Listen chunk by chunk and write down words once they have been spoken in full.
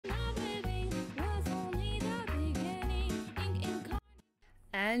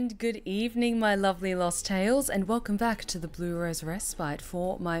And good evening, my lovely Lost Tales, and welcome back to the Blue Rose Respite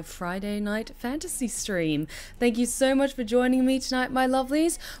for my Friday night fantasy stream. Thank you so much for joining me tonight, my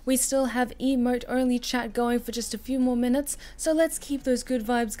lovelies. We still have emote-only chat going for just a few more minutes, so let's keep those good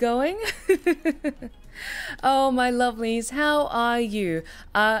vibes going. Oh, my lovelies, how are you?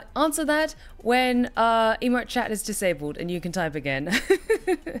 Answer that when emote chat is disabled and you can type again.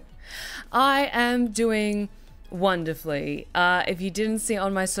 I am doing wonderfully. If you didn't see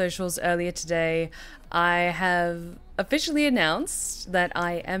on my socials earlier today, I have officially announced that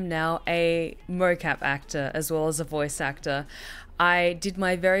I am now a mocap actor as well as a voice actor. I did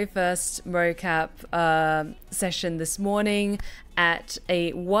my very first mocap session this morning at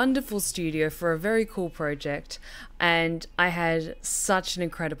a wonderful studio for a very cool project, and I had such an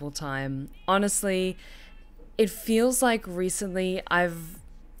incredible time. Honestly, it feels like recently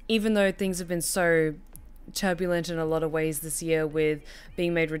even though things have been so turbulent in a lot of ways this year, with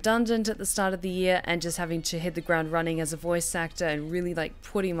being made redundant at the start of the year and just having to hit the ground running as a voice actor and really like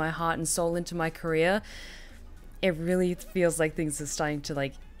putting my heart and soul into my career, it really feels like things are starting to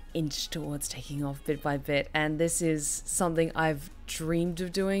like inch towards taking off bit by bit. And this is something I've dreamed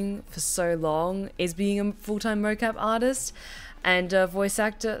of doing for so long, is being a full-time mocap artist and a voice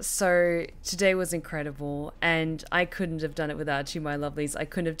actor. So today was incredible, and I couldn't have done it without you, my lovelies. I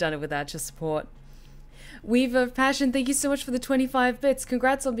couldn't have done it without your support. Weaver of Passion, thank you so much for the 25 bits.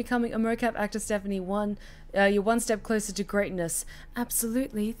 Congrats on becoming a mocap actor, Stephanie. You're one step closer to greatness.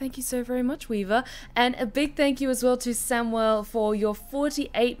 Absolutely. Thank you so very much, Weaver. And a big thank you as well to Samuel for your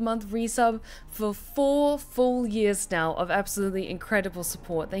 48-month resub for 4 full years now of absolutely incredible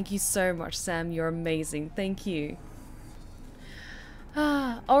support. Thank you so much, Sam. You're amazing. Thank you.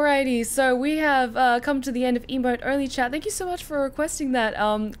 Alrighty, so we have come to the end of emote only chat. Thank you so much for requesting that,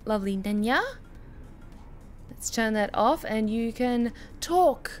 lovely Nenya. Let's turn that off and you can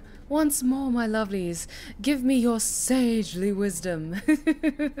talk once more, my lovelies. Give me your sagely wisdom.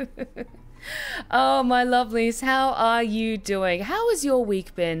 Oh, my lovelies, how are you doing? How has your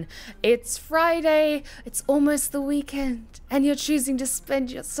week been? It's Friday, it's almost the weekend, and you're choosing to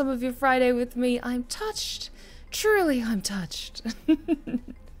spend some of your Friday with me. I'm touched. Truly, I'm touched.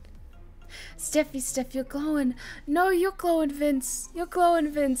 Steph, you're glowing. No, you're glowing, Vince. You're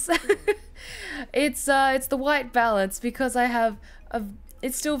glowing, Vince. It's the white balance, because I have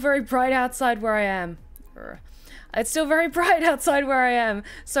it's still very bright outside where I am. It's still very bright outside where I am,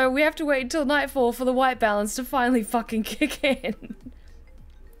 so we have to wait until nightfall for the white balance to finally fucking kick in.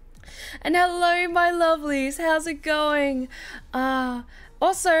 And hello, my lovelies. How's it going?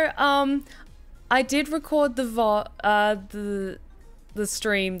 Also, I did record the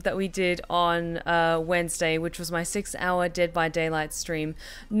stream that we did on Wednesday, which was my 6-hour Dead by Daylight stream.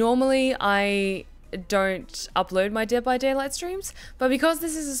 Normally, I don't upload my Dead by Daylight streams, but because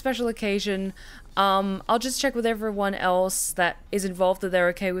this is a special occasion, I'll just check with everyone else that is involved that they're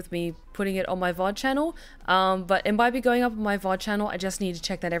okay with me putting it on my VOD channel. But it might be going up on my VOD channel. I just need to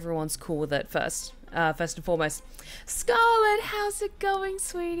check that everyone's cool with it first and foremost. Scarlett, how's it going,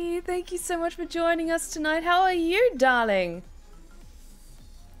 sweetie? Thank you so much for joining us tonight. How are you, darling?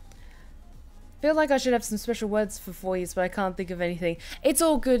 Feel like I should have some special words for you, but I can't think of anything. It's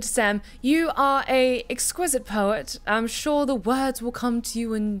all good, Sam. You are a exquisite poet. I'm sure the words will come to you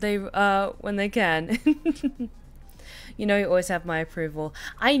when they can. You know, you always have my approval.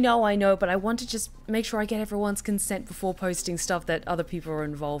 I know, but I want to just make sure I get everyone's consent before posting stuff that other people are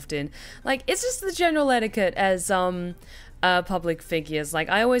involved in. Like, it's just the general etiquette as public figures.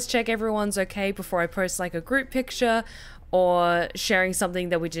 Like, I always check everyone's okay before I post like a group picture or sharing something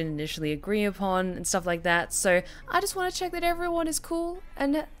that we didn't initially agree upon and stuff like that. So I just want to check that everyone is cool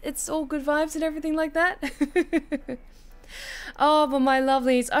and it's all good vibes and everything like that. Oh, but my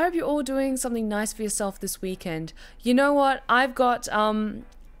lovelies, I hope you're all doing something nice for yourself this weekend. You know what? I've got my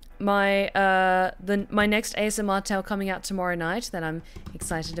next ASMR tale coming out tomorrow night that I'm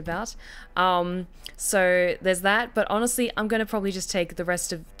excited about. So there's that, but honestly, I'm gonna probably just take the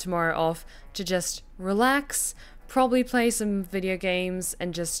rest of tomorrow off to just relax, probably play some video games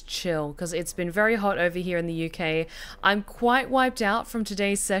and just chill, because it's been very hot over here in the UK. I'm quite wiped out from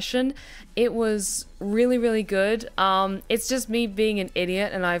today's session. It was really, really good. It's just me being an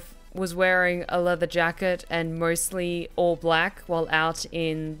idiot, and I was wearing a leather jacket and mostly all black while out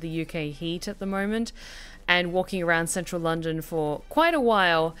in the UK heat at the moment, and walking around central London for quite a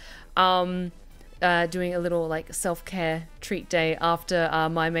while, doing a little like self-care treat day after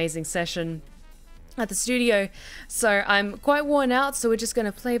my amazing session at the studio. So I'm quite worn out, so we're just going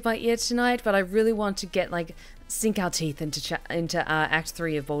to play by ear tonight, but I really want to get like sink our teeth into Act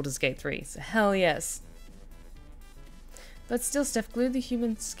 3 of Baldur's Gate 3, so hell yes. But still, Steph, glue the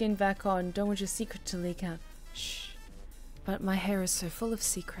human skin back on. Don't want your secret to leak out. Shh. But my hair is so full of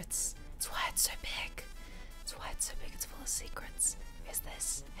secrets. It's why it's so big. It's why it's so big. It's full of secrets. Is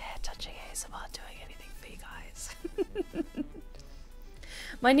this hair touching ASMR doing anything for you guys?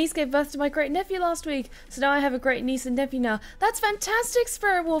 My niece gave birth to my great nephew last week, so now I have a great niece and nephew now. That's fantastic,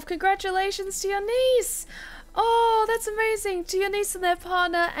 Spirit Wolf. Congratulations to your niece. Oh, that's amazing. To your niece and their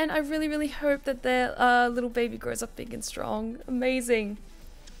partner, and I really, really hope that their little baby grows up big and strong. Amazing.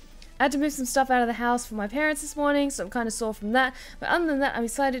 I had to move some stuff out of the house for my parents this morning, so I'm kind of sore from that. But other than that, I'm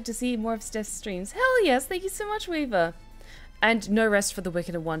excited to see more of Steph's streams. Hell yes, thank you so much, Weaver. And no rest for the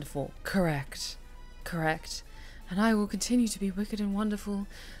wicked and wonderful. Correct. Correct. And I will continue to be wicked and wonderful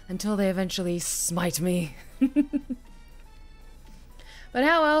until they eventually smite me. But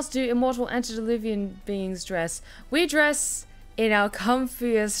how else do immortal antediluvian beings dress? We dress in our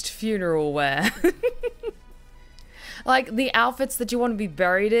comfiest funeral wear. Like, the outfits that you want to be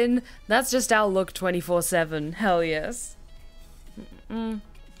buried in, that's just our look 24/7. Hell yes.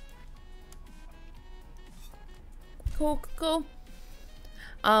 Cool, cool.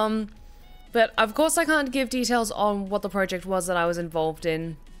 But of course I can't give details on what the project was that I was involved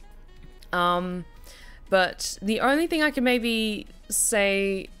in. But the only thing I can maybe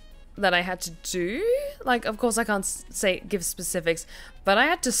say that I had to do, like, of course I can't give specifics, but I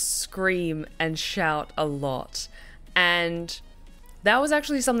had to scream and shout a lot. And that was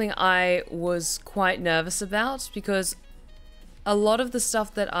actually something I was quite nervous about, because a lot of the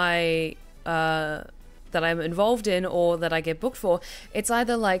stuff that I'm involved in or that I get booked for, it's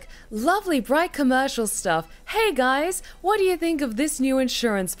either like lovely bright commercial stuff. Hey guys, what do you think of this new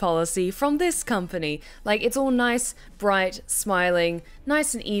insurance policy from this company? Like, it's all nice, bright, smiling,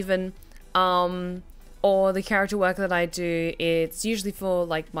 nice and even. Or the character work that I do, it's usually for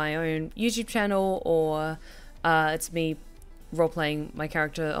like my own YouTube channel, or it's me role-playing my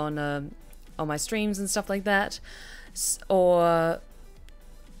character on my streams and stuff like that. Or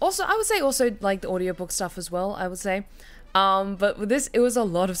also, I would say also like the audiobook stuff as well, I would say. But with this, it was a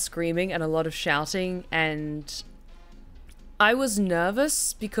lot of screaming and a lot of shouting, and I was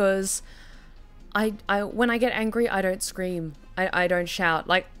nervous because I when I get angry, I don't scream. I don't shout.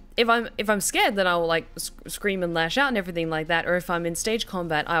 Like, if I'm scared, then I'll like scream and lash out and everything like that. Or if I'm in stage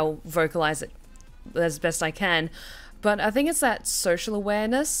combat, I'll vocalize it as best I can. But I think it's that social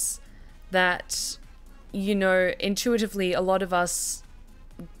awareness that, you know, intuitively a lot of us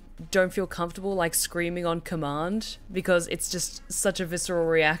don't feel comfortable like screaming on command because it's just such a visceral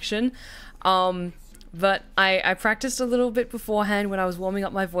reaction. But I practiced a little bit beforehand when I was warming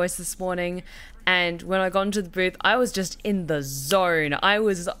up my voice this morning, and when I got into the booth, I was just in the zone. I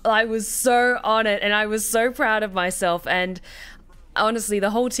was so on it, and I was so proud of myself. And honestly,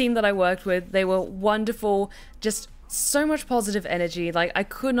 the whole team that I worked with, they were wonderful. Just so much positive energy. Like, I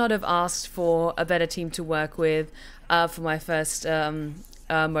could not have asked for a better team to work with for my first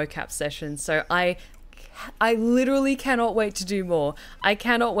mocap session. So I literally cannot wait to do more. I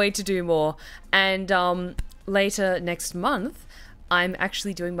cannot wait to do more. And later next month, I'm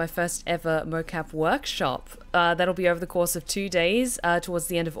actually doing my first ever mocap workshop. That'll be over the course of 2 days towards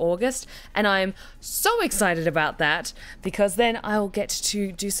the end of August. And I'm so excited about that because then I'll get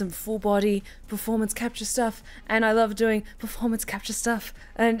to do some full body performance capture stuff. And I love doing performance capture stuff.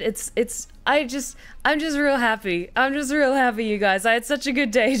 And I'm just real happy. I'm just real happy, you guys. I had such a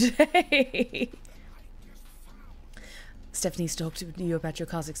good day today. Stephanie's talked to you about your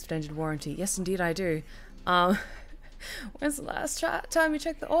car's extended warranty. Yes, indeed I do. When's the last time you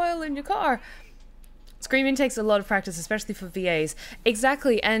checked the oil in your car? Screaming takes a lot of practice, especially for VAs.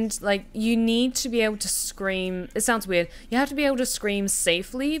 Exactly, and like, you need to be able to scream. It sounds weird. You have to be able to scream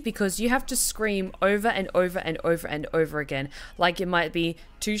safely because you have to scream over and over and over and over again. Like, it might be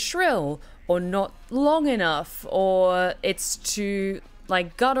too shrill or not long enough, or it's too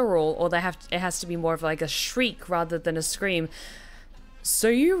like guttural, or it has to be more of like a shriek rather than a scream. So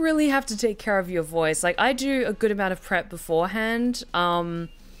you really have to take care of your voice. Like, I do a good amount of prep beforehand,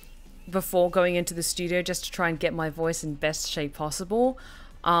 before going into the studio, just to try and get my voice in best shape possible.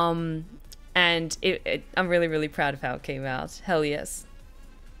 And I'm really, really proud of how it came out. Hell yes.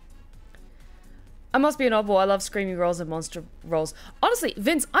 I must be an oddball. I love screaming roles and monster roles. Honestly,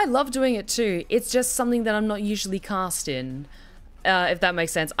 Vince, I love doing it too. It's just something that I'm not usually cast in. If that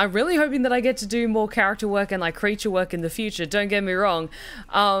makes sense. I'm really hoping that I get to do more character work and like creature work in the future, don't get me wrong.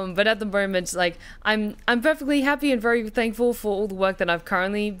 But at the moment, like, I'm perfectly happy and very thankful for all the work that I've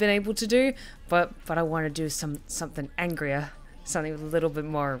currently been able to do, but I want to do something angrier, something with a little bit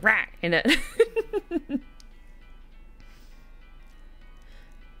more rah in it.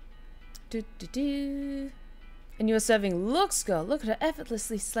 And you are serving looks, girl. Look at her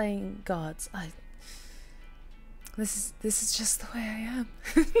effortlessly slaying gods. This is just the way I am.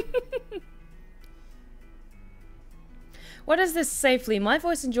 What is this safely? My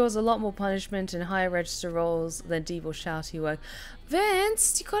voice endures a lot more punishment in higher register roles than deep or shouty work.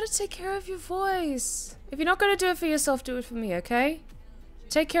 Vince, you gotta take care of your voice. If you're not gonna do it for yourself, do it for me, okay?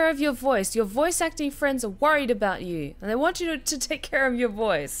 Take care of your voice. Your voice acting friends are worried about you, and they want you to take care of your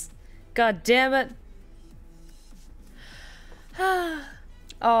voice. God damn it.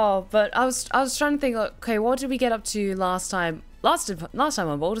 Oh, but I was trying to think, like, okay, what did we get up to last time? Last time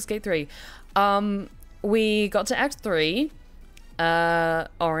on Baldur's Gate 3. We got to Act 3.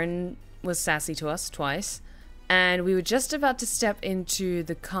 Arwyn was sassy to us twice. And we were just about to step into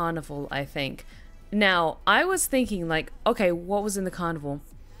the Carnival, I think. Now, I was thinking, like, okay, what was in the Carnival?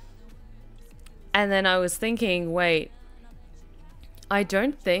 And then I was thinking, wait, I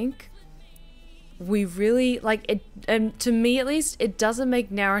don't think we really, like, it, and to me at least, it doesn't make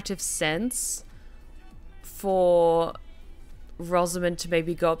narrative sense for Rosamund to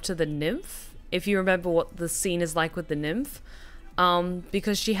maybe go up to the nymph, if you remember what the scene is like with the nymph,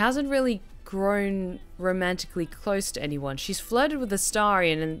 because she hasn't really grown romantically close to anyone. She's flirted with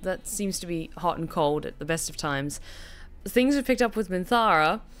Astarion, and that seems to be hot and cold at the best of times. Things have picked up with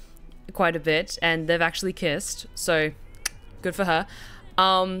Minthara quite a bit, and they've actually kissed, so good for her.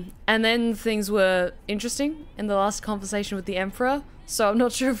 And then things were interesting in the last conversation with the Emperor, so I'm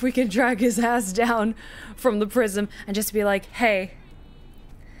not sure if we can drag his ass down from the prism and just be like, hey,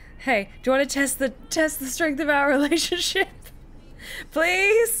 do you want to test the strength of our relationship?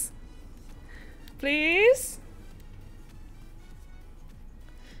 Please? Please?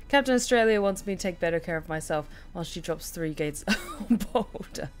 Captain Australia wants me to take better care of myself while she drops 3 gates on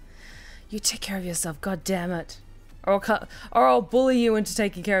Baldur. You take care of yourself, god damn it. Or I'll bully you into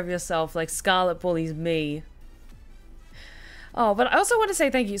taking care of yourself like Scarlet bullies me. Oh, but I also want to say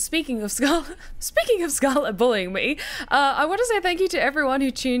thank you. Speaking of Scarlet bullying me, I want to say thank you to everyone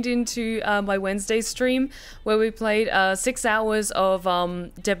who tuned into my Wednesday stream where we played 6 hours of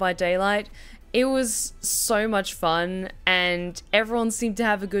Dead by Daylight. It was so much fun, and everyone seemed to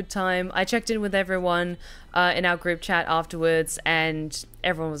have a good time. I checked in with everyone in our group chat afterwards, and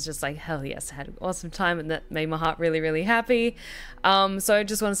everyone was just like, hell yes, I had an awesome time, and that made my heart really, really happy. So I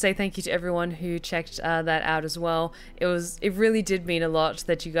just want to say thank you to everyone who checked that out as well. It really did mean a lot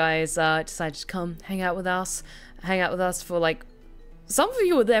that you guys decided to come hang out with us for, like, some of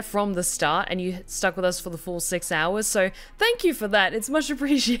you were there from the start, and you stuck with us for the full 6 hours, so thank you for that. It's much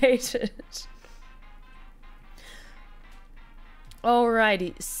appreciated.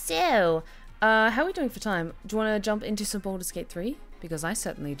 Alrighty, so, how are we doing for time? Do you want to jump into some Baldur's Gate 3? Because I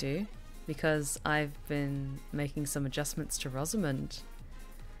certainly do. Because I've been making some adjustments to Rosamund.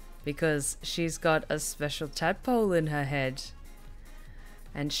 Because she's got a special tadpole in her head.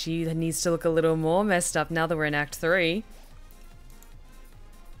 And she needs to look a little more messed up now that we're in Act 3.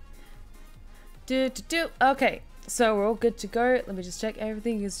 Okay, so we're all good to go. Let me just check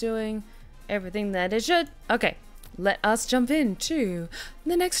everything is doing everything that it should. Okay. Let us jump into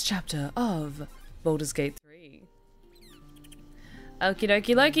the next chapter of Baldur's Gate 3. Okie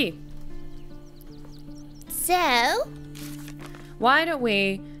dokie Loki. So? Why don't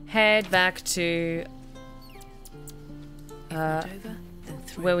we head back to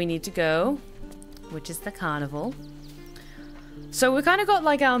where we need to go, which is the Carnival. So we kind of got,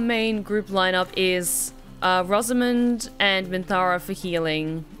 like, our main group lineup is Rosamund and Minthara for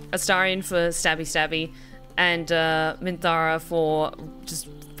healing, Astarion for stabby, and Minthara for just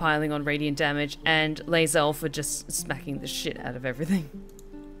piling on radiant damage, and Lae'zel for just smacking the shit out of everything.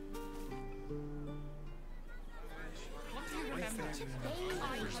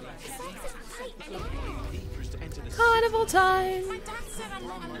 Carnival time!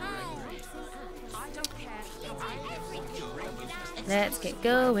 Let's get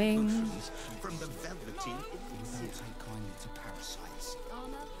going.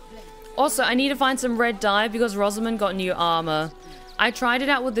 Also, I need to find some red dye because Rosamund got new armor. I tried it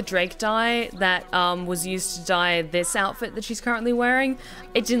out with the Drake dye that was used to dye this outfit that she's currently wearing.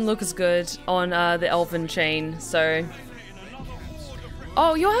 It didn't look as good on the elven chain, so...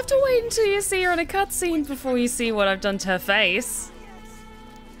 Oh, you'll have to wait until you see her in a cutscene before you see what I've done to her face.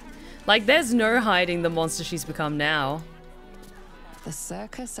 Like, there's no hiding the monster she's become now. The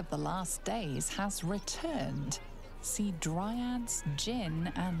circus of the last days has returned. See Dryads,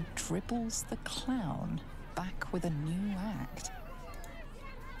 Jinn, and Dribbles the Clown back with a new act.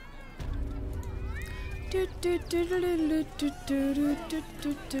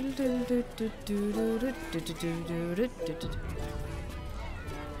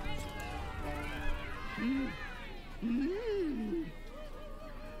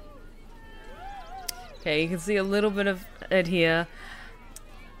 Okay, you can see a little bit of it here.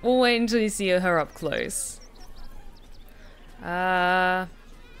 We'll wait until you see her up close.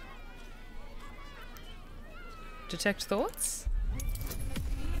 Detect thoughts?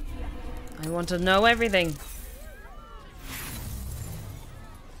 I want to know everything.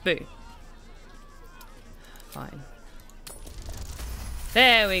 Boo. Fine.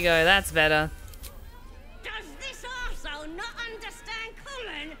 There we go, that's better. Does this arsehole not understand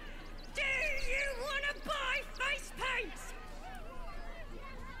common? Do you want to buy face paints?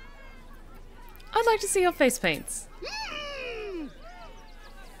 I'd like to see your face paints.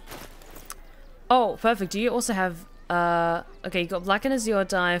 Oh, perfect. Do you also have, okay, you got black and azure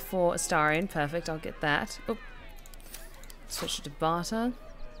dye for Astarion. Perfect, I'll get that. Oh. Switch it to barter.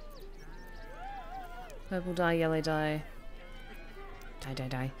 Purple dye, yellow dye.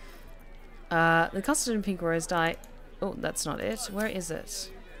 Dye. The custard and pink rose dye. Oh, that's not it. Where is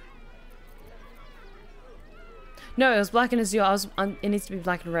it? No, it was black and azure. It needs to be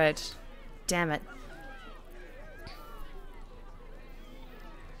black and red. Damn it.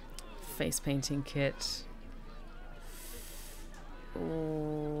 Face painting kit.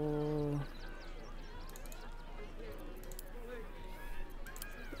 Oh.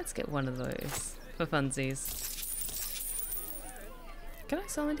 Let's get one of those for funsies. Can I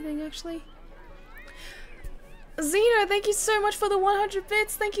sell anything actually? Zeno, thank you so much for the 100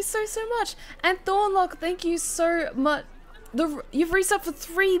 bits. Thank you so much. And Thornlock, thank you so much. You've resubbed for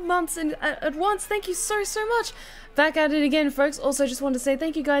 3 months at once. Thank you so much. Back at it again, folks. Also, just wanted to say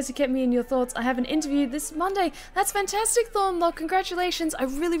thank you guys who kept me in your thoughts. I have an interview this Monday. That's fantastic, Thornlock. Congratulations. I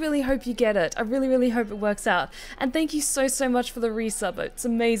really hope you get it. I really hope it works out. And thank you so much for the resub. It's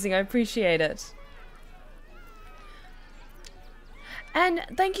amazing. I appreciate it. And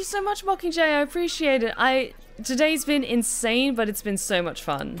thank you so much, Mockingjay. I appreciate it. Today's been insane, but it's been so much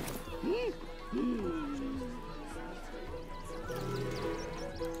fun.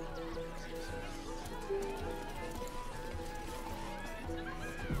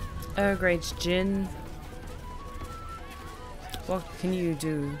 Oh, great, Jin. What can you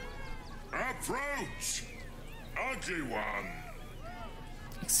do? Approach, ugly one.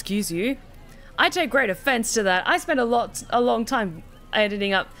 Excuse you? I take great offense to that. I spent a long time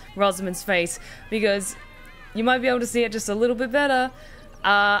editing up Rosamund's face because you might be able to see it just a little bit better.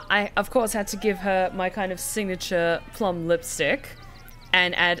 I, of course, had to give her my kind of signature plum lipstick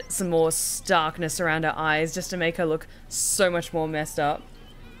and add some more starkness around her eyes just to make her look so much more messed up.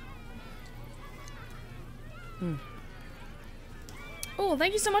 Oh,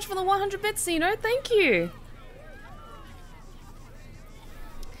 thank you so much for the 100 bits, Zeno. Thank you.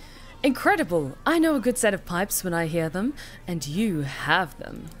 Incredible. I know a good set of pipes when I hear them, and you have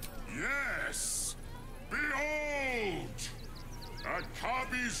them. Yes. Behold,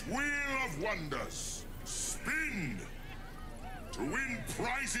 Akabi's wheel of wonders. Spin to win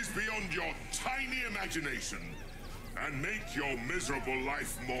prizes beyond your tiny imagination and make your miserable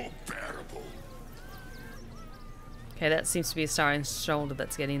life more bearable. Okay, that seems to be Starion's shoulder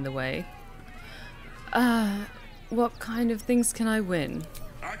that's getting in the way. What kind of things can I win?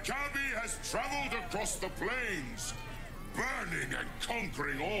 Akabi has traveled across the plains, burning and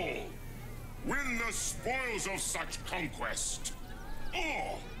conquering all. Win the spoils of such conquest.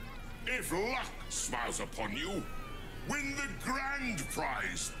 Or, if luck smiles upon you, win the grand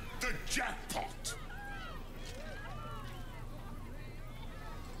prize, the jackpot.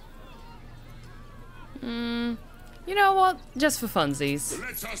 You know what? Just for funsies.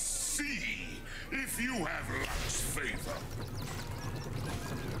 Let us see if you have luck's favor.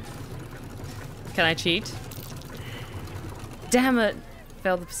 Can I cheat? Damn it!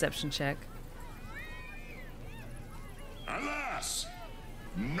 Failed the perception check. Alas,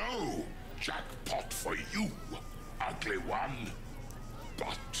 no jackpot for you, ugly one.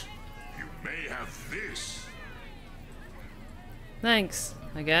 But you may have this. Thanks,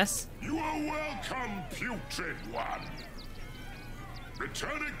 I guess. You are welcome, putrid one.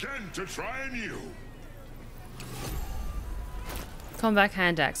 Return again to try anew. Combat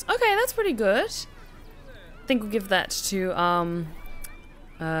hand axe. Okay, that's pretty good. I think we'll give that to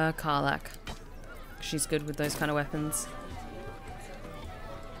Karlak. She's good with those kind of weapons.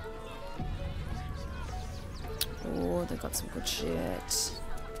 Oh, they got some good shit.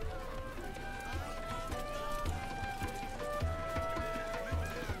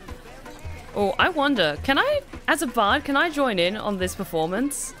 Oh, I wonder, can I, as a bard, can I join in on this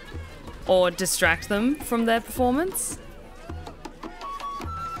performance? Or distract them from their performance?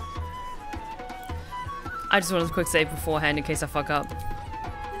 I just wanted a quick save beforehand in case I fuck up.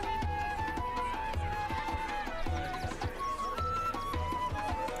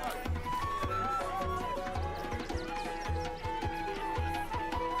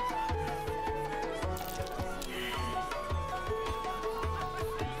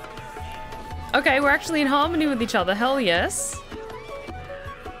 Okay, we're actually in harmony with each other. Hell yes.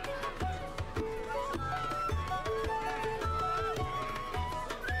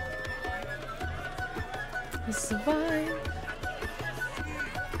 Survive.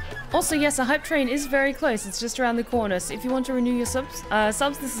 Also, yes, a hype train is very close. It's just around the corner. So if you want to renew your subs,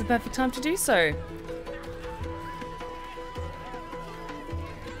 this is the perfect time to do so.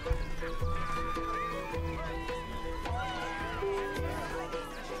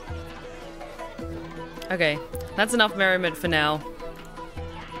 Okay, that's enough merriment for now.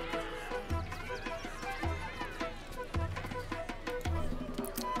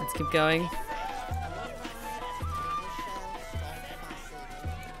 Let's keep going.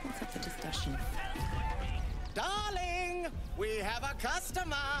 What's up for discussion? Darling, we have a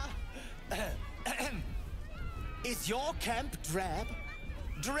customer. Is your camp drab?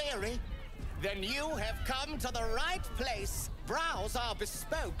 Dreary? Then you have come to the right place. Browse our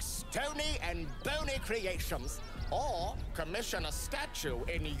bespoke, stony and bony creations, or commission a statue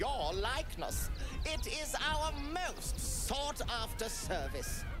in your likeness. It is our most sought-after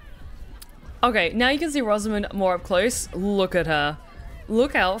service. Okay, now you can see Rosamund more up close. Look at her.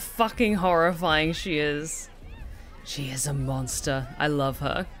 Look how fucking horrifying she is. She is a monster. I love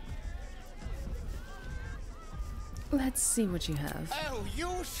her. Let's see what you have. Oh, you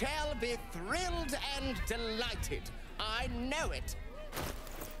shall be thrilled and delighted. I know it.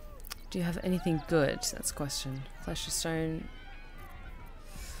 Do you have anything good? That's the question. Flesh of stone.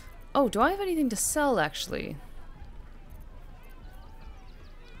 Oh, do I have anything to sell actually?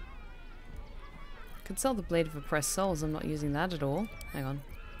 Could sell the blade of oppressed souls. I'm not using that at all. Hang on.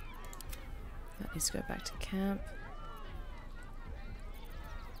 That needs to go back to camp.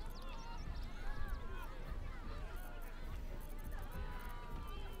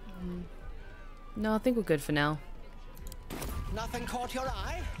 No, I think we're good for now. Nothing caught your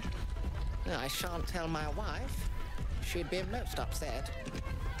eye? I shan't tell my wife. She'd be most upset.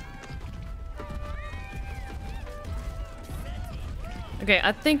 Okay,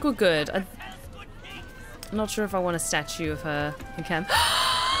 I think we're good. I'm not sure if I want a statue of her in camp. One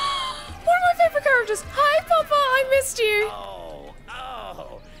of my favorite characters! Hi, Papa! I missed you!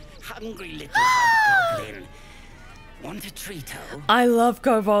 Oh, hungry little hobgoblin. Want a Treato? I love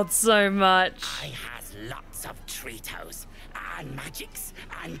Cobalt so much. I has lots of Treatos, and magics,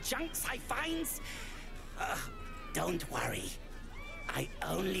 and junks I finds. Don't worry. I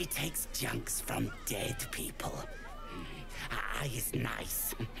only takes junks from dead people. I is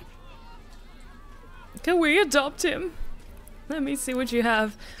nice. Can we adopt him? Let me see what you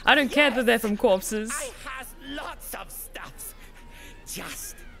have. I don't care that they're from corpses. I has lots of stuffs.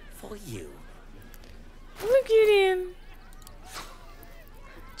 Just for you. Look at him.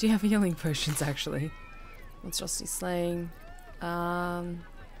 Do you have healing potions actually? Monstrosity slaying.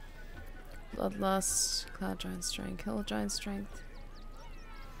 Bloodlust, Cloud Giant Strength, Hill Giant Strength.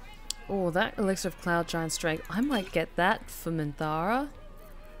 Oh, that elixir of Cloud Giant Strength. I might get that for Minthara.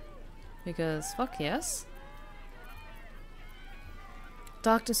 Because fuck yes.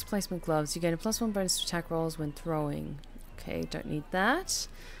 Dark Displacement Gloves. You gain a +1 bonus to attack rolls when throwing. Okay, don't need that.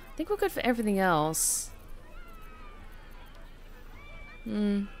 I think we're good for everything else.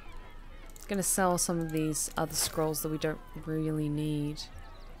 Gonna sell some of these other scrolls that we don't really need.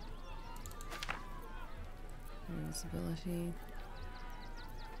 Invisibility.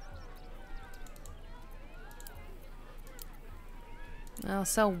 I'll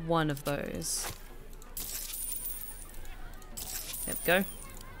sell one of those. There we go.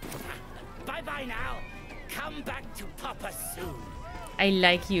 Bye-bye now. Come back to Papa soon. I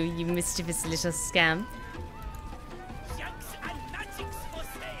like you, you mischievous little scamp. Junks and magics for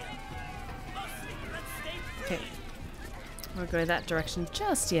sale. Mostly bloodstained free. Okay. I won't go that direction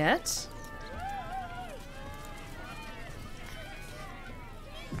just yet.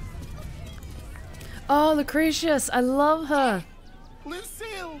 Oh, Lucretius! I love her!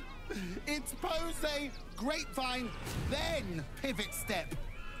 Lucille! It's pose, grapevine, then pivot step.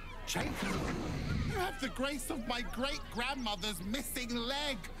 Jake, you have the grace of my great-grandmother's missing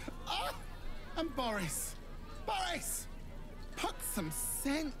leg. Ah! And Boris, put some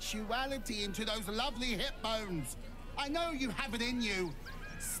sensuality into those lovely hip bones. I know you have it in you.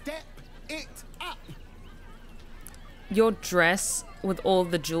 Step it up. Your dress with all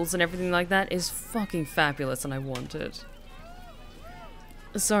the jewels and everything like that is fucking fabulous and I want it.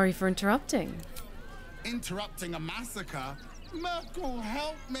 Sorry for interrupting. Interrupting a massacre? Merkel,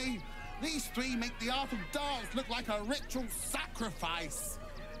 help me! These three make the art of dance look like a ritual sacrifice.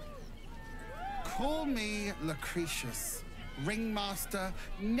 Call me Lucretius, ringmaster,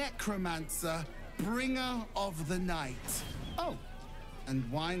 necromancer, bringer of the night. Oh, and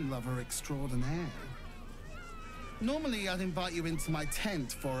wine lover extraordinaire. Normally, I'd invite you into my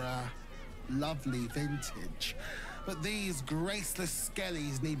tent for a lovely vintage, but these graceless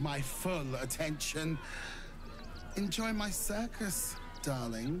skellies need my full attention. Enjoy my circus,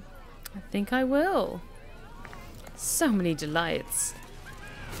 darling. I think I will. So many delights.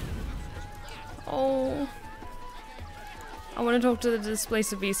 Oh. I want to talk to the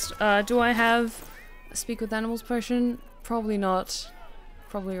Displacer Beast. Do I have a Speak with Animals potion? Probably not.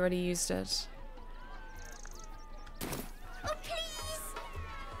 Probably already used it. Oh, please!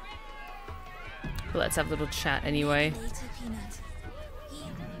 But let's have a little chat anyway.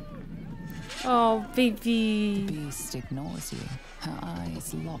 Oh, baby. The beast ignores you, her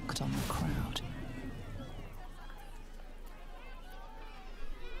eyes locked on the crowd.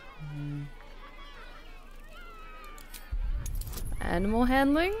 Animal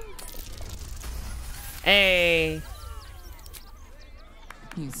handling? Hey.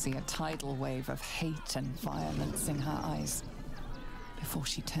 You see a tidal wave of hate and violence in her eyes. Before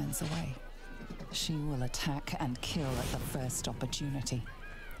she turns away, she will attack and kill at the first opportunity.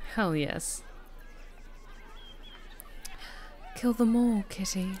 Hell yes. Kill them all,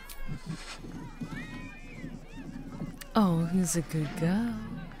 kitty. Oh, who's a good girl?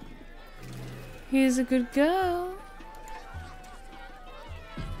 He's a good girl.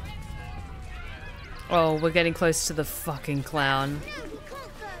 Oh, we're getting close to the fucking clown. No, we can't go.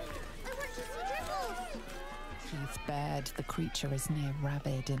 I want to see Dribbles. He's bared the creature is near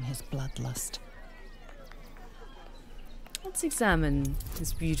rabid in his bloodlust. Let's examine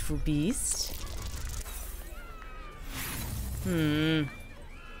this beautiful beast. No,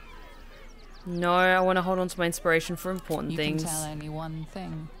 I want to hold on to my inspiration for important things. You can tell only one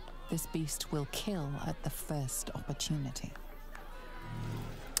thing. This beast will kill at the first opportunity.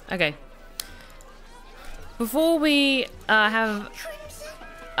 Okay. Before we have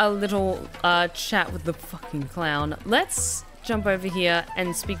a little chat with the fucking clown, let's jump over here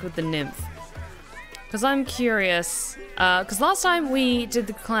and speak with the nymph. Because I'm curious, because last time we did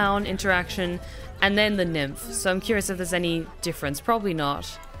the clown interaction and then the nymph, so I'm curious if there's any difference. Probably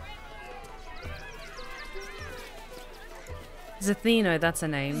not. Zatheno, that's her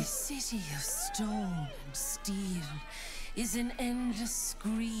name. The city of stone and steel is an endless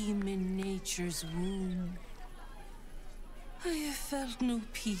scream in nature's womb. I have felt no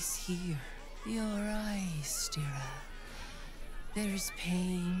peace here. Your eyes, Stira. There is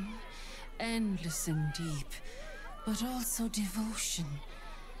pain, endless and deep, but also devotion,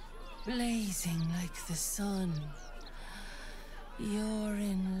 blazing like the sun. You're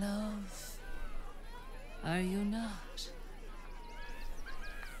in love, are you not?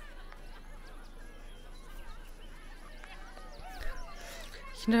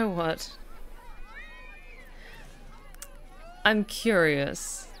 You know what? I'm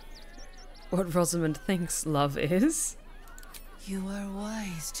curious what Rosamund thinks love is. You are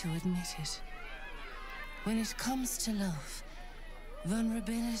wise to admit it. When it comes to love,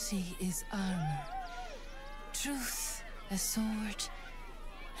 vulnerability is armor, truth a sword,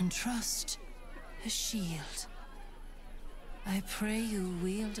 and trust a shield. I pray you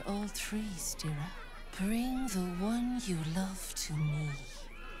wield all three, Stira. Bring the one you love to me.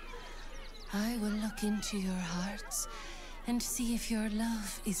 I will look into your hearts and see if your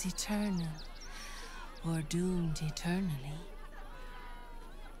love is eternal or doomed eternally.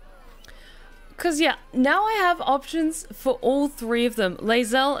 Because, yeah, now I have options for all three of them.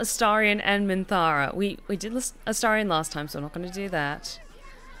 Lae'zel, Astarion, and Minthara. We did Astarion last time, so I'm not going to do that.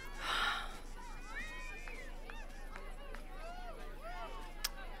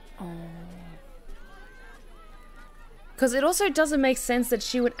 Oh. Because it also doesn't make sense that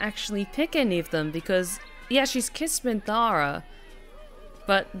she would actually pick any of them, because, yeah, she's kissed Minthara,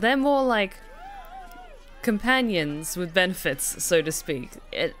 but they're more like companions with benefits, so to speak.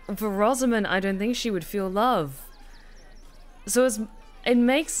 For Rosamund, I don't think she would feel love. So it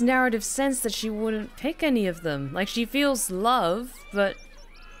makes narrative sense that she wouldn't pick any of them. Like, she feels love, but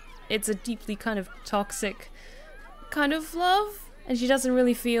it's a deeply kind of toxic kind of love, and she doesn't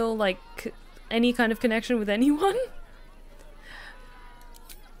really feel like any kind of connection with anyone.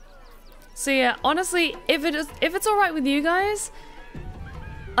 So yeah, honestly, if it's alright with you guys,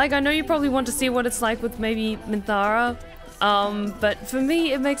 like, I know you probably want to see what it's like with maybe Minthara, but for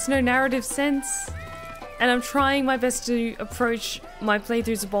me, it makes no narrative sense. And I'm trying my best to approach my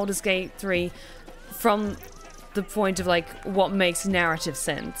playthroughs of Baldur's Gate 3 from the point of, like, what makes narrative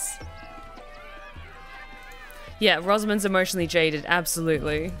sense. Yeah, Rosamund's emotionally jaded,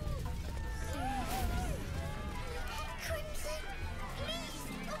 absolutely.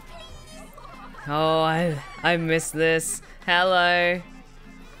 Oh, I miss this. Hello.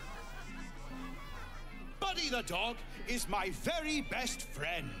 Buddy the dog is my very best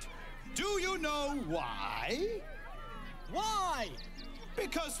friend. Do you know why? Why?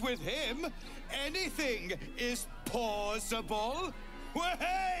 Because with him, anything is possible.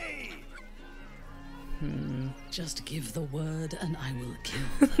 Way! Just give the word and I will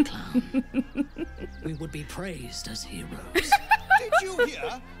kill the clown. We would be praised as heroes. Did you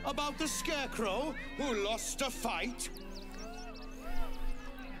hear about the scarecrow who lost a fight?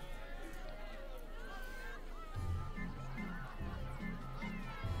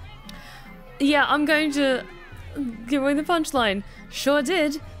 Yeah, I'm going to give away the punchline. Sure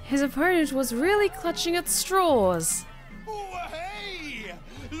did. His opponent was really clutching at straws. Oh, hey!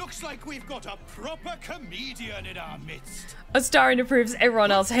 Looks like we've got a proper comedian in our midst. Starring approves. Everyone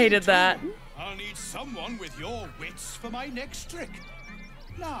else hated that. I'll need someone with your wits for my next trick.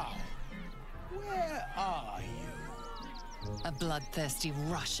 Now, where are you? A bloodthirsty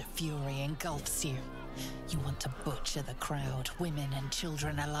rush of fury engulfs you. You want to butcher the crowd, women and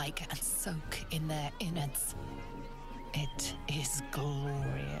children alike, and soak in their innards. It is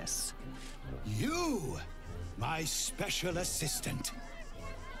glorious. You, my special assistant.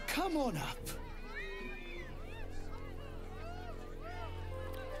 Come on up.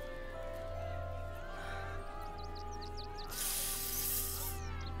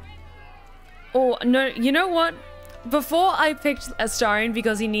 Oh, no, you know what? Before I picked Astarion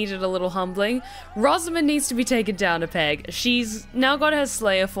because he needed a little humbling, Rosamund needs to be taken down a peg. She's now got her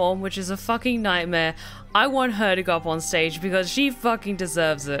Slayer form, which is a fucking nightmare. I want her to go up on stage because she fucking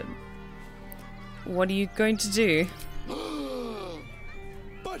deserves it. What are you going to do?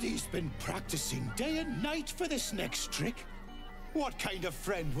 Buddy's been practicing day and night for this next trick. What kind of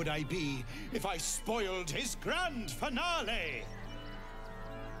friend would I be if I spoiled his grand finale?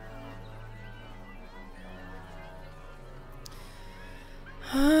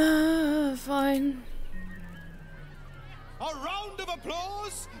 Fine. A round of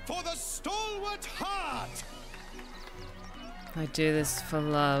applause for the stalwart heart! I do this for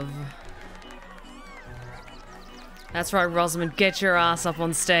love. That's right, Rosamund, get your ass up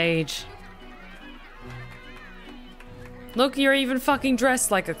on stage. Look, you're even fucking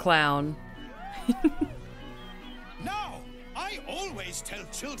dressed like a clown. Now, I always tell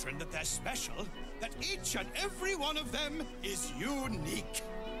children that they're special, that each and every one of them is unique.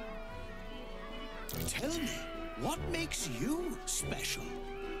 Tell me, what makes you special?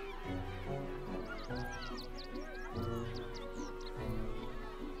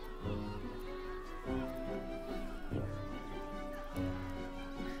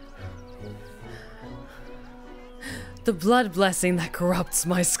 The blood blessing that corrupts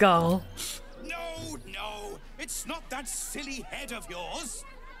my skull. No, it's not that silly head of yours.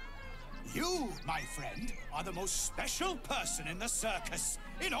 You, my friend, are the most special person in the circus,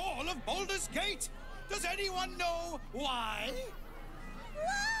 in all of Baldur's Gate. Does anyone know why?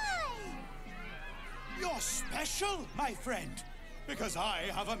 Why? You're special, my friend, because I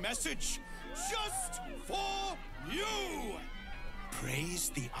have a message just for you.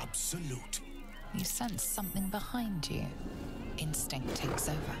 Praise the Absolute. You sense something behind you. Instinct takes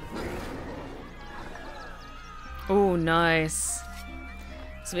over. Oh, nice.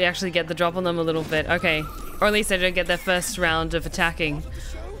 So we actually get the drop on them a little bit. Okay. Or at least I don't get their first round of attacking.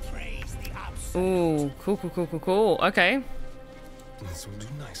 Ooh, cool. Okay. This will do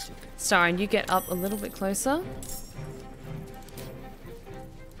nicely. Starion, you get up a little bit closer.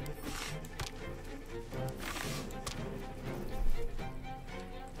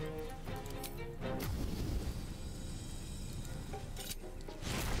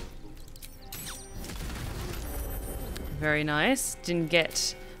 Very nice. Didn't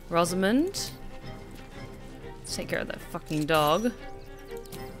get Rosamund. Let's take care of that fucking dog.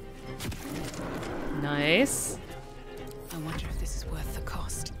 Nice. I wonder if this is worth the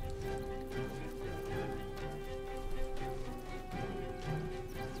cost.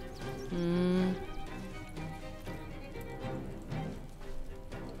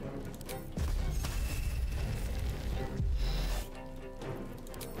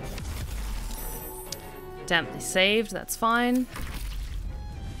 Damn, they saved. That's fine.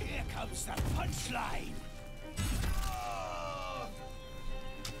 Here comes the punchline.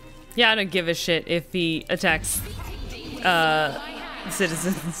 Yeah, I don't give a shit if he attacks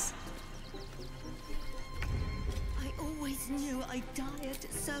citizens. I always knew I'd die at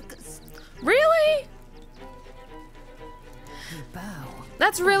a circus. Really? You bow.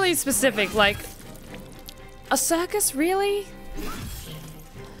 That's really specific. Like, a circus? Really?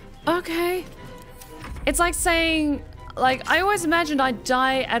 Okay. It's like saying, like, I always imagined I'd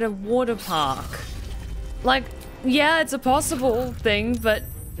die at a water park. Like, yeah, it's a possible thing, but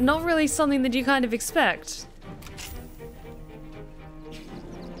not really something that you kind of expect.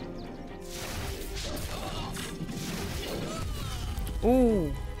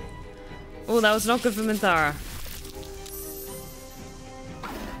 Ooh. Oh, that was not good for Minthara.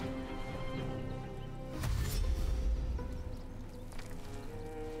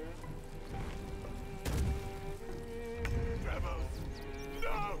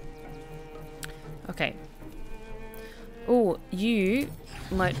 Okay. Oh, you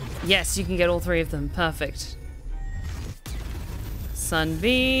might... Yes, you can get all three of them. Perfect.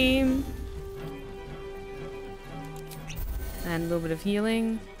 Sunbeam. And a little bit of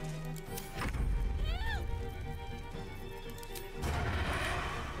healing.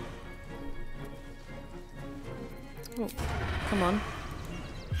 Oh, come on.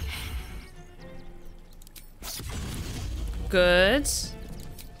 Good.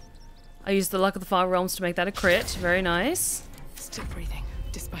 I used the luck of the Far Realms to make that a crit. Very nice. Still breathing,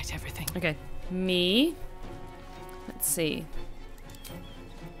 despite everything. Okay, me. Let's see.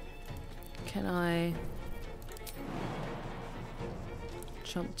 Can I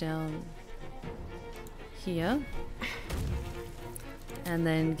jump down here and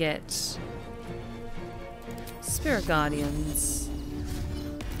then get Spirit Guardians?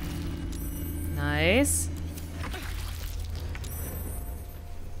 Nice.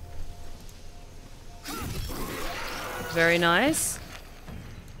 Very nice.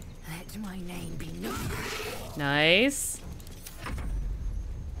 Let my name be known. Nice.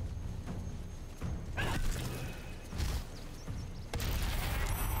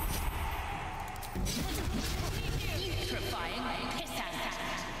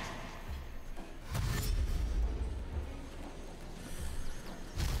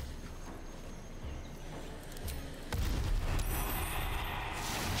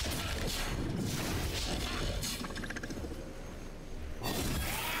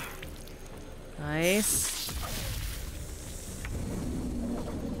 Nice.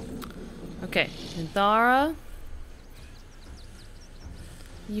 Okay, Minthara. Are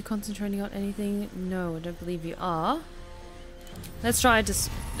you concentrating on anything? No, I don't believe you are. Let's try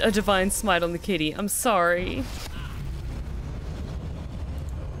a Divine Smite on the kitty. I'm sorry.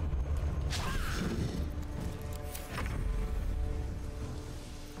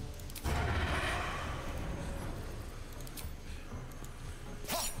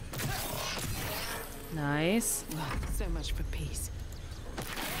 Nice. Well, so much for peace.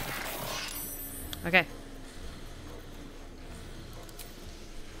 Okay.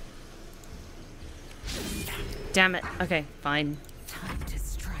 Damn it. Okay, fine. Time to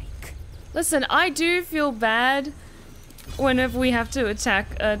strike. Listen, I do feel bad whenever we have to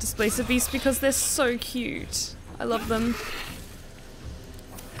attack Displacer Beasts because they're so cute. I love them.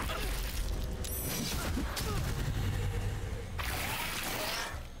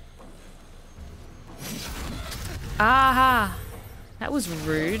 Aha! That was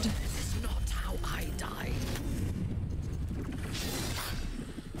rude. This is not how I die.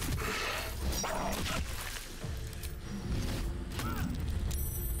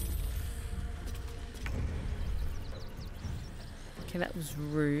 Okay, that was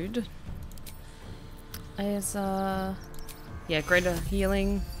rude. Is yeah, greater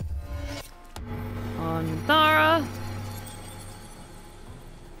healing on Thara.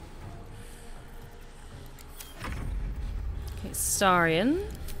 Okay, Starion.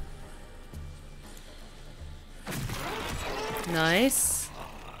 Nice.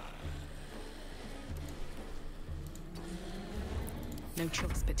 No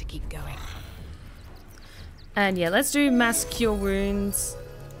choice but to keep going. And yeah, let's do mass cure wounds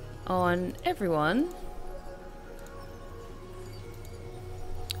on everyone.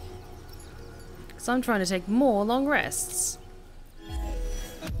 So I'm trying to take more long rests. There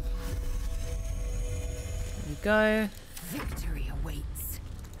we go. Victory awaits.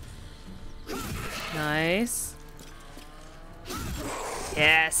 Nice.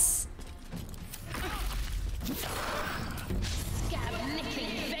 Yes.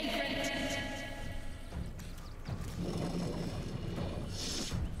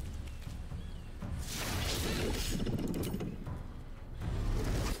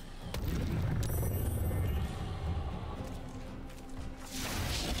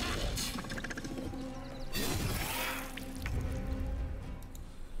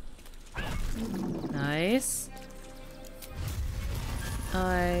 Nice.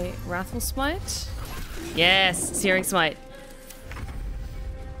 Wrathful Smite? Yes, Searing Smite.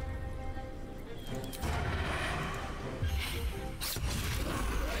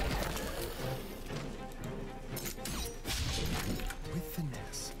 With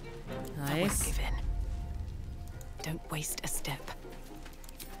finesse. I won't Nice. give in. Don't waste a step.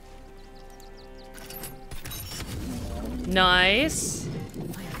 Nice.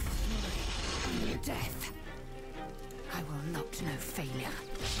 Death. I will not know failure.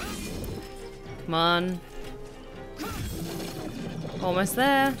 Come on. Almost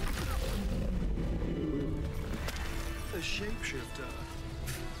there. A shapeshifter.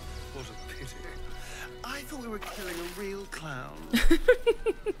 What a pity. I thought we were killing a real clown.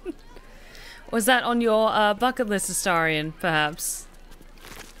 Was that on your bucket list, Astarion, perhaps?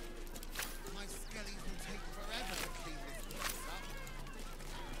 My skellies will take forever to clean this place up.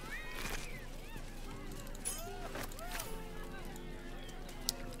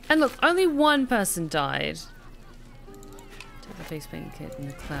 And look, only one person died. Take the face paint kit and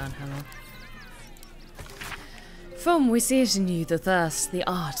the clown hammer. From we see it in you, the thirst, the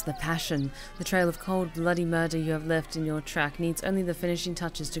art, the passion. The trail of cold, bloody murder you have left in your track needs only the finishing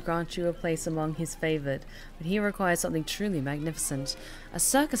touches to grant you a place among his favoured. But he requires something truly magnificent. A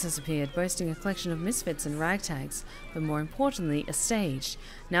circus has appeared, boasting a collection of misfits and ragtags, but more importantly, a stage.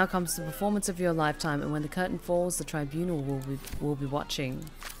 Now comes the performance of your lifetime, and when the curtain falls, the tribunal will be watching.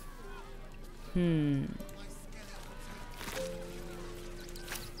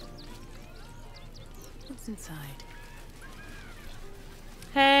 What's inside?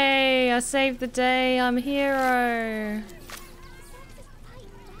 Hey, I saved the day, I'm a hero.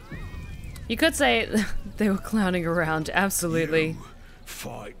 You could say they were clowning around, absolutely. You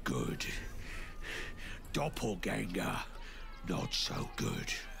fight good. Doppelganger, not so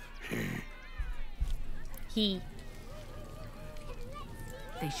good. He.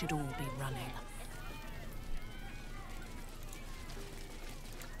 They should all be running.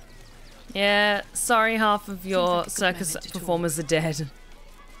 Yeah, sorry, half of your like a good circus moment to performers are dead.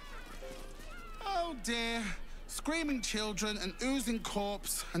 Oh dear. Screaming children, an oozing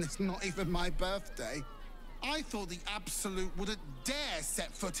corpse, and it's not even my birthday. I thought the Absolute wouldn't dare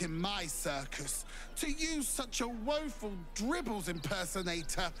set foot in my circus. To use such a woeful dribbles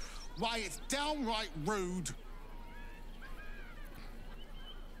impersonator, why, it's downright rude.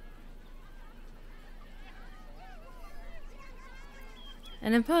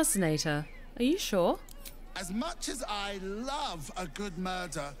 An impersonator? Are you sure? As much as I love a good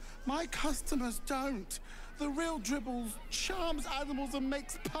murder, my customers don't. The real Dribbles charms animals and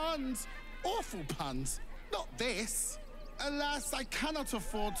makes puns. Awful puns. Not this. Alas, I cannot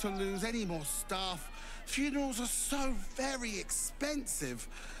afford to lose any more staff. Funerals are so very expensive.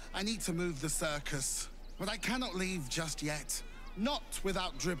 I need to move the circus. But I cannot leave just yet. Not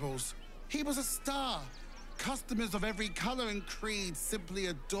without Dribbles. He was a star. Customers of every color and creed simply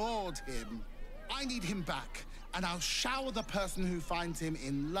adored him. I need him back, and I'll shower the person who finds him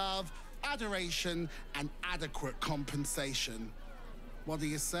in love, adoration, and adequate compensation. What do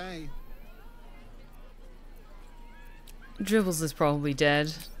you say? Dribbles is probably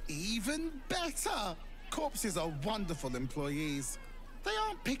dead. Even better! Corpses are wonderful employees. They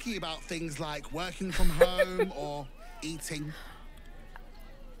aren't picky about things like working from home or eating.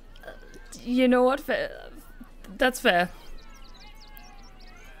 You know what? That's fair.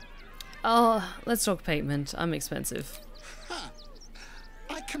 Oh, let's talk payment. I'm expensive. Huh.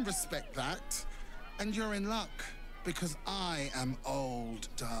 I can respect that. And you're in luck, because I am old,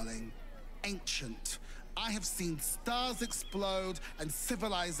 darling. Ancient. I have seen stars explode and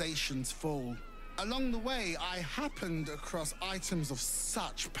civilizations fall. Along the way, I happened across items of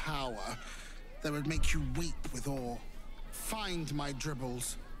such power that would make you weep with awe. Find my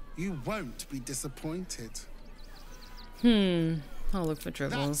Dribbles. You won't be disappointed. I'll look for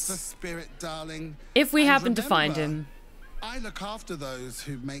Dribbles. That's the spirit, darling. If we And happen to find remember, him. I look after those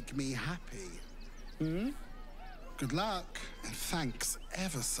who make me happy. Good luck, and thanks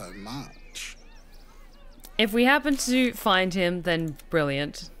ever so much. If we happen to find him, then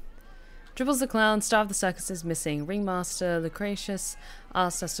brilliant. Dribbles the clown, star of the circus, is missing. Ringmaster Lucretius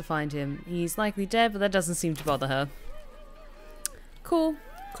asked us to find him. He's likely dead, but that doesn't seem to bother her. Cool.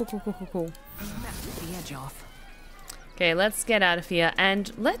 Cool. The edge off. Okay, let's get out of here,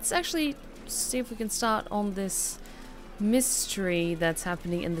 and let's actually see if we can start on this mystery that's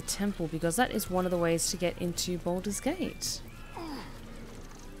happening in the temple, because that is one of the ways to get into Baldur's Gate.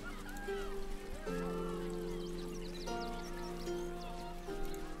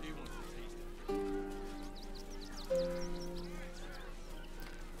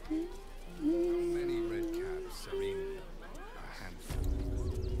 Many red caps are in a handful.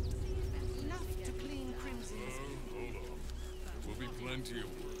 Enough to clean crimson's. Hold on. There will be plenty of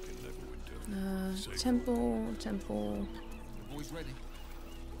work in Neverwinter. Temple. The boy's ready.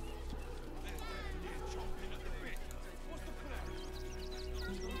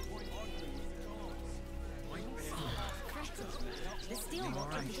 The steel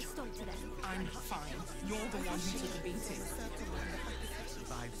I'm fine. You're the one who took the beating.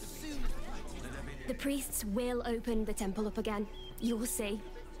 The priests will open the temple up again. You'll see.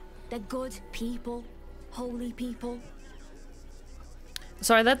 They're good people. Holy people.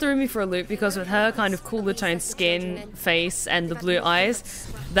 Sorry, that threw me for a loop because with her kind of cooler toned skin, face, and the blue eyes,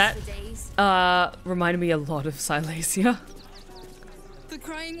 that reminded me a lot of Silesia. The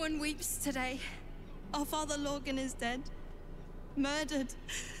crying one weeps today. Our father Lorgan is dead. Murdered.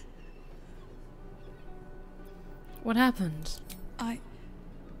 What happened? I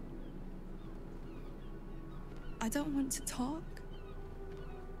don't want to talk.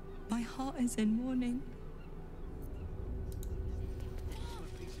 My heart is in mourning.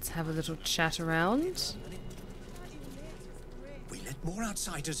 Let's have a little chat around. We let more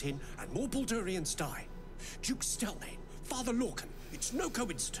outsiders in and more Baldurians die. Duke Stelnane, Father Lorcan, it's no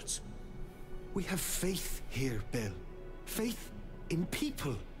coincidence. We have faith here, Bill. Faith in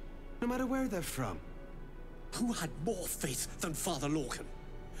people, no matter where they're from. Who had more faith than Father Lorcan?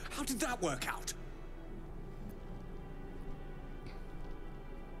 How did that work out?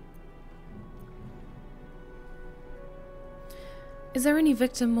 Is there any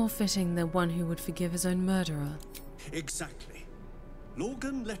victim more fitting than one who would forgive his own murderer? Exactly.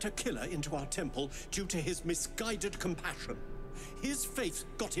 Lorgan let a killer into our temple due to his misguided compassion. His faith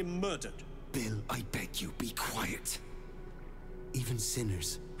got him murdered. Bill, I beg you, be quiet. Even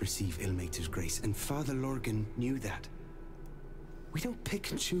sinners receive Ilmater's grace, and Father Lorgan knew that. We don't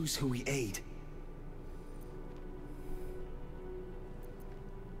pick and choose who we aid.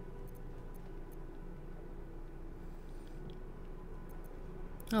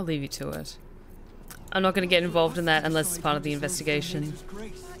 I'll leave you to it. I'm not going to get involved in that unless it's part of the investigation.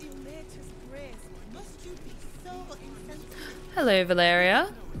 Hello, Valeria.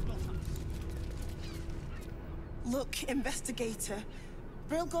 Look, investigator.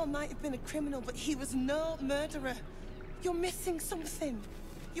 Brilgor might have been a criminal, but he was no murderer. You're missing something.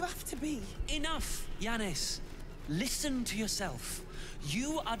 You have to be. Enough, Yanis. Listen to yourself.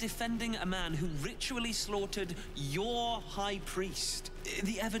 You are defending a man who ritually slaughtered your high priest.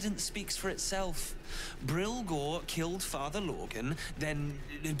 The evidence speaks for itself. Brilgor killed Father Lorgan, then,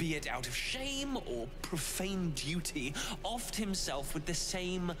 be it out of shame or profane duty, offed himself with the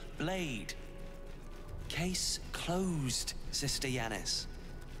same blade. Case closed, Sister Yanis.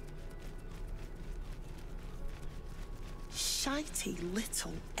 Shitey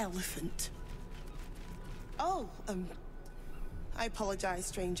little elephant. Oh, I apologize,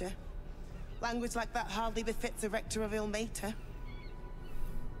 stranger. Language like that hardly befits a rector of Ilmater.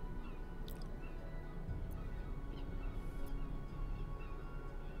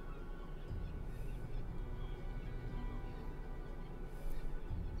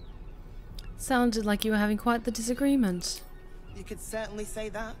 Sounded like you were having quite the disagreement. You could certainly say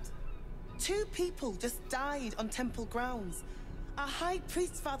that. 2 people just died on temple grounds. Our high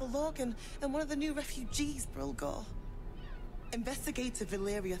priest, Father Lorgan, and one of the new refugees, Brilgor. Investigator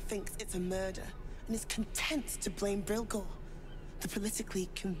Valeria thinks it's a murder and is content to blame Brilgor, the politically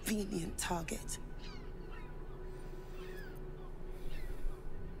convenient target.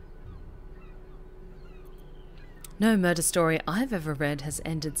 No murder story I've ever read has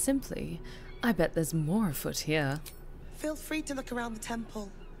ended simply. I bet there's more afoot here. Feel free to look around the temple.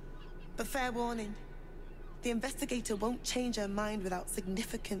 But fair warning, the investigator won't change her mind without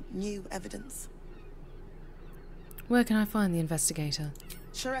significant new evidence. Where can I find the investigator?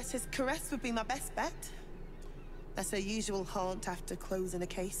 Charette's caress would be my best bet. That's her usual haunt after closing a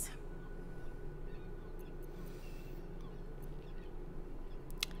case.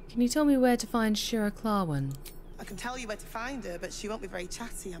 Can you tell me where to find Shira Clarwan? I can tell you where to find her, but she won't be very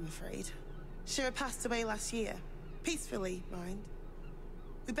chatty, I'm afraid. Shira passed away last year. Peacefully, mind.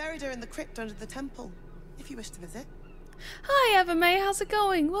 We buried her in the crypt under the temple, if you wish to visit. Hi, Evermay, how's it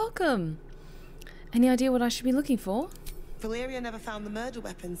going? Welcome. Any idea what I should be looking for? Valeria never found the murder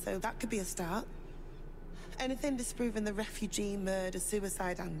weapon, so that could be a start. Anything disproving the refugee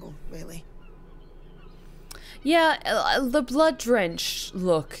murder-suicide angle, really. Yeah, the blood-drenched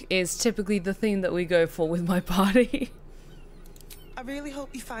look is typically the theme that we go for with my party. I really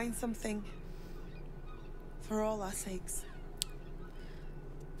hope you find something. For all our sakes.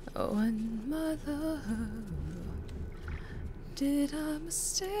 Oh, and mother, did I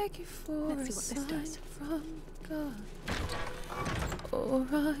mistake you for a sign from God? Or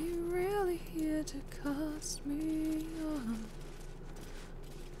are you really here to cast me off?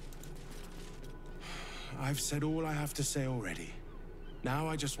 I've said all I have to say already. Now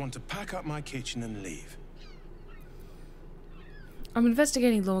I just want to pack up my kitchen and leave. I'm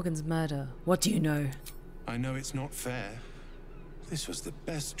investigating Lorgan's murder. What do you know? I know it's not fair. This was the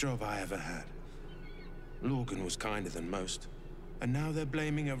best job I ever had. Lorgan was kinder than most, and now they're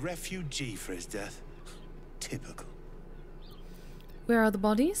blaming a refugee for his death. Typical. Where are the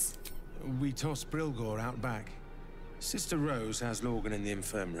bodies? We tossed Brilgor out back. Sister Rose has Lorgan in the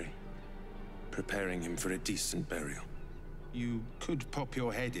infirmary, preparing him for a decent burial. You could pop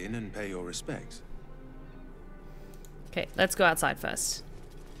your head in and pay your respects. Okay, let's go outside first.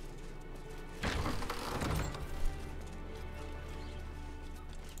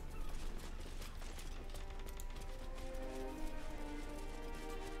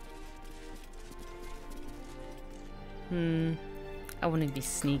 I want to be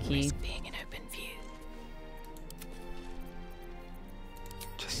sneaky. Risk being in open view.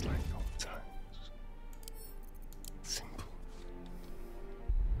 Just like old times. Simple.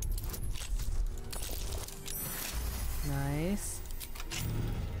 Nice.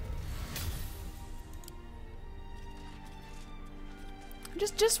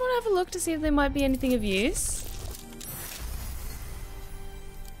 Just want to have a look to see if there might be anything of use.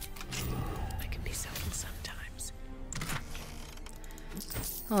 I can be subtle sometimes.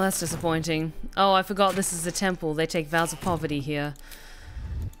 Oh, that's disappointing. Oh, I forgot this is a temple. They take vows of poverty here.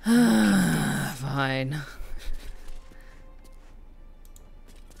 Fine.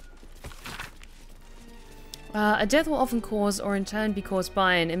 A death will often cause, or in turn be caused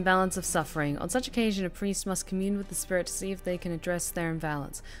by, an imbalance of suffering. On such occasion, a priest must commune with the spirit to see if they can address their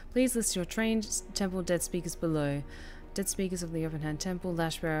imbalance. Please list your trained temple dead speakers below. Dead speakers of the Open Hand Temple,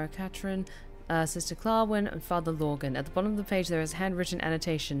 Lashbearer Katrin, Sister Clarwyn, and Father Lorgan. At the bottom of the page there is a handwritten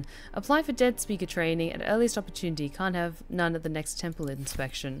annotation. Apply for dead speaker training at earliest opportunity. Can't have none at the next temple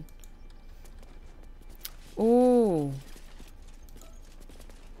inspection. Ooh.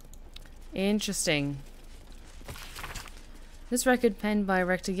 Interesting. This record, penned by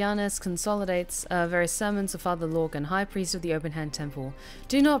Rector Giannis, consolidates various sermons of Father Lorgan, High Priest of the Open Hand Temple.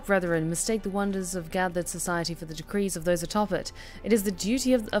 Do not, brethren, mistake the wonders of gathered society for the decrees of those atop it. It is the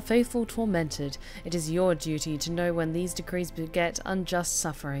duty of a faithful tormented. It is your duty to know when these decrees beget unjust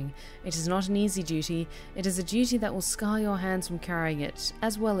suffering. It is not an easy duty. It is a duty that will scar your hands from carrying it,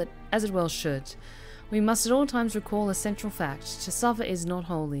 as it well should. We must at all times recall a central fact. To suffer is not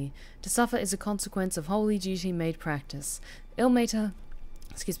holy. To suffer is a consequence of holy duty made practice. Ill-mater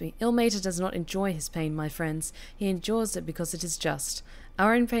does not enjoy his pain, my friends. He endures it because it is just.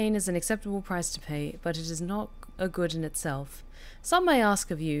 Our own pain is an acceptable price to pay, but it is not a good in itself. Some may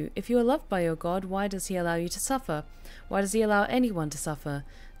ask of you, if you are loved by your God, why does he allow you to suffer? Why does he allow anyone to suffer?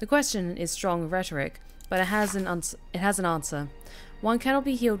 The question is strong rhetoric, but it has an answer. One cannot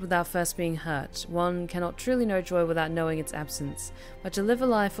be healed without first being hurt. One cannot truly know joy without knowing its absence. But to live a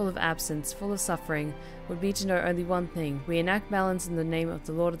life full of absence, full of suffering, would be to know only one thing. We enact balance in the name of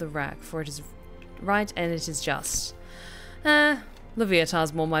the Lord of the Rack, for it is right and it is just.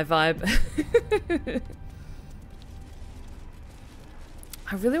 Leviathar's more my vibe.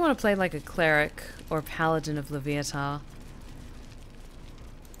 I really want to play like a cleric or a paladin of Leviathar.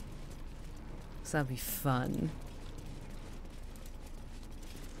 So that'd be fun.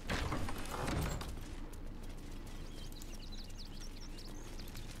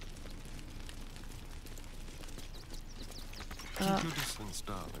 Keep your distance,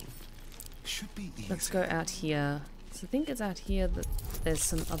 darling. Should be easy. Let's go out here. So I think it's out here that there's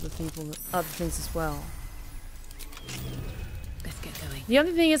some other things as well. Let's get going. The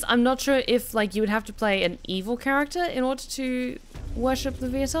other thing is, I'm not sure if like you would have to play an evil character in order to worship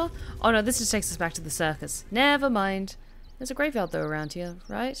Leviathan. Oh no, this just takes us back to the circus. Never mind. There's a graveyard though around here,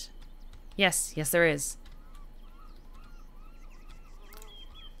 right? Yes, there is.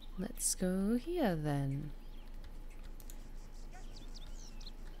 Let's go here then.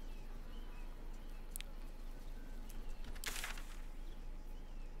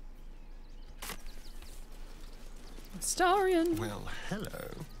 Starion. Well, hello.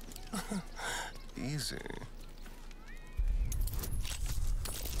 Easy.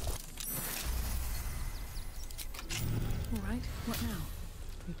 All right, what now?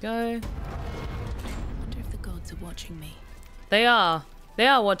 Here we go. I wonder if the gods are watching me. They are. They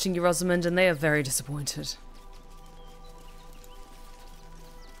are watching you, Rosamund, and they are very disappointed.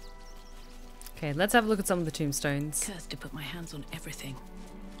 Okay, let's have a look at some of the tombstones. Cursed to put my hands on everything.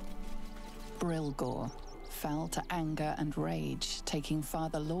 Brilgor fell to anger and rage, taking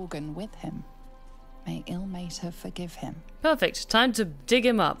Father Lorgan with him. May Ill-mater forgive him. Perfect. Time to dig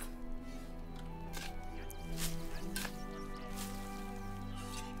him up.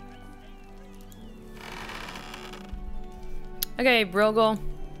 Okay, Brilgor.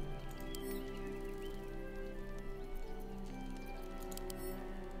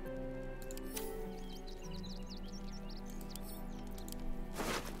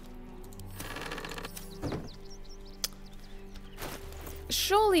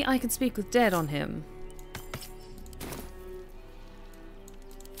 surely I can speak with dead on him.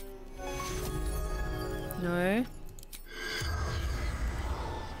 No.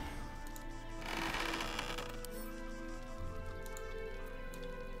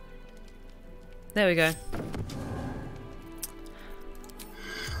 There we go.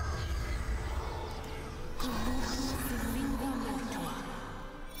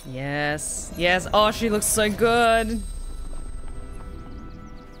 Yes. Yes. Oh, she looks so good.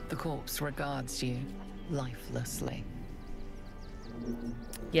 The corpse regards you lifelessly.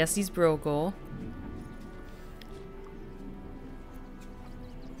 Yes, he's Brilgor.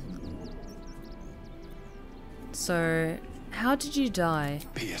 So, how did you die?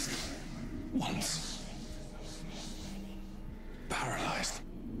 Pierced. Once. Paralyzed.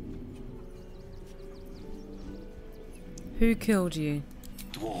 Who killed you?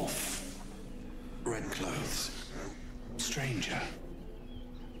 Dwarf. Red clothes. Stranger.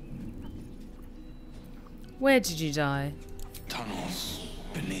 Where did you die? Tunnels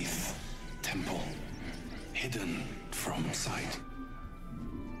beneath temple. Hidden from sight.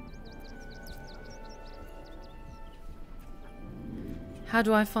 How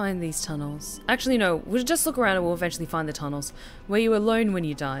do I find these tunnels? Actually, no. We'll just look around and we'll eventually find the tunnels. Were you alone when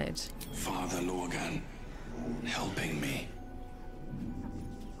you died? Father Lorgan helping me.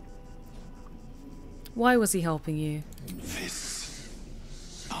 Why was he helping you? This,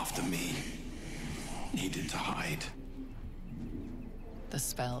 after me, needed to hide. The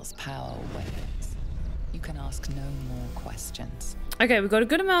spell's power wanes. You can ask no more questions. Okay, we've got a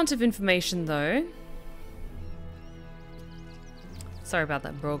good amount of information though. Sorry about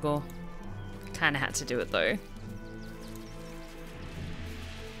that, Brilgor. Kinda had to do it though.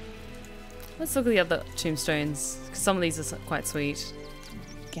 Let's look at the other tombstones, because some of these are quite sweet.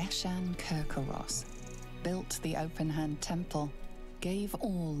 Geshan Kirkaros built the Open Hand Temple, gave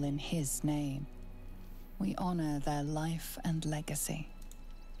all in his name. We honor their life and legacy.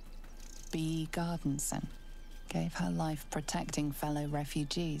 B. Gardenson gave her life protecting fellow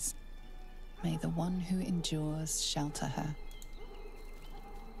refugees. May the one who endures shelter her.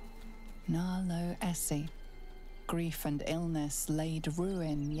 Narlo Essie, grief and illness laid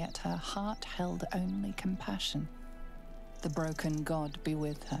ruin, yet her heart held only compassion. The broken god be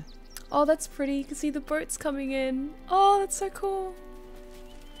with her. Oh, that's pretty. You can see the boats coming in. Oh, that's so cool.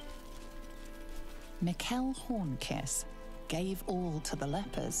 Mikkel Hornkiss gave all to the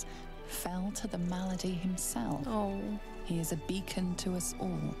lepers, fell to the malady himself. Oh. He is a beacon to us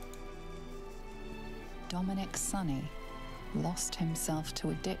all. Dominic Sonny lost himself to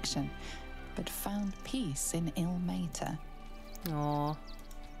addiction, but found peace in Ilmater. Aww.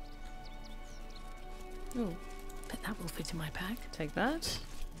 Oh, bet that will fit in my pack. Take that.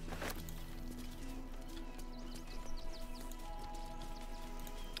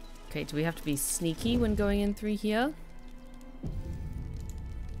 Okay, do we have to be sneaky when going in through here?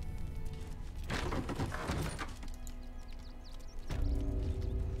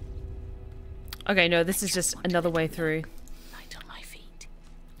 Okay, no, this is just another way through. Light on my feet.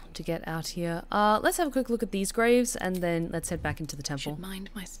 To get out here. Let's have a quick look at these graves and then let's head back into the temple. Should mind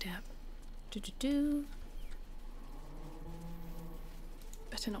my step.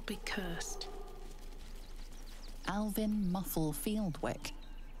 Better not be cursed. Alvin Muffle Fieldwick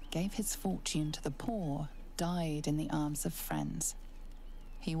gave his fortune to the poor, died in the arms of friends.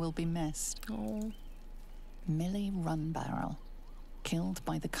 He will be missed. Oh. Millie Runbarrel, killed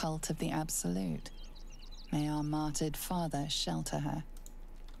by the cult of the Absolute. May our martyred father shelter her.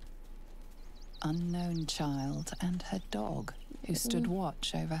 Unknown child and her dog, who stood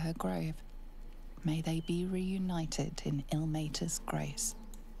watch over her grave. May they be reunited in Ilmater's grace.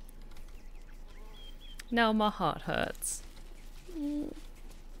 Now my heart hurts.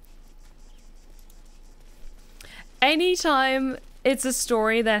 Anytime it's a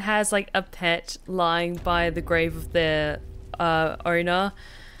story that has like a pet lying by the grave of their owner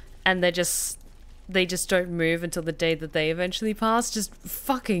and they just don't move until the day that they eventually pass, just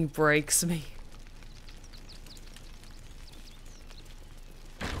fucking breaks me.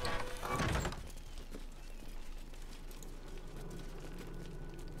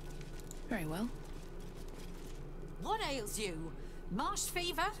 Very well. What ails you? Marsh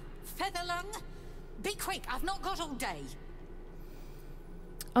fever? Feather lung? Be quick, I've not got all day.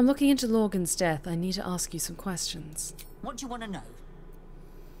 I'm looking into Lorgan's death. I need to ask you some questions. What do you want to know?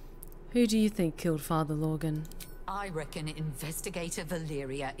 Who do you think killed Father Lorgan? I reckon Investigator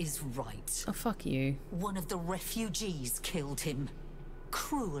Valeria is right. Oh, fuck you. One of the refugees killed him.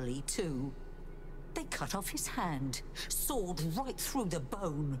 Cruelly, too. They cut off his hand, sawed right through the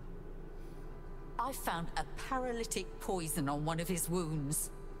bone. I found a paralytic poison on one of his wounds.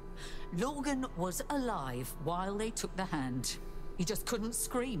 Logan was alive while they took the hand. He just couldn't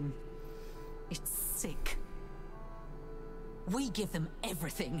scream. It's sick. We give them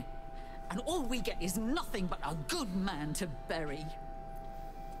everything, and all we get is nothing but a good man to bury.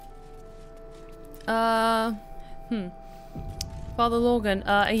 Father Logan,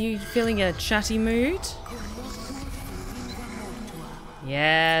 are you feeling a chatty mood?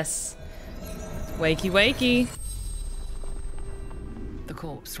 Yes. Wakey, wakey. The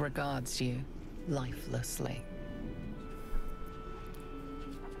corpse regards you lifelessly.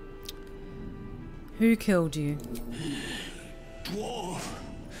 Who killed you? Dwarf,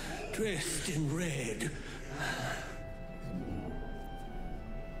 dressed in red.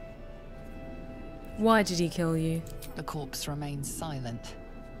 Why did he kill you? The corpse remains silent.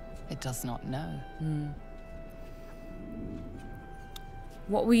 It does not know.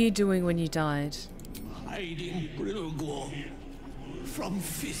 What were you doing when you died? Hiding Brilgor from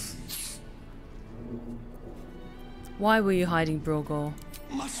fists. Why were you hiding Brilgor?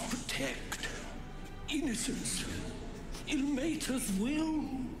 Must protect innocence. Ilmater's will.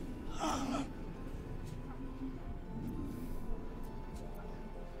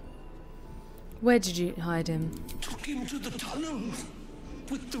 Where did you hide him? Took him to the tunnels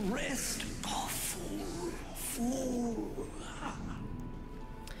with the rest. Oh, fool.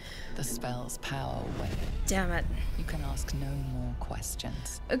 The spell's power wanes. Damn it. You can ask no more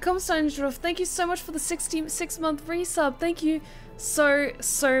questions. Comstein, thank you so much for the 6-month resub. Thank you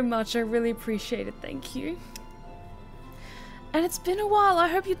so much. I really appreciate it. Thank you. And it's been a while. I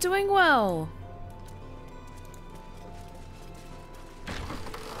hope you're doing well.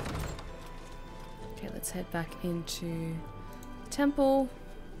 Okay, let's head back into the temple.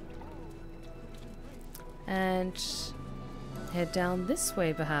 And head down this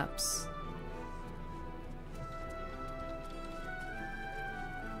way, perhaps.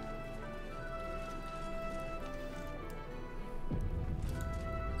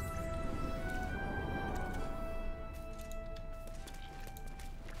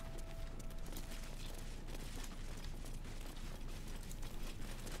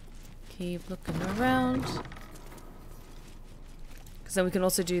 Keep looking around. Because then we can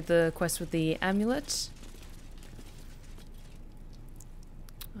also do the quest with the amulet.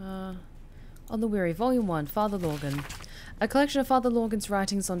 On the Weary, Volume 1, Father Logan. A collection of Father Logan's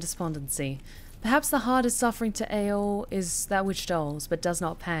writings on despondency. Perhaps the hardest suffering to ail is that which dulls, but does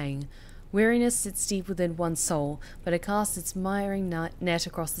not pang. Weariness sits deep within one's soul, but it casts its miring net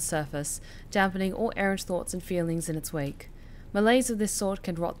across the surface, dampening all errant thoughts and feelings in its wake. Malaise of this sort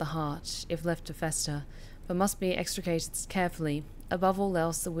can rot the heart, if left to fester, but must be extricated carefully. Above all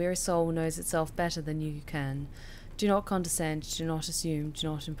else, the weary soul knows itself better than you can. Do not condescend, do not assume, do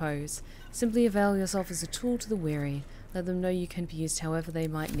not impose. Simply avail yourself as a tool to the weary. Let them know you can be used however they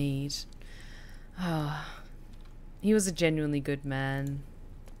might need. Ah, he was a genuinely good man.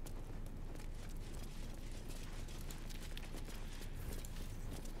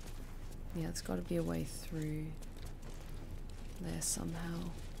 Yeah, there's got to be a way through there somehow.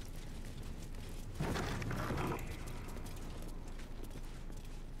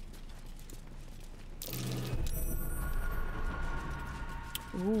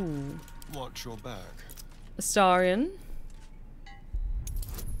 Ooh. Watch your back. Astarion.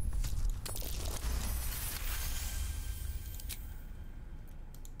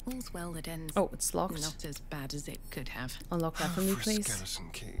 All's well that ends. Oh, it's locked. Not as bad as it could have. Unlock that for me, please. Skeleton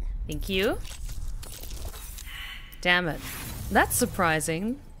key. Thank you. Damn it. That's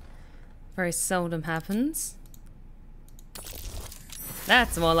surprising. Very seldom happens.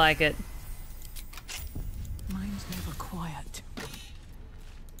 That's more like it. Mine's never quiet.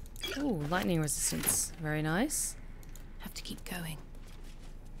 Ooh, lightning resistance. Very nice. Have to keep going.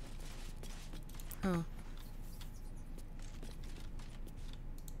 Oh.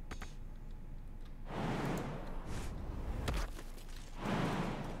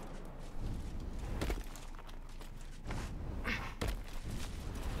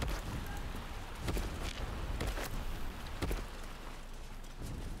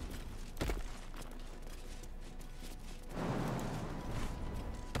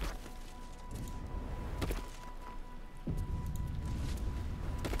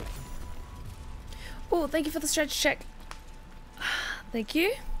 Oh, thank you for the stretch check. Thank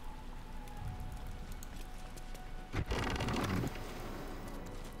you.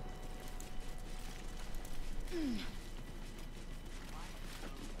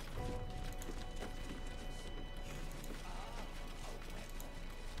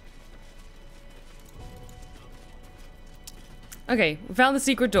 Okay, we found the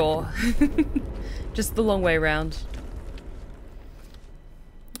secret door. Just the long way around.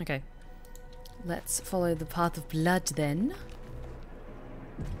 Okay. Let's follow the path of blood then.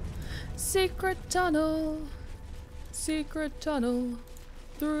 Secret tunnel. Secret tunnel.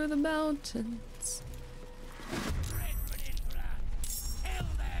 Through the mountains.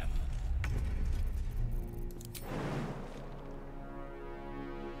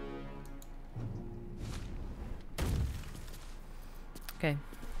 Okay.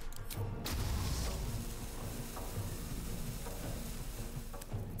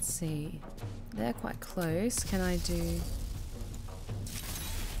 Let's see. They're quite close. Can I do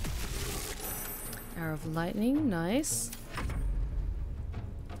Arrow of Lightning? Nice.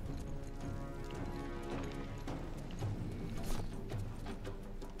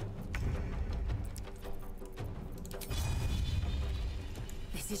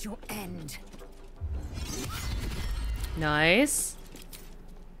 This is your end. Nice.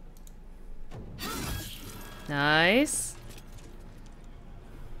 Nice.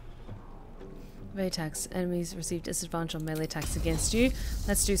 Melee attacks. Enemies receive disadvantage on melee attacks against you.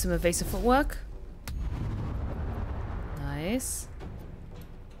 Let's do some evasive footwork. Nice.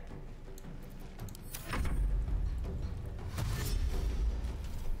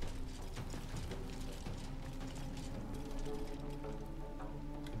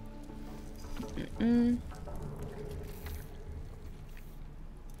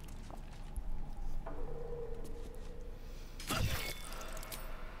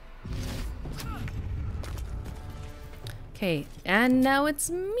 Okay, and now it's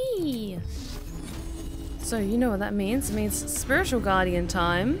me. So you know what that means. It means spiritual guardian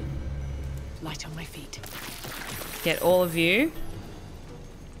time. Light on my feet. Get all of you.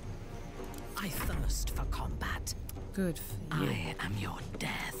 I thirst for combat. Good for you. I am your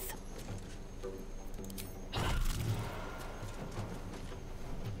death.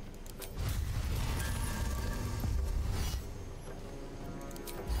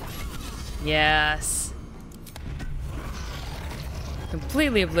 Yes.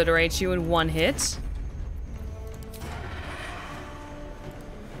 Completely obliterate you in one hit.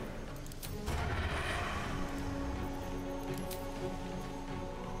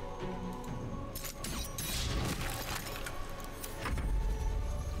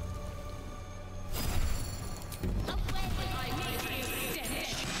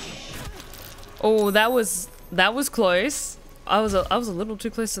 Oh, that was close. I was a little too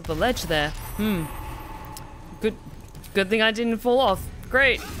close to the ledge there. Good thing I didn't fall off.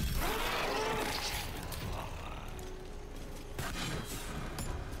 Great.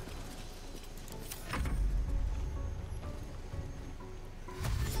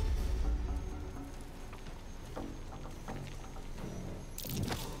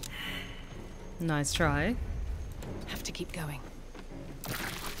 Nice try. Have to keep going.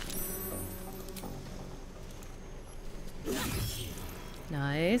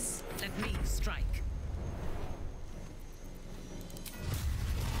 Nice. Let me strike.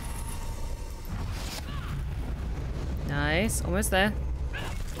 Nice. Almost there.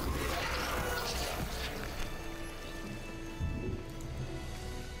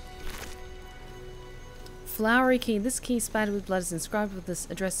 Flowery key. This key spattered with blood is inscribed with this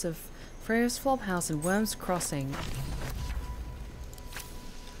address of Freya's Flophouse in Worm's Crossing.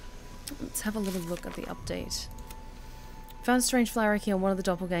 Let's have a little look at the update. Found a strange flowery key on one of the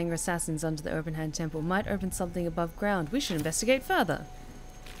doppelganger assassins under the Open Hand Temple. Might open something above ground. We should investigate further.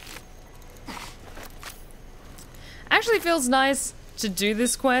 Actually feels nice to do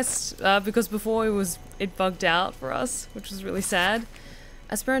this quest because before it bugged out for us, which was really sad.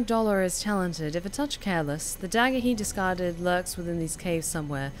 Aspirant Dollar is talented, if a touch careless. The dagger he discarded lurks within these caves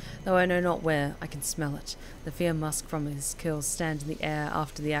somewhere, though I know not where. I can smell it. The fear musk from his kills stand in the air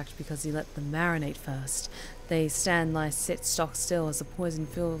after the act because he let them marinate first. They sit stock still as the poison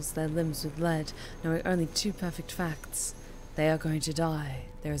fills their limbs with lead, knowing only two perfect facts. They are going to die.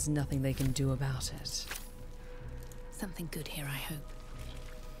 There is nothing they can do about it. Something good here, I hope.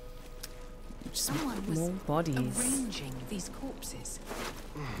 Someone was more bodies. Arranging these corpses.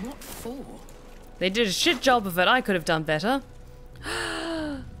 What for? They did a shit job of it. I could have done better.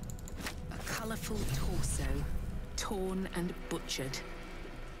 A colourful torso, torn and butchered.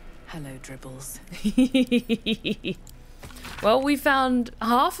 Hello, Dribbles. Well, we found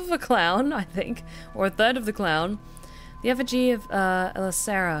half of a clown, I think, or a third of the clown. The effigy of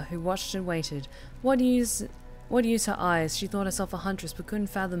Elisera, who watched and waited. What use her eyes? She thought herself a huntress, but couldn't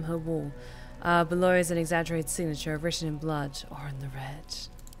fathom her wall. Below is an exaggerated signature, written in blood or in the red.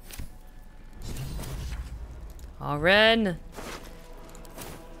 Arwyn!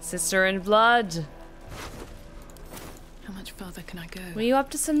 Sister in blood! How much further can I go? Were you up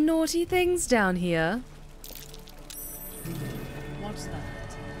to some naughty things down here? What's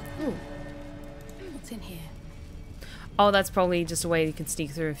that? Ooh. What's in here? Oh, that's probably just a way you can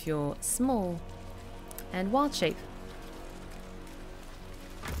sneak through if you're small and wild shape.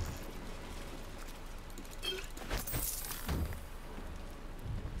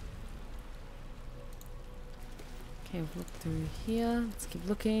 Okay, we'll look through here. Let's keep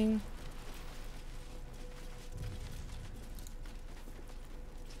looking.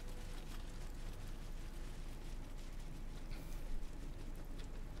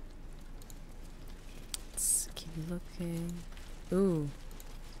 Let's keep looking. Ooh.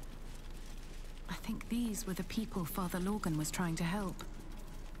 I think these were the people Father Lorgan was trying to help.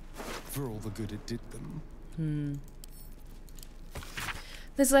 For all the good it did them. Hmm.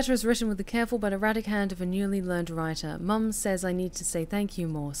 This letter is written with the careful but erratic hand of a newly learned writer. Mum says I need to say thank you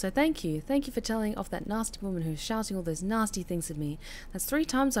more. So thank you. Thank you for telling off that nasty woman who's shouting all those nasty things at me. That's 3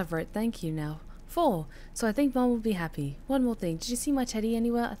 times I've wrote thank you now. 4. So I think Mum will be happy. One more thing. Did you see my teddy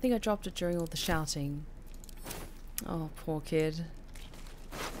anywhere? I think I dropped it during all the shouting. Oh, poor kid.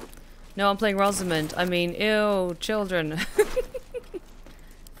 No, I'm playing Rosamund. I mean, ew, children.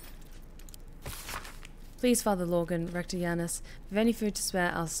 Please, Father Lorgan, Rector Yanis, if any food to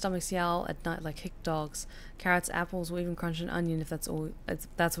spare, our stomachs yowl at night like hick dogs. Carrots, apples, or even crunch an onion if that's all.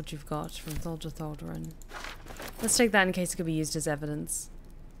 That's what you've got from Soldier Thordarin. Let's take that in case it could be used as evidence.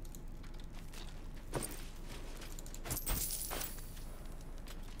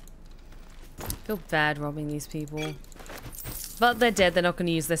 Feel bad robbing these people, but they're dead. They're not going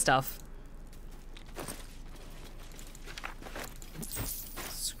to use their stuff.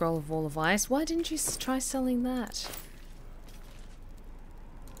 Scroll of Wall of Ice. Why didn't you try selling that?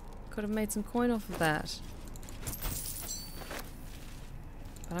 Could have made some coin off of that.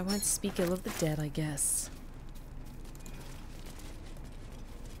 But I won't speak ill of the dead, I guess.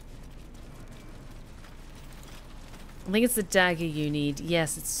 I think it's the dagger you need.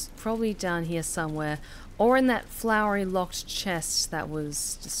 Yes, it's probably down here somewhere. Or in that flowery locked chest that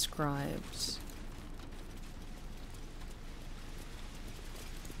was described.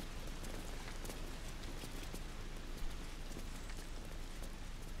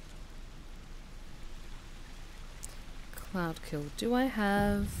 Cloud kill. Do I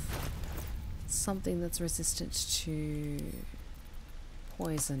have something that's resistant to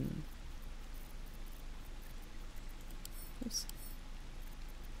poison? Oops.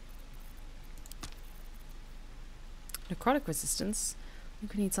 Necrotic resistance. We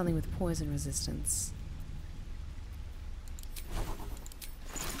could need something with poison resistance.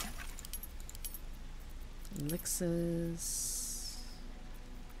 Elixirs.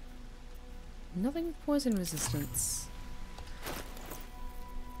 Nothing with poison resistance.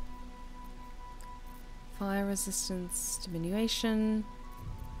 Fire resistance, diminution,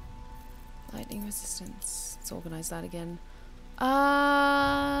 lightning resistance. Let's organize that again.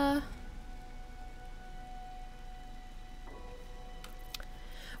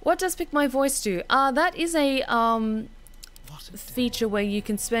 What does Pick My Voice do? That is a feature where you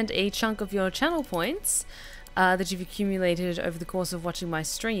can spend a chunk of your channel points that you've accumulated over the course of watching my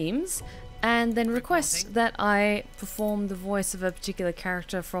streams, and then request that I perform the voice of a particular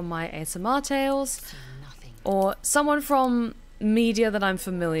character from my ASMR tales, or someone from media that I'm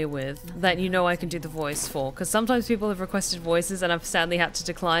familiar with, that you know I can do the voice for. Because sometimes people have requested voices and I've sadly had to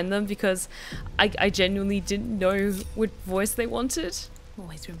decline them because I genuinely didn't know what voice they wanted.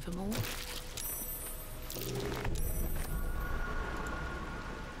 Always room for more.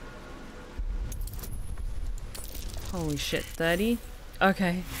 Holy shit, 30?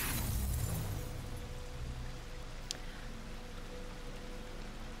 Okay.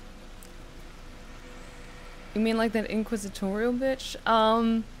 You mean like that inquisitorial bitch?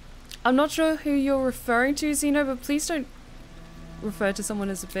 I'm not sure who you're referring to, Xeno, but please don't refer to someone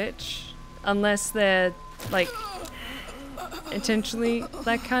as a bitch. Unless they're, like, intentionally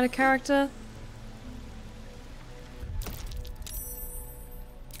that kind of character.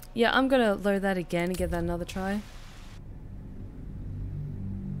 Yeah, I'm gonna load that again and give that another try.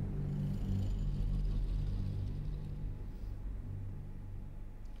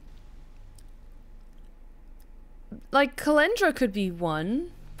 Like, Kalendra could be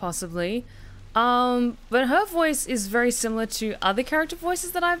one, possibly. But her voice is very similar to other character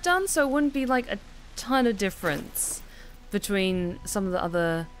voices that I've done, so it wouldn't be like a ton of difference between some of the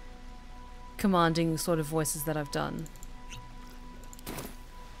other commanding sort of voices that I've done.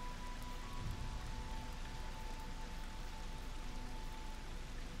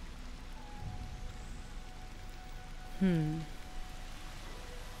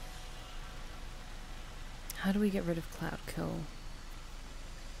 How do we get rid of Cloud Kill?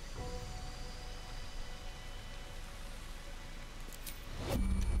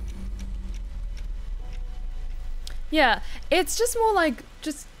 Yeah, it's just more like,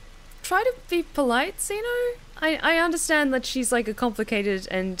 just try to be polite, Zeno. I understand that she's like a complicated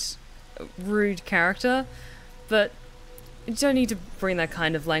and rude character, but you don't need to bring that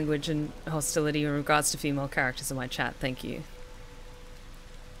kind of language and hostility in regards to female characters in my chat, thank you.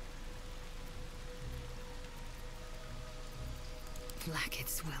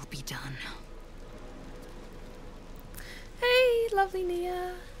 Blackets will be done. Hey, lovely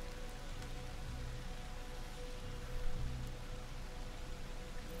Nia.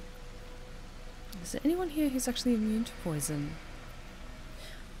 Is there anyone here who's actually immune to poison?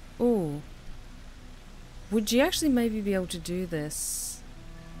 Oh. Would you actually maybe be able to do this?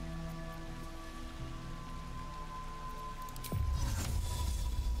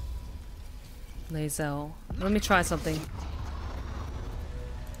 Lazel. Let me try something.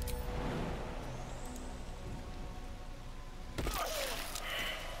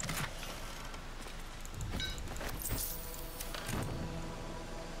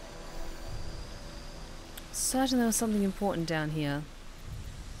 Certain there was something important down here.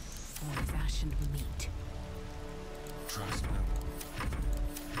 Old-fashioned meat. Trust me.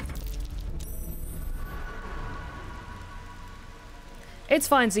 It's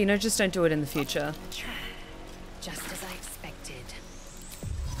fine, Zeno, just don't do it in the future. Just as I expected.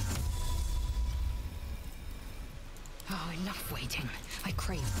 Oh, enough waiting. I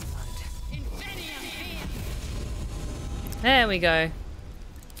crave blood. There we go.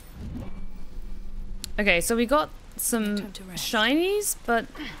 Okay, so we got some shinies, but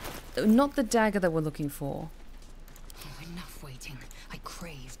not the dagger that we're looking for. Oh, enough waiting. I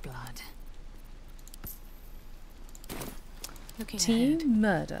crave blood. Team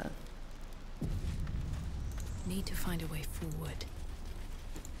murder. Need to find a way forward.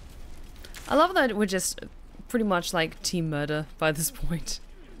 I love that we're just pretty much like team murder by this point.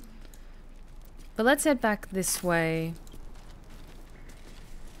 But let's head back this way.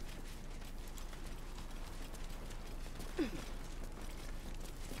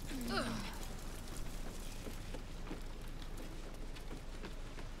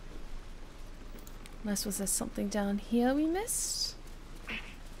 Unless was there something down here we missed?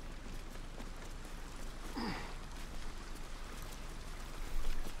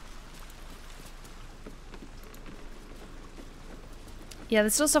 Yeah,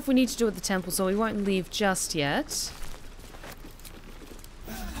 there's still stuff we need to do at the temple, so we won't leave just yet.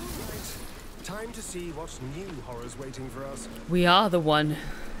 Right. Time to see what new horrors waiting for us. We are the one.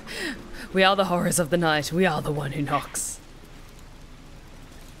 We are the horrors of the night. We are the one who knocks.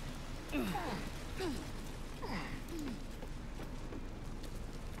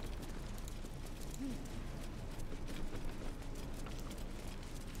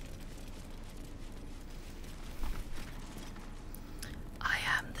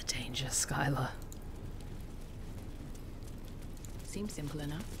 Skylar. Seems simple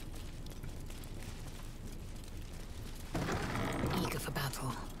enough. Eager for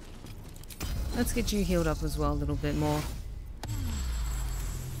battle. Let's get you healed up as well a little bit more.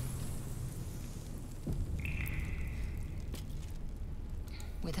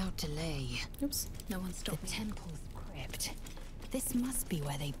 Without delay. Oops. No one stopped the me. temple's crypt. This must be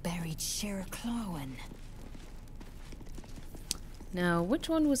where they buried Cherubim. Now, which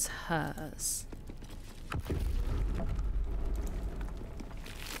one was hers?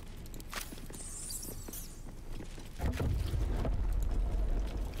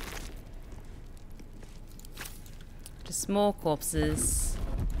 Just more corpses.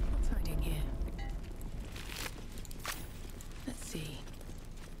 What's hiding here? Let's see.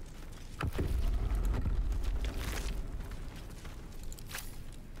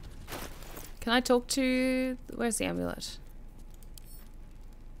 Can I talk to... Where's the amulet?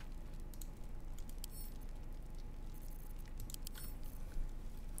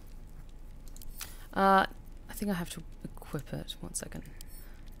 I think I have to equip it. 1 second.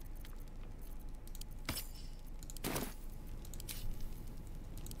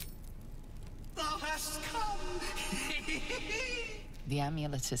 Thou hast come! The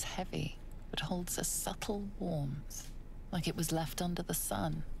amulet is heavy, but holds a subtle warmth, like it was left under the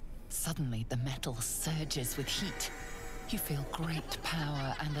sun. Suddenly, the metal surges with heat. You feel great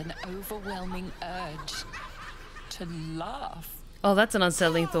power and an overwhelming urge to laugh. Oh, that's an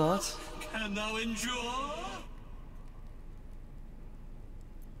unsettling thought. Can thou endure?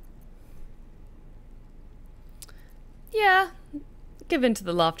 Yeah. Give in to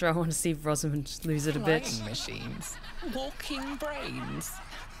the laughter. I want to see Rosamund lose it a bit. Flying machines, walking brains.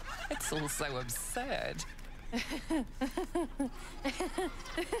 It's all so absurd.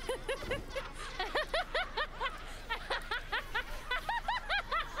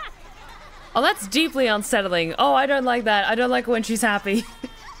 Oh, that's deeply unsettling. Oh, I don't like that. I don't like it when she's happy.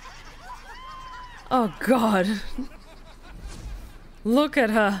 Oh, God. Look at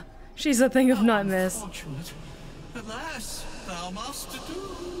her. She's a thing of nightmares. Alas, thou must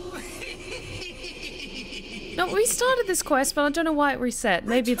do. No, we started this quest, but I don't know why it reset.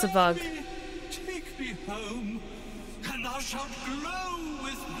 Maybe it's a bug. Take me home, and thou shalt glow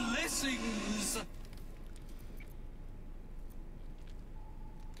with blessings.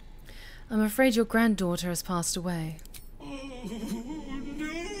 I'm afraid your granddaughter has passed away. Oh,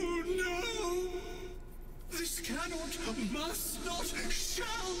 no. This cannot, must not,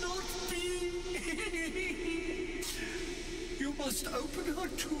 shall not be. You must open her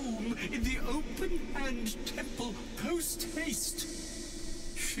tomb in the open-hand temple post-haste.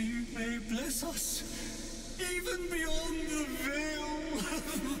 She may bless us, even beyond the veil.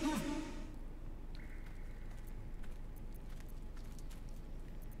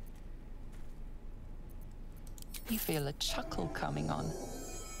 You feel a chuckle coming on,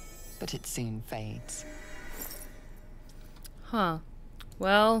 but it soon fades. Huh.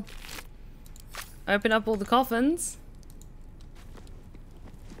 Well, open up all the coffins.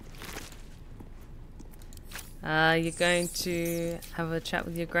 You're going to have a chat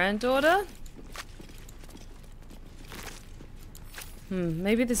with your granddaughter?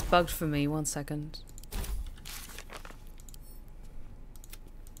 Maybe this bugged for me. 1 second.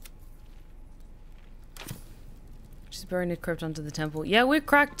 She's buried in a crypt under the temple. Yeah, we've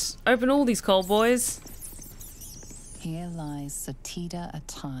cracked open all these cold boys. Here lies Satida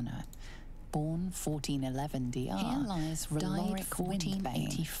Atana, born 1411 DR. Here lies Roloric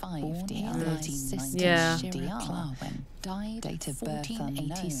 1485 DR. 1390 DR. Died date of birth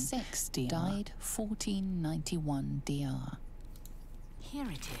 1486 DR. Died 1491 DR. Here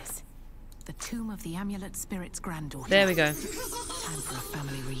it is. The tomb of the amulet spirit's granddaughter. There we go. Time for a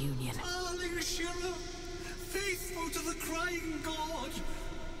family reunion. Darling Shira, faithful to the crying god,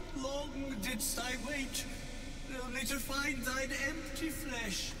 long didst I wait, only to find thine empty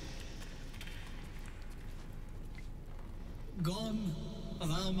flesh. Gone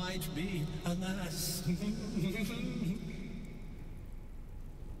thou might be, alas.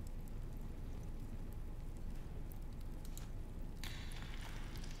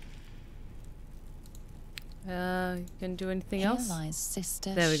 Can do anything else? Here lies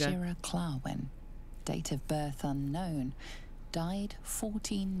Sister there we go. Shira Clarwen, date of birth unknown, died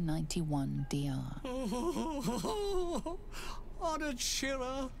 1491 DR. Honored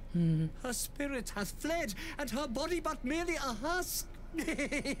Shira, her spirit hath fled, and her body but merely a husk.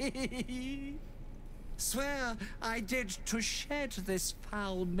 Swear I did to shed this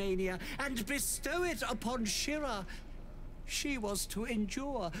foul mania and bestow it upon Shira. She was to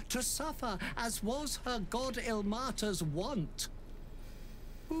endure, to suffer, as was her god Ilmata's wont.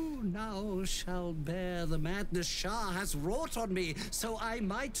 Who now shall bear the madness Shah has wrought on me, so I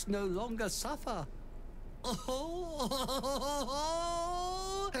might no longer suffer? Oh,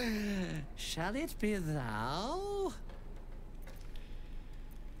 shall it be thou?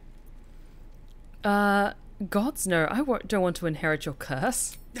 Gods no, I don't want to inherit your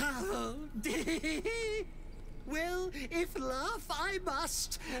curse. Oh, well, if laugh I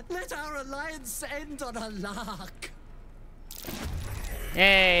must, let our alliance end on a lark.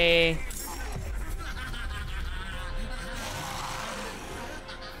 Hey.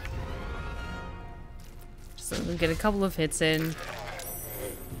 So we'll get a couple of hits in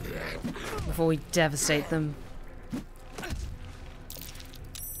before we devastate them.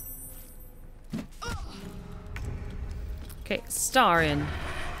 Okay, Starion.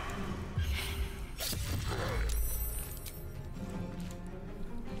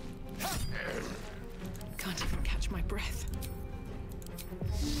 Can't even catch my breath.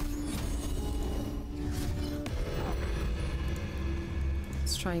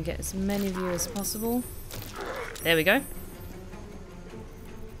 Let's try and get as many of you as possible. There we go.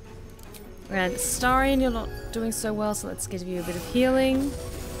 And Starion, you're not doing so well, so let's give you a bit of healing.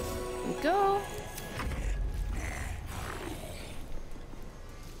 Here we go.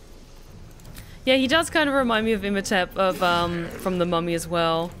 Yeah, he does kind of remind me of Imhotep of from The Mummy as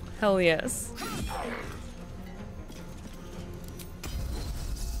well. Hell yes.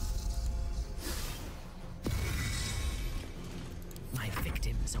 My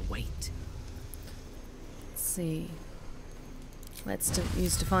victims await. Let's see. Let's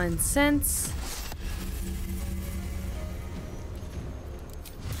use Divine Sense.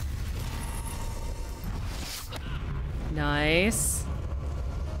 Nice.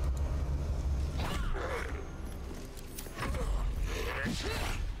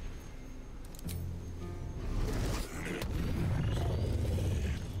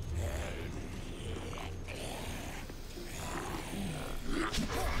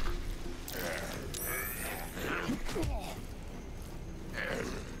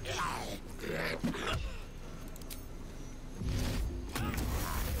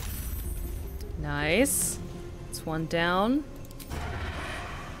 Nice. It's one down.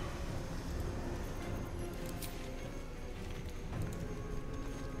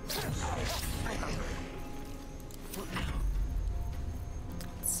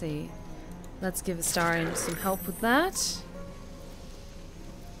 Let's see. Let's give Astarion some help with that.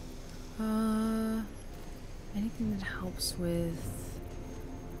 Anything that helps with...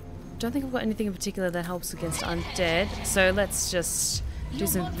 Don't think I've got anything in particular that helps against undead, so let's just do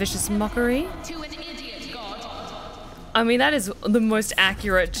some vicious mockery. I mean, that is the most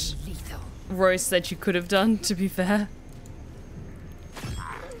accurate roast that you could have done, to be fair.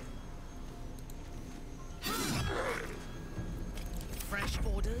 Fresh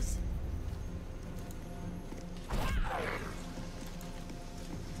orders?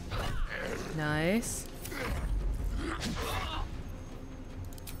 Nice.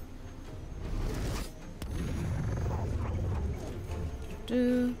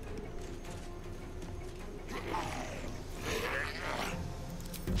 Do.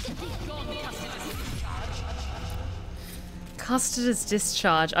 Custard's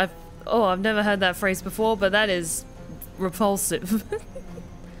discharge. I've never heard that phrase before, but that is repulsive.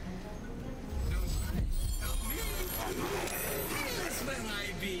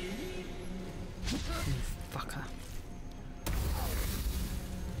 Fucker.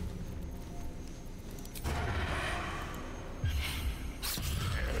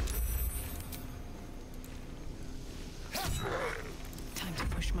 Time to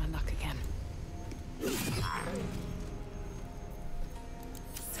push my luck again.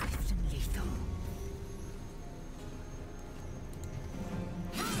 Swift and lethal.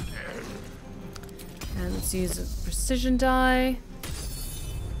 And let's use a precision die.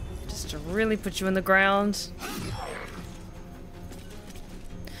 Just to really put you in the ground.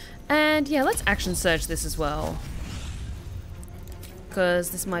 And yeah, let's action search this as well. Because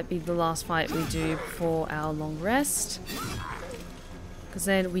this might be the last fight we do before our long rest. Because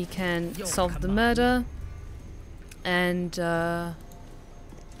then we can solve the murder. And then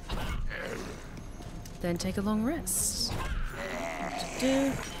take a long rest. What to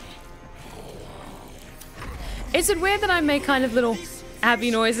do. Is it weird that I make kind of little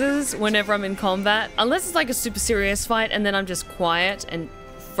happy noises whenever I'm in combat? Unless it's like a super serious fight and then I'm just quiet and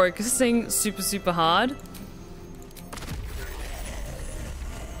focusing super hard.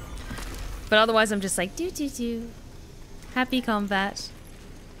 But otherwise I'm just like do do do. Happy combat.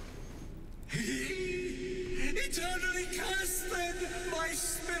 Eternally cursed then, my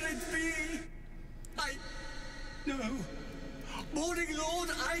spirit be. No. Morning Lord,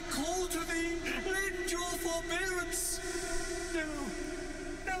 I call to thee, lend your forbearance. No.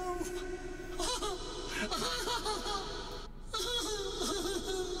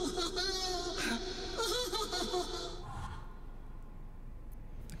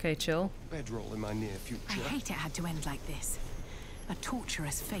 Okay, chill. Bedroll in my near future. I hate it had to end like this. A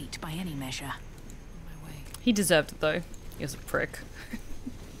torturous fate by any measure. He deserved it though. He was a prick.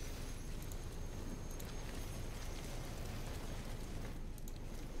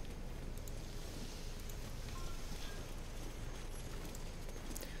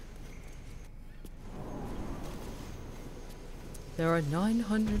 There are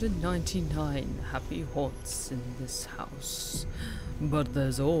 999 happy haunts in this house, but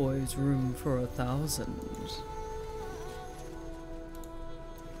there's always room for 1,000.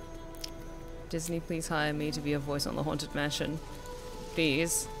 Disney, please hire me to be a voice on the Haunted Mansion.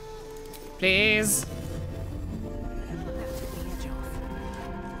 Please. Please.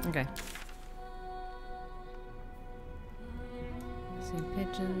 Okay. See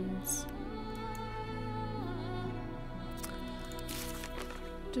pigeons.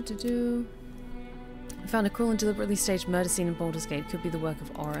 I found a cruel and deliberately staged murder scene in Baldur's Gate. Could be the work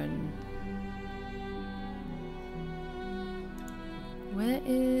of Arwyn. Where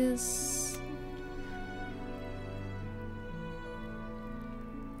is...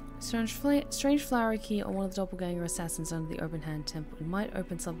 Strange flower key on one of the doppelganger assassins under the open hand temple. It might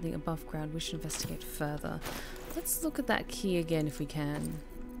open something above ground. We should investigate further. Let's look at that key again if we can.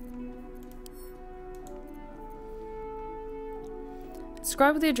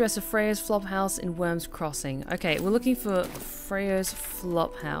 Describe the address of Freya's Flophouse in Worms Crossing. Okay, we're looking for Freya's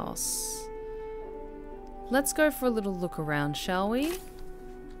Flophouse. Let's go for a little look around, shall we? Are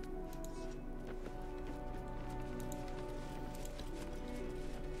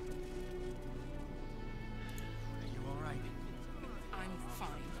you alright? I'm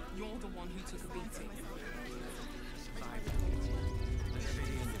fine. You're the one who took a beating.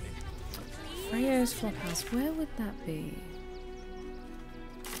 Freya's Flophouse, where would that be?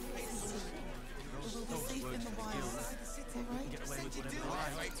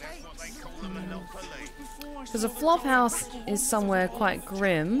 Because a flop house is somewhere quite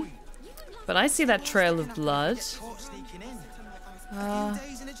grim. But I see that trail of blood. Is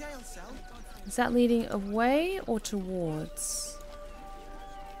that leading away or towards?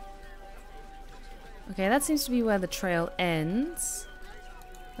 Okay, that seems to be where the trail ends.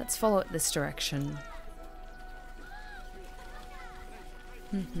 Let's follow it this direction.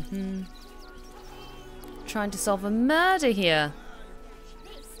 Trying to solve a murder here.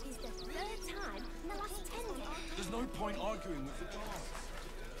 There's no point arguing with the guards.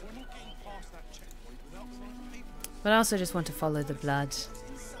 We're not getting past that checkpoint without finding people. But I also just want to follow the blood.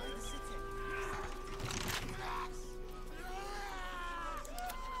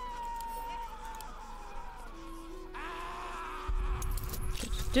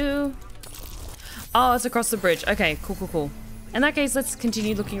 Oh, it's across the bridge. Okay, cool. In that case, let's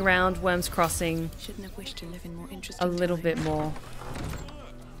continue looking around Worm's Crossing. Shouldn't have wished to live in more interesting a little bit more.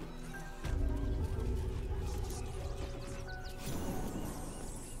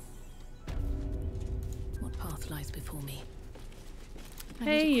 What path lies before me?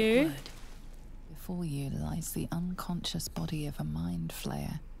 Hey, you. Before you lies the unconscious body of a mind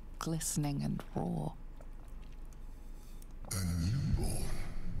flayer, glistening and raw. A newborn.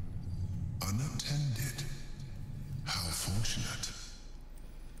 Unattended. How fortunate.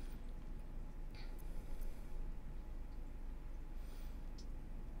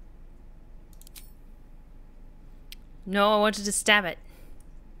 No, I wanted to stab it.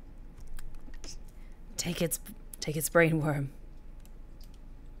 Take its brain worm.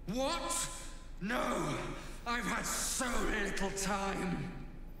 What? No! I've had so little time.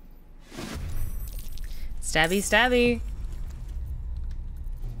 Stabby, stabby.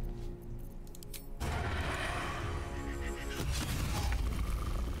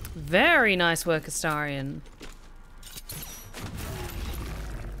 Very nice work, Astarion.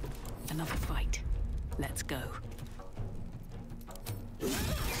 Another fight. Let's go. The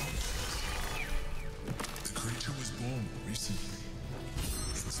creature was born recently.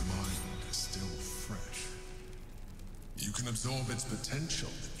 Its mind is still fresh. You can absorb its potential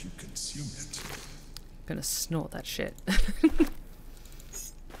if you consume it. I'm gonna snort that shit.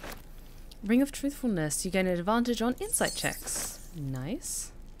 Ring of Truthfulness. You gain an advantage on insight checks.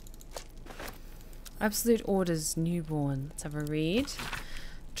 Nice. Absolute Orders Newborn. Let's have a read.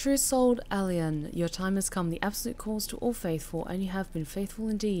 True-souled alien, your time has come. The absolute calls to all faithful, and you have been faithful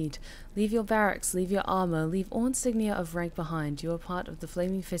indeed. Leave your barracks, leave your armor, leave all insignia of rank behind. You are part of the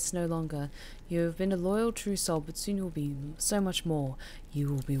Flaming Fist no longer. You have been a loyal true soul, but soon you will be so much more. You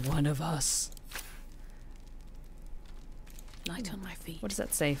will be one of us. Light on my feet. What does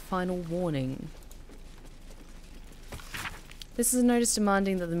that say? Final warning. This is a notice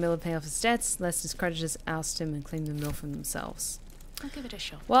demanding that the miller pay off his debts, lest his creditors oust him and claim the mill for themselves. I'll give it a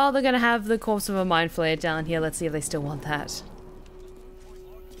shot. Well, they're going to have the corpse of a mind flayer down here. Let's see if they still want that.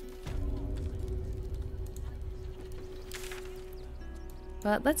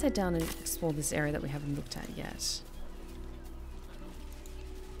 But let's head down and explore this area that we haven't looked at yet.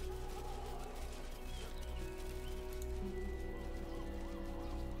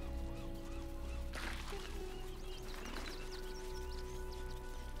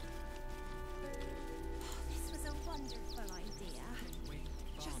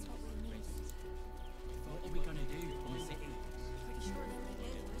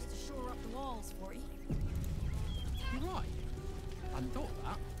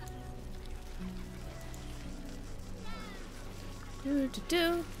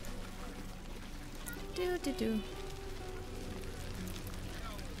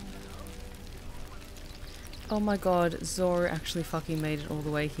 Oh my god, Zoro actually fucking made it all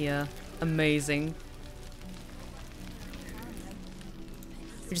the way here. Amazing.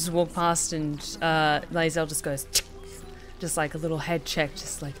 We just walk past and Lae'zel just goes just like a little head check,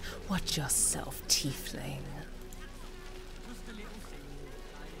 just like, watch yourself, tiefling.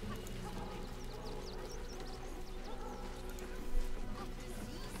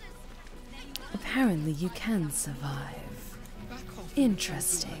 Apparently you can survive.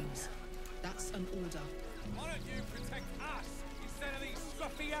 Interesting. That's an order. Why don't you protect us instead of these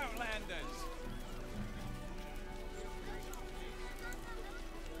scruffy outlanders?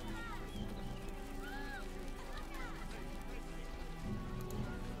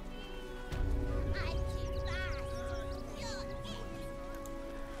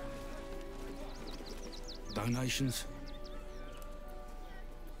 Donations?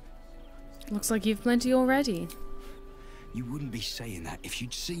 Looks like you've plenty already. You wouldn't be saying that if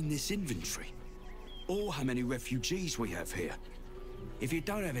you'd seen this inventory. Or how many refugees we have here. If you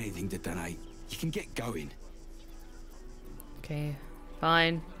don't have anything to donate, you can get going. Okay,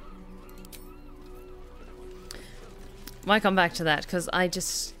 fine. Might come back to that, because I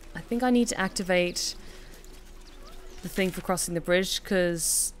think I need to activate the thing for crossing the bridge,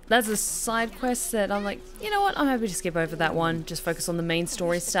 because that's a side quest that I'm like, you know what, I'm happy to skip over that one, just focus on the main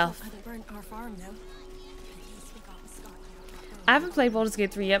story stuff. I haven't played Baldur's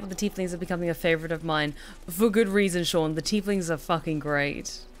Gate 3 yet, but the tieflings are becoming a favourite of mine. For good reason, Sean. The tieflings are fucking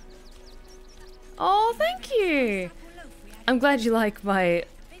great. Oh, thank you! I'm glad you like my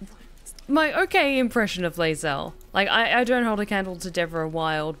okay impression of Lae'zel. Like, I don't hold a candle to Deborah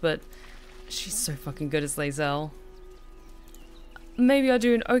Wild, but she's so fucking good as Lae'zel. Maybe I'll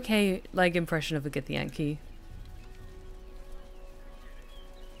do an okay, like, impression of a Githyanki.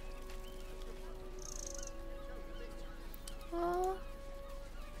 Oh,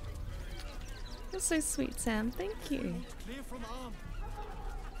 you're so sweet, Sam. Thank you. Clear from arm.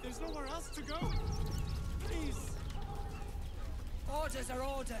 There's nowhere else to go. Please. Orders are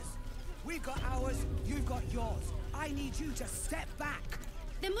orders. We've got ours, you've got yours. I need you to step back.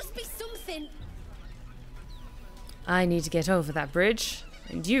 There must be something. I need to get over that bridge,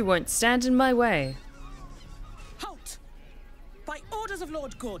 and you won't stand in my way. Halt! By orders of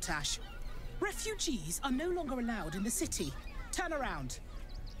Lord Gortash, refugees are no longer allowed in the city. Turn around.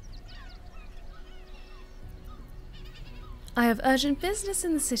 I have urgent business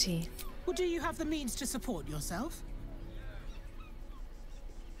in the city. Well, do you have the means to support yourself?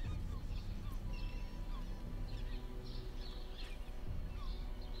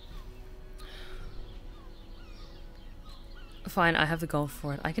 Fine, I have the gold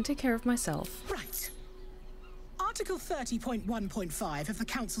for it. I can take care of myself. Right. Article 30.1.5 of the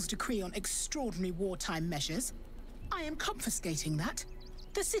Council's decree on extraordinary wartime measures. I am confiscating that.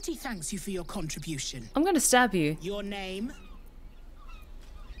 The city thanks you for your contribution. I'm going to stab you. Your name?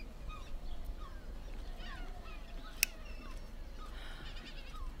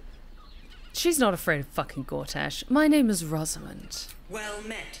 She's not afraid of fucking Gortash. My name is Rosamond. Well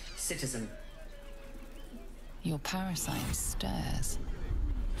met, citizen. Your parasite stirs.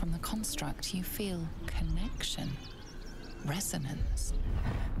 From the construct, you feel connection, resonance.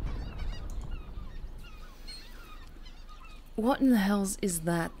 What in the hells is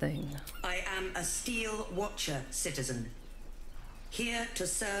that thing? I am a Steel Watcher, citizen. Here to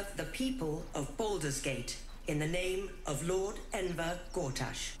serve the people of Baldur's Gate in the name of Lord Enver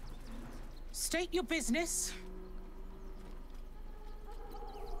Gortash. State your business.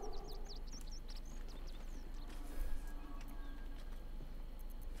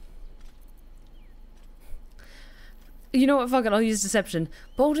 You know what, fuck it, I'll use deception.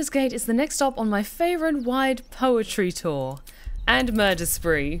 Baldur's Gate is the next stop on my favourite wide poetry tour. And murder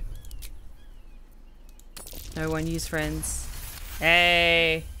spree. No one use friends.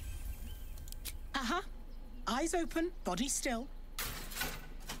 Hey! Uh-huh. Eyes open, body still.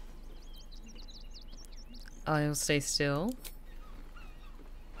 I'll stay still.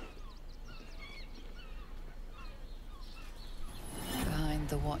 Behind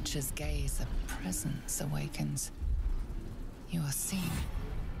the Watcher's gaze, a presence awakens. You are seen.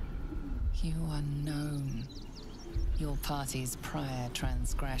 You are known. Your party's prior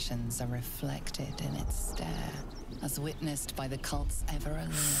transgressions are reflected in its stare, as witnessed by the cult's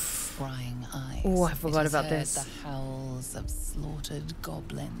ever-alert, scrying eyes. Oh, I forgot about it has this. heard the howls of slaughtered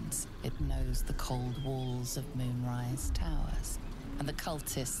goblins. It knows the cold walls of Moonrise Towers, and the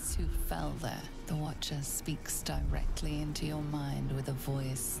cultists who fell there. The Watcher speaks directly into your mind with a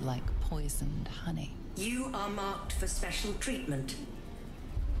voice like poisoned honey. You are marked for special treatment.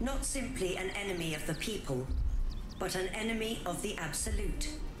 Not simply an enemy of the people, but an enemy of the Absolute.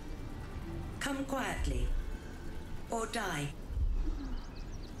 Come quietly, or die.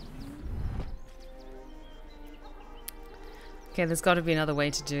 Okay, there's got to be another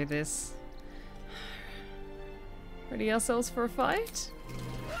way to do this. Ready ourselves for a fight?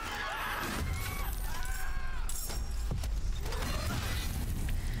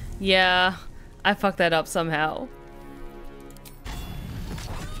 Yeah, I fucked that up somehow.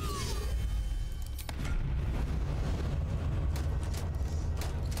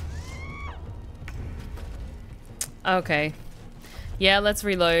 Okay. Yeah, let's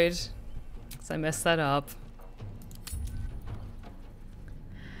reload. Because I messed that up.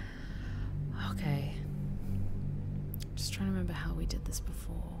 Okay. Just trying to remember how we did this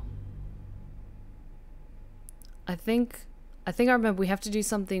before. I think I remember we have to do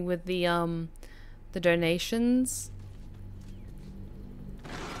something with the donations.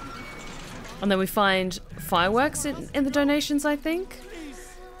 And then we find fireworks in the donations, I think.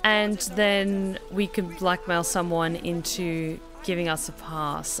 And then we can blackmail someone into giving us a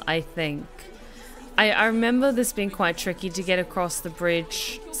pass, I think. I remember this being quite tricky to get across the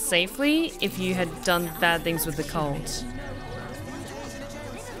bridge safely if you had done bad things with the cold.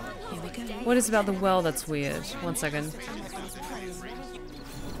 What is about the well that's weird? One second.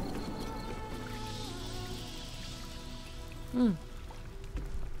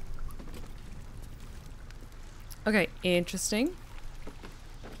 Okay, interesting.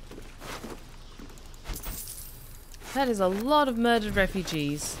 That is a lot of murdered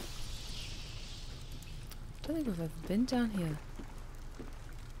refugees. I don't think we've ever been down here.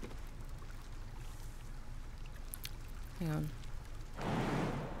 Hang on.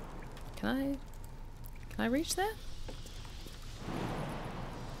 Can I reach there?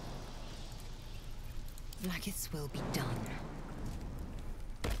 Blackets will be done.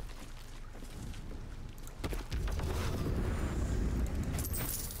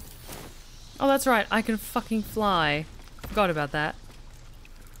 Oh, that's right. I can fucking fly. Forgot about that.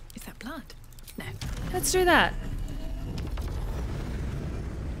 Is that blood? No. Let's do that.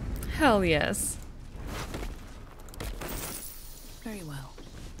 Hell yes. Very well.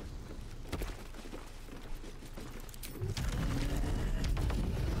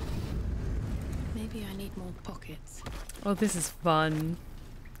 Maybe I need more pockets. Oh, this is fun.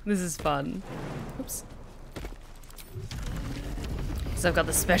 This is fun. Oops. So I've got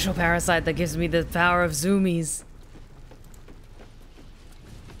the special parasite that gives me the power of zoomies.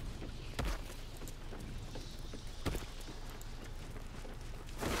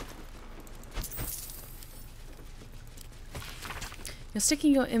 You're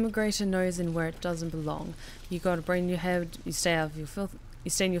sticking your immigrator nose in where it doesn't belong. You got a brain in your head. You stay out of your filth.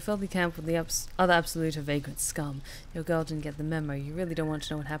 You stay in your filthy camp with the other absolute or vagrant scum. Your girl didn't get the memo. You really don't want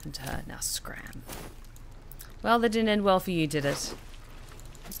to know what happened to her. Now scram. Well, that didn't end well for you, did it?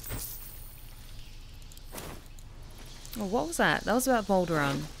 Oh, what was that? That was about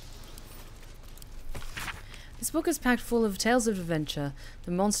Baldur. This book is packed full of tales of adventure.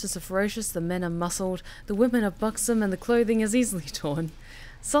 The monsters are ferocious, the men are muscled, the women are buxom, and the clothing is easily torn.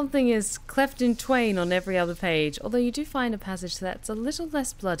 Something is cleft in twain on every other page, although you do find a passage that's a little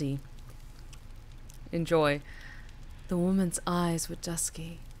less bloody. Enjoy. The woman's eyes were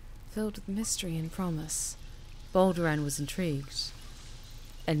dusky, filled with mystery and promise. Baldur was intrigued.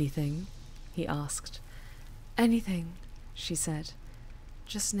 Anything? He asked. Anything, she said.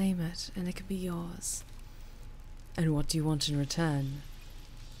 Just name it, and it could be yours. And what do you want in return?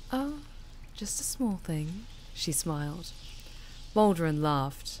 Oh, just a small thing, she smiled. Baldur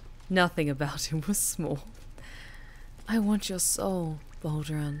laughed. Nothing about him was small. I want your soul,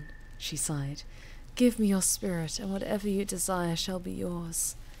 Baldur, she sighed. Give me your spirit, and whatever you desire shall be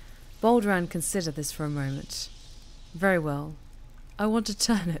yours. Baldur considered this for a moment. Very well. I want a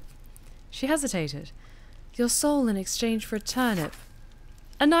turnip. She hesitated. Your soul in exchange for a turnip.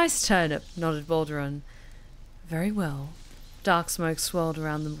 A nice turnip, nodded Baldur. Very well. Dark smoke swirled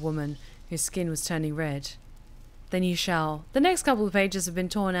around the woman, whose skin was turning red. Then you shall. The next couple of pages have been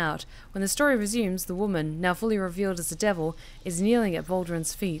torn out. When the story resumes, the woman, now fully revealed as a devil, is kneeling at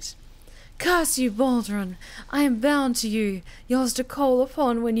Baldur's feet. Curse you, Baldur! I am bound to you, yours to call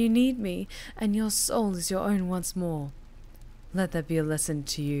upon when you need me, and your soul is your own once more. Let that be a lesson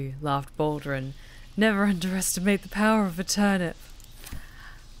to you, laughed Baldur. Never underestimate the power of a turnip.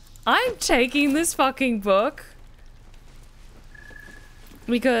 I'm taking this fucking book.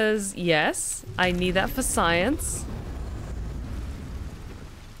 Because, yes, I need that for science.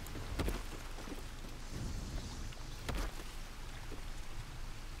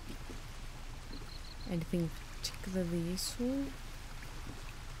 Anything particularly useful?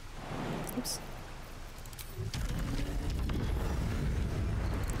 Oops.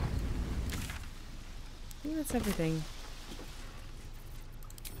 I think that's everything.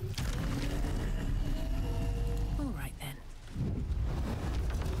 All right then.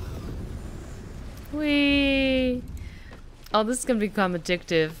 Whee! Oh, this is gonna become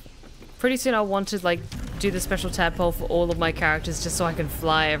addictive. Pretty soon I'll want to, like, do the special tadpole for all of my characters just so I can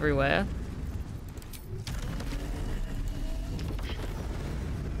fly everywhere.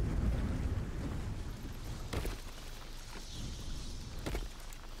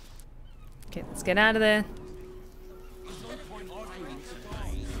 Okay, let's get out of there.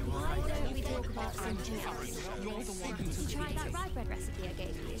 Try that rye bread recipe I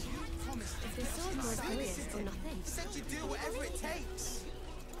gave you. If the sword was delicious or nothing. Said you'd do whatever it takes.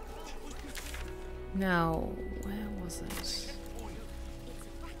 Now, where was it?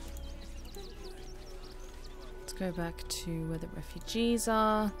 Let's go back to where the refugees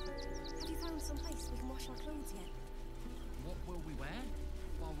are. Have you found some place we can wash our clothes yet? What will we wear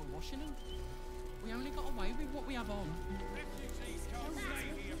while we're washing them? We only got away with what we have on. Refugees can't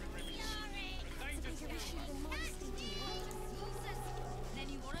stay here in refuge. They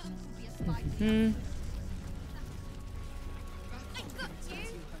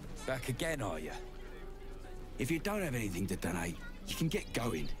Back again, are you? If you don't have anything to donate, you can get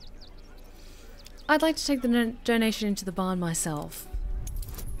going. I'd like to take the donation into the barn myself.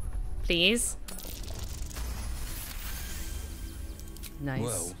 Please. Nice.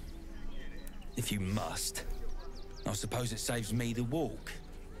 Well, if you must, I suppose it saves me the walk.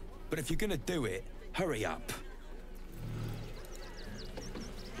 But if you're gonna do it, hurry up.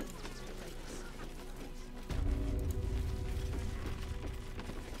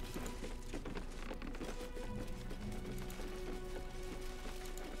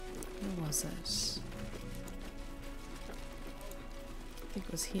 Where was it? I think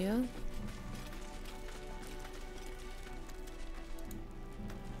it was here.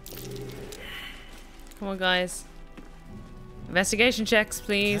 Come on, guys. Investigation checks,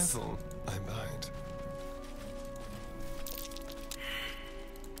 please. Careful, I might.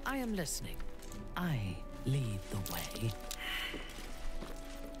 I am listening. I lead the way.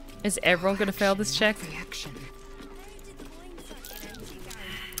 Is everyone going to fail this check?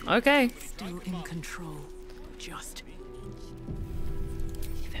 Okay. Still in control. Just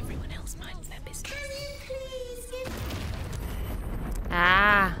if everyone else minds their business.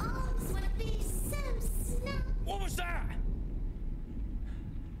 Ah. What was that?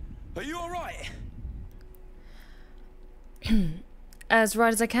 Are you alright? As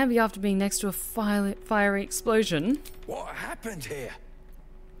right as I can be after being next to a fiery explosion. What happened here?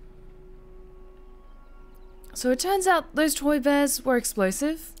 So it turns out those toy bears were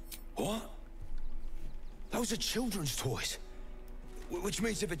explosive. What? Those are children's toys. Which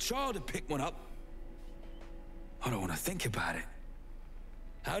means if a child had picked one up... I don't want to think about it.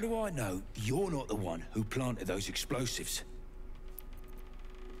 How do I know you're not the one who planted those explosives?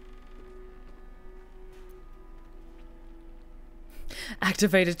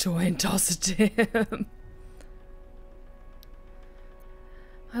 Activate a toy and toss it to him.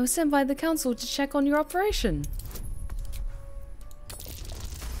 I was sent by the council to check on your operation.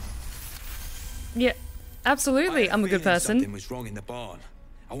 Yeah, absolutely. I'm a good person. Something was wrong in the barn.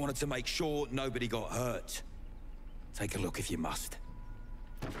 I wanted to make sure nobody got hurt. Take a look if you must.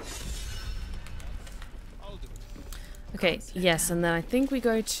 Okay, yes, and then I think we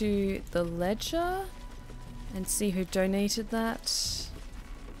go to the ledger and see who donated that.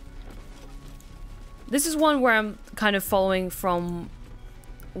 This is one where I'm kind of following from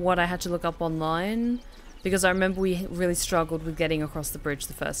what I had to look up online, because I remember we really struggled with getting across the bridge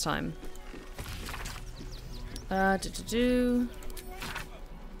the first time.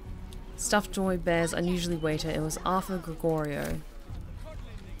 Stuffed toy bears, unusually weighted. It was Arthur Gregorio.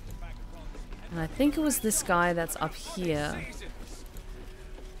 And I think it was this guy that's up here.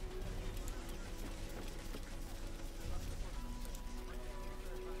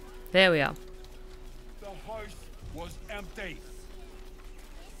 There we are. The house was empty.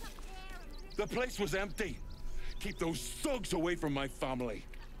 The place was empty. Keep those thugs away from my family.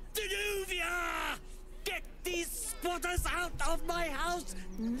 Danuvia! Get these squatters out of my house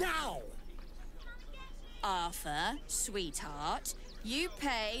now! Arthur, sweetheart, you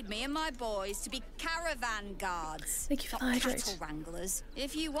paid me and my boys to be caravan guards, Thank you for not the cattle hydrate. wranglers.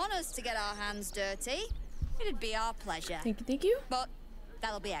 If you want us to get our hands dirty, it'd be our pleasure. Thank you. But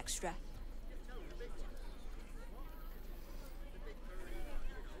that'll be extra.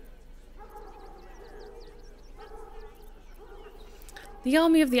 The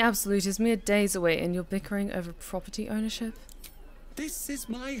army of the Absolute is mere days away and you're bickering over property ownership? This is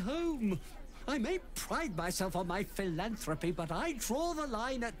my home. I may pride myself on my philanthropy, but I draw the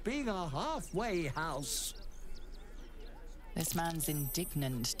line at being a halfway house. This man's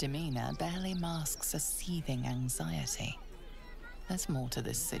indignant demeanor barely masks a seething anxiety. There's more to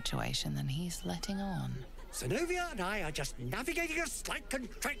this situation than he's letting on. Zenovia and I are just navigating a slight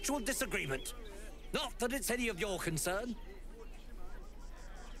contractual disagreement. Not that it's any of your concern.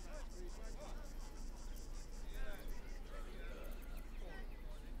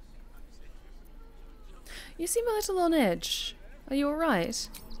 You seem a little on edge. Are you alright?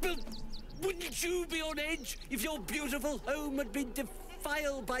 But wouldn't you be on edge if your beautiful home had been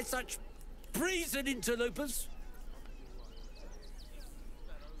defiled by such brazen interlopers?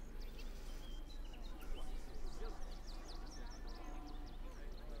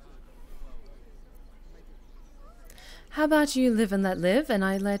 How about you live and let live, and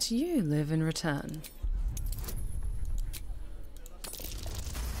I let you live in return?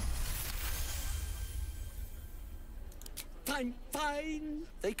 Fine.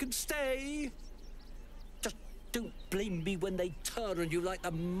 They can stay. Just don't blame me when they turn on you like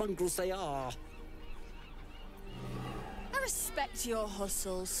the mongrels they are. There are respect your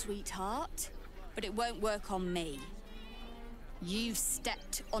hustle, sweetheart, but it won't work on me. You've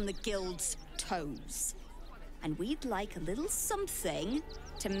stepped on the guild's toes, and we'd like a little something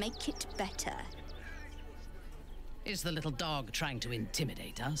to make it better. Is the little dog trying to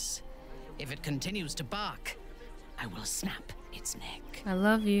intimidate us? If it continues to bark, I will snap its neck. I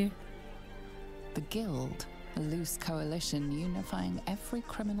love you. The Guild, a loose coalition unifying every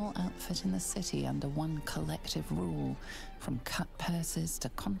criminal outfit in the city under one collective rule, from cut purses to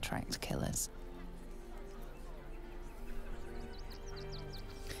contract killers.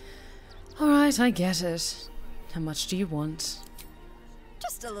 All right, I get it. How much do you want?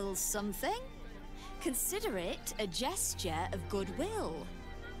 Just a little something. Consider it a gesture of goodwill.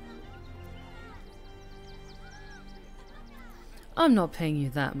 I'm not paying you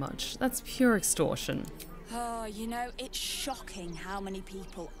that much. That's pure extortion. Oh, you know, it's shocking how many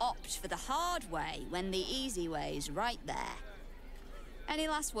people opt for the hard way when the easy way's right there. Any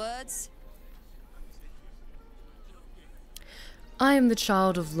last words? I am the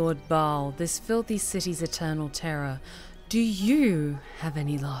child of Lord Baal, this filthy city's eternal terror. Do you have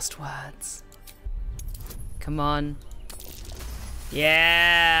any last words? Come on.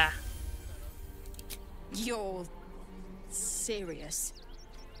 Yeah! You're serious.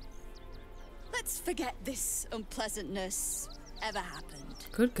 Let's forget this unpleasantness ever happened.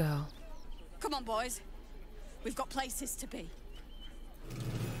 Good girl. Come on, boys. We've got places to be.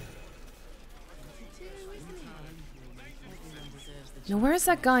 Now, where is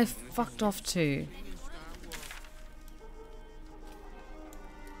that guy fucked off to?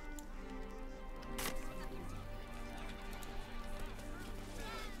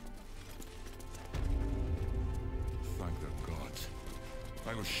 Thank the gods.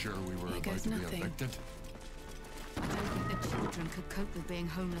 I was sure we were about goes to be nothing. evicted. I don't think the children could cope with being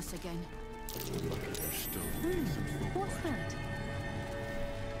homeless again. There's still decent folk What's left. that?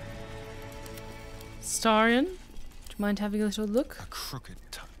 Starion? Do you mind having a little look? A crooked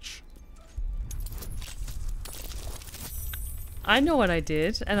touch. I know what I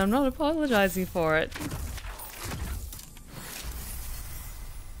did, and I'm not apologizing for it.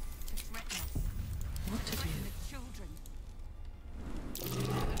 What to do?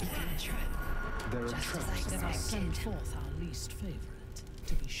 There are Just as traps. I said, I'll send forth our least favorite,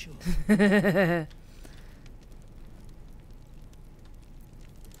 to be sure.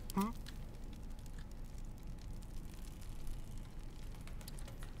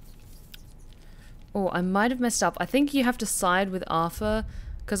 Oh, I might have messed up. I think you have to side with Arthur,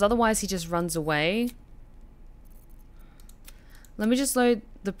 because otherwise he just runs away. Let me just load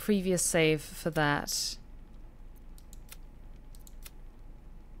the previous save for that.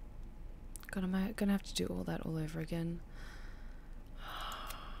 God, am I gonna have to do all that all over again?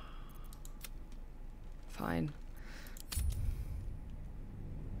 Fine.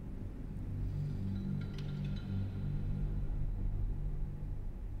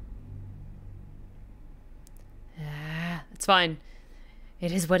 It's fine.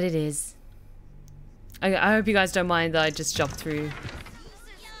 It is what it is. I hope you guys don't mind that I just jumped through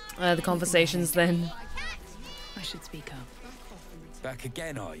the conversations then. I should speak up. Back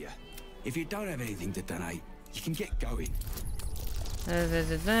again, are you? If you don't have anything to donate, you can get going.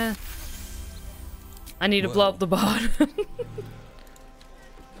 I need to blow up the bard.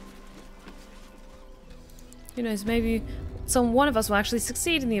 Who knows, maybe one of us will actually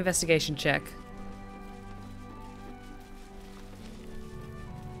succeed in the investigation check.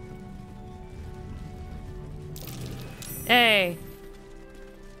 Hey!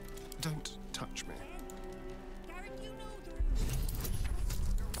 Don't touch me.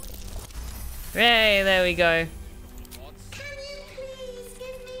 Hey, there we go. Can you please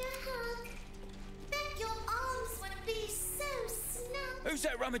give me a hug? Bet your arms would be so snug. Who's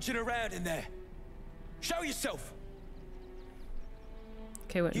that rummaging around in there? Show yourself!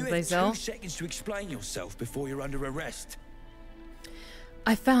 Okay, what You did they have sell? 2 seconds to explain yourself before you're under arrest.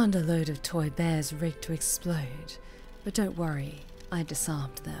 I found a load of toy bears rigged to explode. But don't worry, I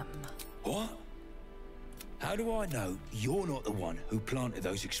disarmed them. What? How do I know you're not the one who planted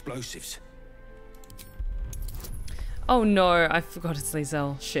those explosives? Oh no, I forgot it's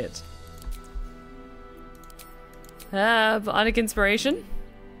Liesel. Shit. Bardic Inspiration?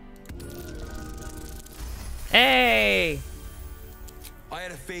 Hey! I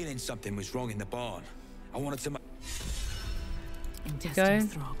had a feeling something was wrong in the barn. I wanted to Intestine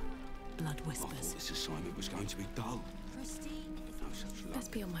throb. Blood whispers. I thought this assignment was going to be dull. Let's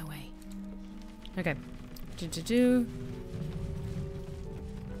be on my way. Okay.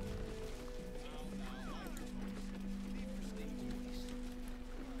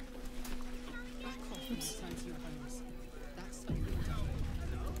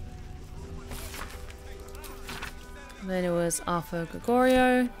 Then it was Arthur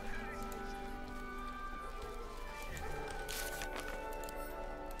Gregorio.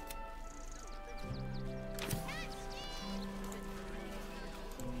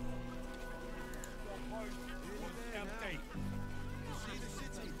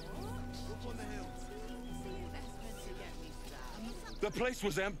 The place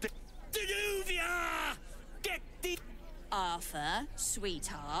was empty. Danuvia! Get the... Arthur,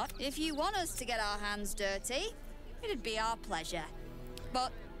 sweetheart, if you want us to get our hands dirty, it'd be our pleasure.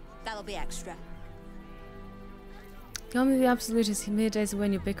 But that'll be extra. Tell me the absolutist mere days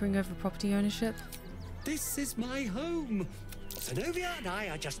when you're bickering over property ownership. This is my home. Zenovia and I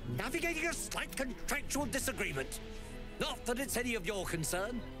are just navigating a slight contractual disagreement. Not that it's any of your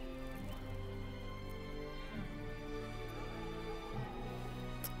concern.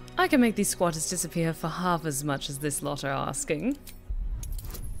 I can make these squatters disappear for half as much as this lot are asking.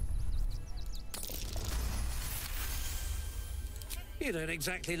 You don't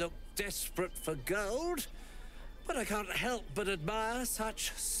exactly look desperate for gold, but I can't help but admire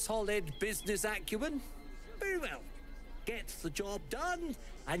such solid business acumen. Very well. Get the job done,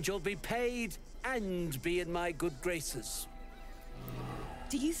 and you'll be paid and be in my good graces.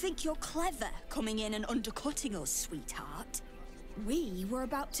 Do you think you're clever coming in and undercutting us, sweetheart? We were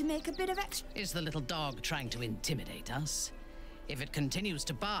about to make a bit of extra. Is the little dog trying to intimidate us? If it continues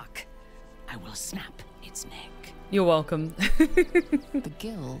to bark, I will snap its neck. You're welcome. The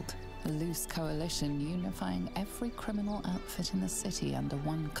Guild, a loose coalition unifying every criminal outfit in the city under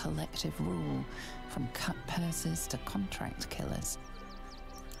one collective rule, from cut purses to contract killers.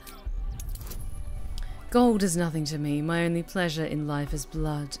 Gold is nothing to me. My only pleasure in life is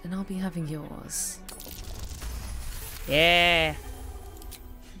blood, and I'll be having yours. Yeah.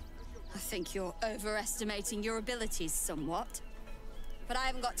 I think you're overestimating your abilities somewhat. But I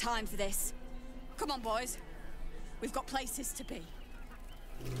haven't got time for this. Come on, boys. We've got places to be.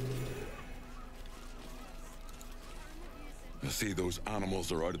 I see those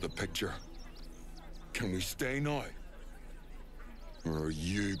animals are out of the picture. Can we stay now? Or are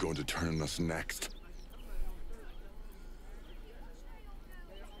you going to turn us next?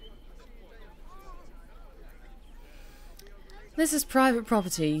 This is private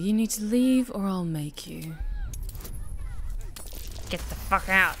property. You need to leave or I'll make you. Get the fuck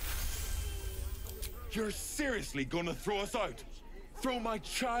out. You're seriously gonna throw us out? Throw my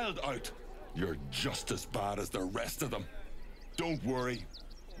child out? You're just as bad as the rest of them. Don't worry.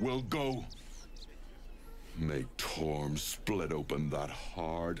 We'll go. May Torm split open that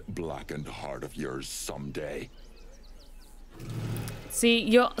hard, blackened heart of yours someday. See,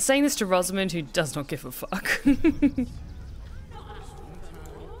 you're saying this to Rosamund, who does not give a fuck.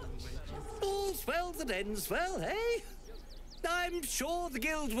 All's well that ends well, eh? I'm sure the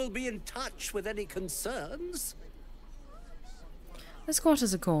guild will be in touch with any concerns. The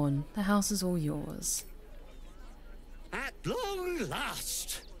squatters are gone. The house is all yours. At long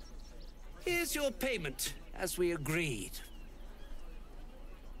last. Here's your payment, as we agreed.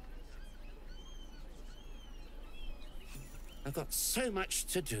 I've got so much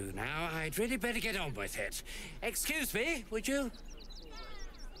to do now, I'd really better get on with it. Excuse me, would you?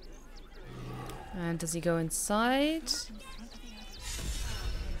 And does he go inside?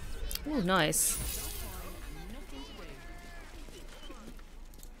 Oh, nice.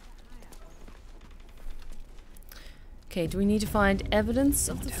 Okay, do we need to find evidence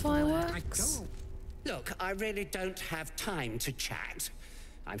of the fireworks? Look, I really don't have time to chat.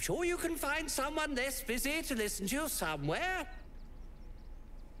 I'm sure you can find someone less busy to listen to you somewhere.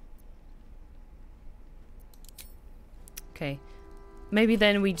 Okay. Maybe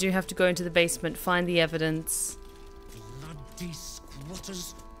then we do have to go into the basement, find the evidence. Bloody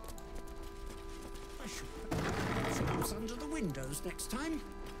squatters. I should put shrubs under the windows next time.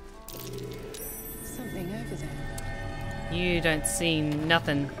 Something over there. You don't see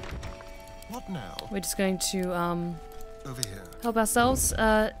nothing. What now? We're just going to Over here. help ourselves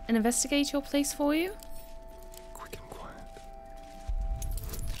and investigate your place for you. Quick and quiet.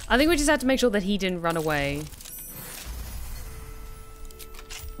 I think we just had to make sure that he didn't run away.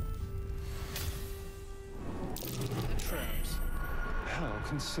 Traps. How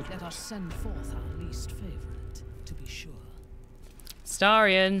considerate. Let us send forth our least favorite, to be sure.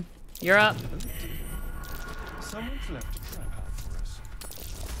 Starion, you're up. Someone's left a trap out for us.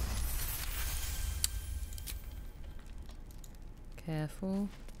 Careful.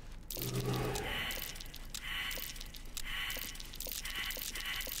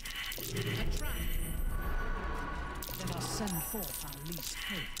 Let us send forth our least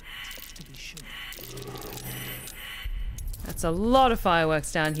favorite, to be sure. That's a lot of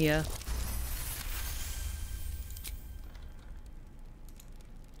fireworks down here.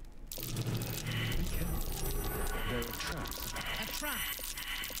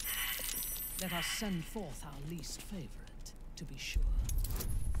 Let us send forth our least favorite, to be sure.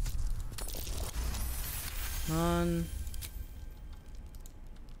 Come on.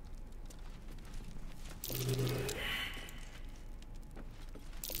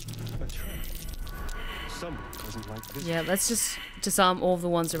 Someone doesn't like this. Yeah, let's just disarm all the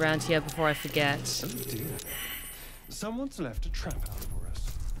ones around here before I forget. Oh dear. Someone's left a trap out for us.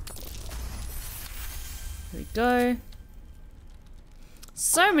 Here we go.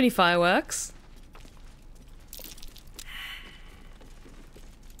 So many fireworks.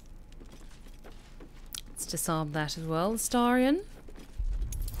 Let's disarm that as well, Starion.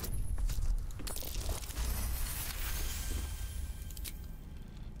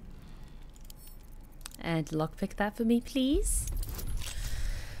 And lockpick that for me, please.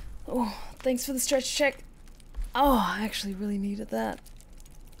 Oh, thanks for the stretch check. Oh, I actually really needed that.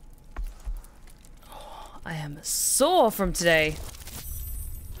 Oh, I am sore from today.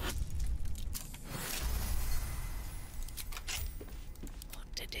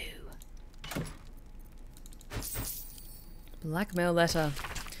 What to do? Blackmail letter.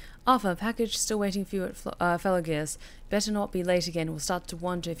 Arthur, package still waiting for you at Fellow Gears. Better not be late again. We'll start to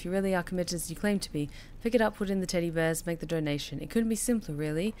wonder if you really are committed as you claim to be. Pick it up, put in the teddy bears, make the donation. It couldn't be simpler,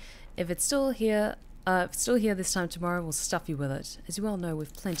 really. If it's still here this time tomorrow, we'll stuff you with it. As you well know,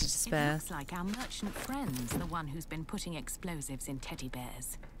 we've plenty to spare. It looks like our merchant friend's the one who's been putting explosives in teddy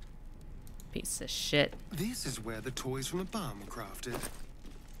bears. Piece of shit. This is where the toys from the barn were crafted.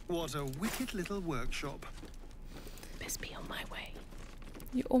 What a wicked little workshop. Best be on my way.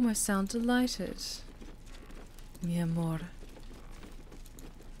 You almost sound delighted. Mi amor.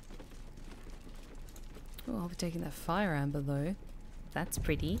 Oh, I'll be taking that fire amber though. That's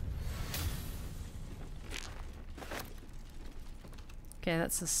pretty. Okay,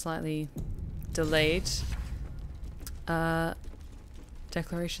 that's a slightly delayed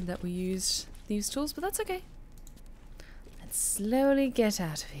declaration that we used these tools, but that's okay. Let's slowly get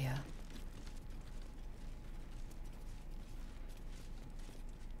out of here.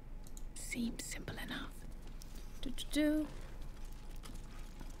 Seems simple enough. Do-do-do.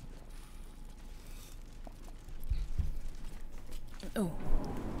 Oh.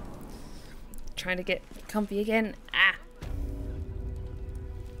 Trying to get comfy again. Ah.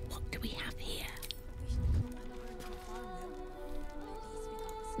 What do we have here?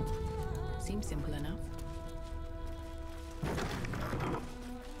 Seems simple enough.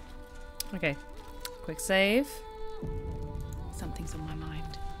 Okay. Quick save. Something's on my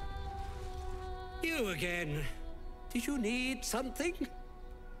mind. You again. Did you need something?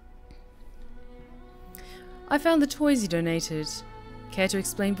 I found the toys you donated. Care to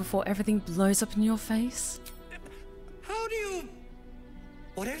explain before everything blows up in your face? How do you...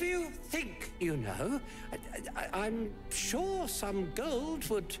 Whatever you think you know, I'm sure some gold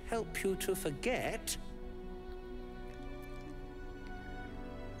would help you to forget.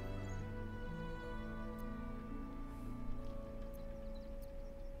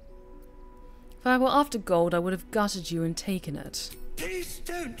 If I were after gold, I would have gutted you and taken it. Please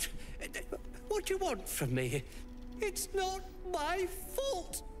don't. What do you want from me? It's not my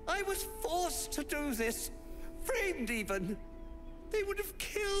fault. I was forced to do this. Framed even. They would have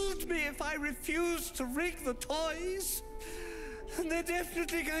killed me if I refused to rig the toys. And they're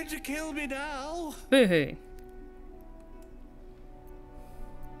definitely going to kill me now. Boo-hoo.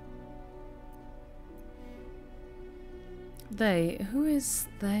 They? Who is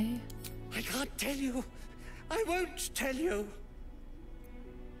they? I can't tell you. I won't tell you.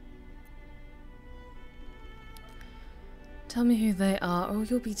 Tell me who they are, or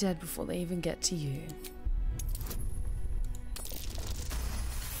you'll be dead before they even get to you.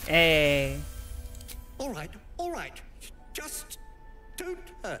 Hey. All right. Just don't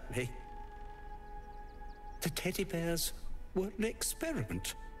hurt me. The teddy bears were an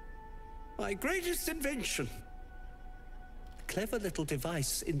experiment. My greatest invention. A clever little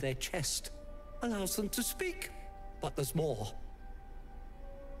device in their chest allows them to speak. But there's more.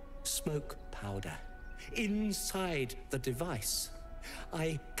 Smoke powder. Inside the device.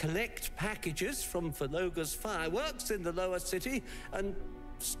 I collect packages from Valoga's fireworks in the lower city and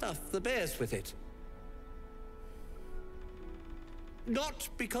stuff the bears with it. Not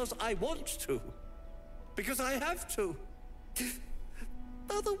because I want to, because I have to.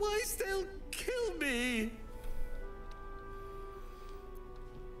 Otherwise they'll kill me.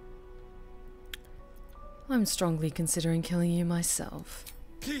 I'm strongly considering killing you myself.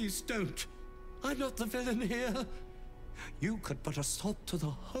 Please don't. I'm not the villain here. You could put a stop to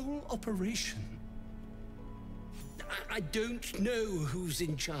the whole operation. I don't know who's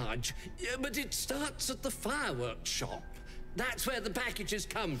in charge, but it starts at the fireworks shop. That's where the packages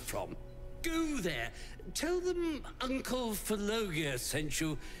come from. Go there. Tell them Uncle Phalogia sent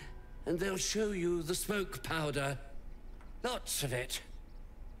you, and they'll show you the smoke powder. Lots of it.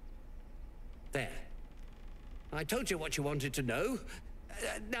 There. I told you what you wanted to know.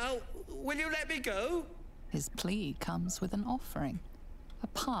 Now, will you let me go? His plea comes with an offering. A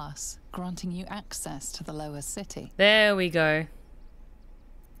pass granting you access to the lower city. There we go.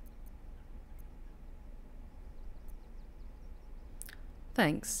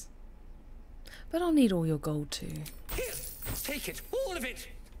 Thanks. But I'll need all your gold too. Here, take it, all of it.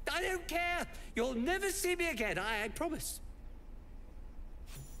 I don't care. You'll never see me again, I promise.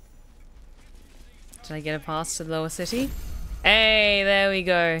 Did I get a pass to the lower city? Hey, there we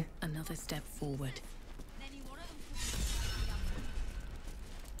go. Another step forward.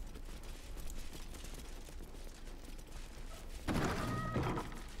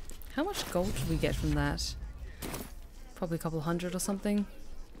 How much gold did we get from that? Probably a couple hundred or something.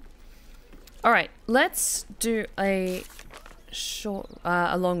 Alright, let's do a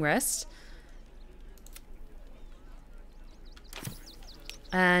long rest.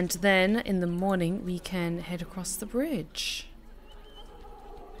 And then in the morning we can head across the bridge.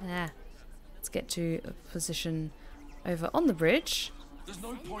 Let's get to a position over on the bridge. There's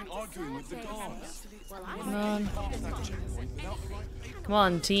no point arguing with the guards. Come on. Come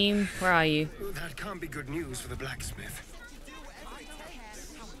on, team. Where are you? That can't be good news for the blacksmith.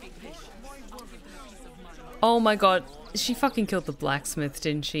 Oh my god. She fucking killed the blacksmith,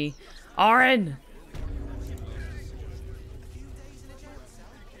 didn't she? Arwyn!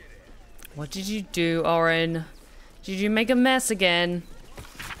 What did you do, Arwyn? Did you make a mess again?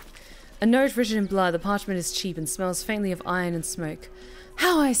 A note written in blood. The parchment is cheap and smells faintly of iron and smoke.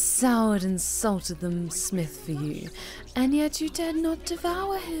 How I soured and salted the smith for you, and yet you dared not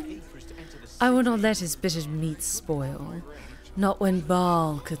devour him. I will not let his bitter meat spoil, not when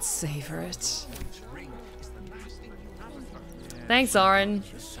Baal could savor it. Thanks, Arwyn.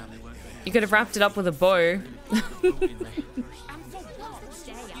 You could have wrapped it up with a bow.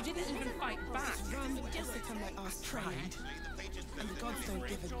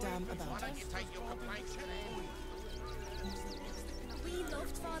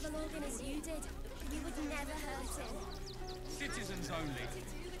 Citizens only.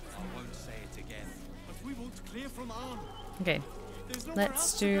 I won't say it again. But we won't clear from arm. Okay,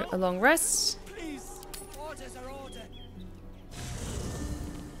 let's do a long rest. Please. Orders are ordered.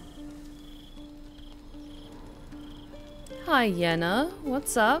 Hi, Yenna.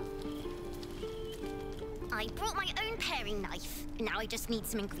 What's up? I brought my own paring knife. Now I just need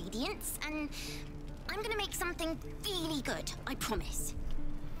some ingredients, and I'm gonna make something really good, I promise.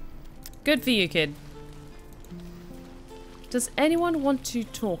 Good for you, kid. Does anyone want to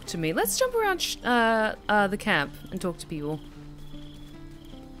talk to me? Let's jump around the camp and talk to people.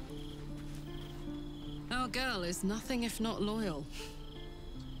 Our girl is nothing if not loyal.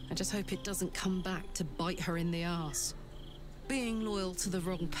 I just hope it doesn't come back to bite her in the arse. Being loyal to the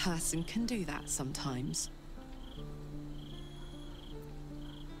wrong person can do that sometimes.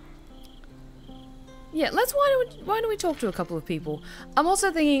 Yeah, why don't we talk to a couple of people? I'm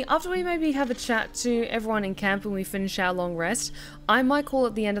also thinking, after we maybe have a chat to everyone in camp and we finish our long rest, I might call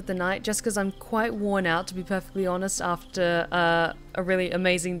it the end of the night, just because I'm quite worn out, to be perfectly honest, after a really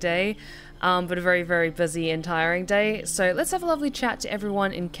amazing day, but a very, very busy and tiring day. So let's have a lovely chat to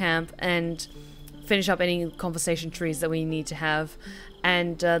everyone in camp and finish up any conversation trees that we need to have,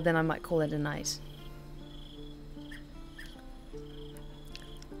 and then I might call it a night.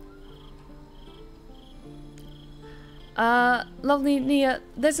 Lovely Nia,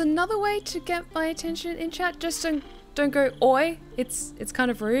 there's another way to get my attention in chat. Just don't go oi. It's kind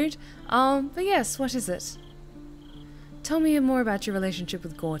of rude. But yes, what is it? Tell me more about your relationship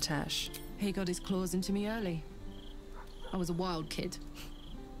with Gortash. He got his claws into me early. I was a wild kid,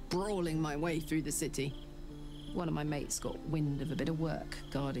 brawling my way through the city. One of my mates got wind of a bit of work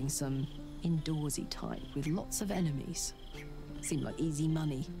guarding some indoorsy type with lots of enemies. Seemed like easy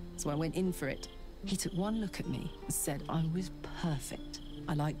money, so I went in for it. He took one look at me and said I was perfect.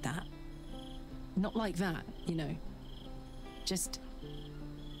 I like that. Not like that, you know. Just...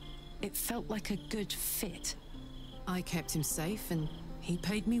 it felt like a good fit. I kept him safe and he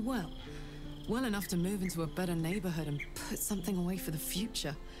paid me well. Well enough to move into a better neighborhood and put something away for the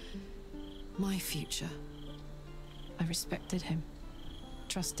future. My future. I respected him.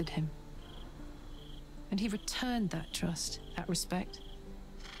 Trusted him. And he returned that trust, that respect.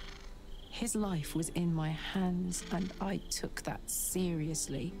 His life was in my hands, and I took that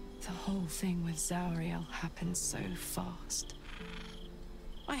seriously. The whole thing with Zauriel happened so fast.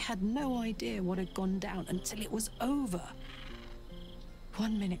 I had no idea what had gone down until it was over.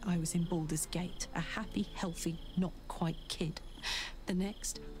 One minute I was in Baldur's Gate, a happy, healthy, not quite kid. The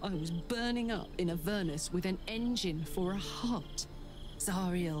next, I was burning up in Avernus with an engine for a heart.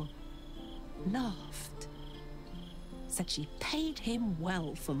 Zariel laughed. Said she paid him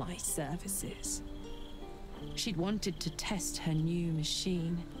well for my services. She'd wanted to test her new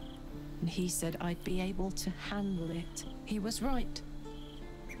machine, and he said I'd be able to handle it. He was right.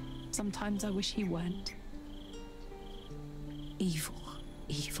 Sometimes I wish he weren't. Evil,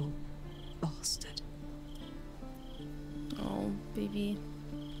 evil bastard. Oh, baby.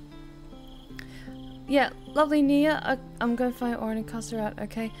 Yeah, lovely Nia. I'm going to find Orin and cuss her out,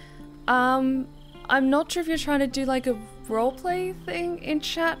 okay? I'm not sure if you're trying to do like a roleplay thing in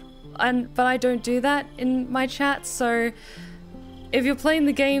chat, but I don't do that in my chat, so if you're playing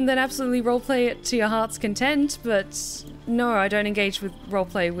the game, then absolutely roleplay it to your heart's content, but no, I don't engage with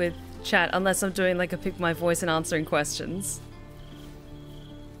roleplay with chat unless I'm doing like a pick my voice and answering questions.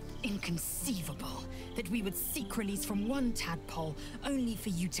 Inconceivable that we would seek release from one tadpole only for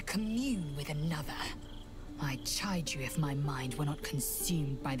you to commune with another. I'd chide you if my mind were not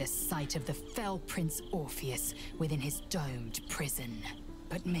consumed by the sight of the fell Prince Orpheus within his domed prison.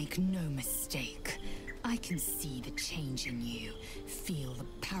 But make no mistake, I can see the change in you, feel the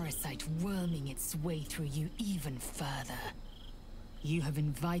parasite worming its way through you even further. You have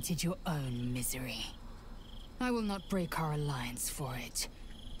invited your own misery. I will not break our alliance for it,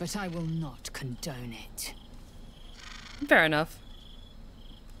 but I will not condone it. Fair enough.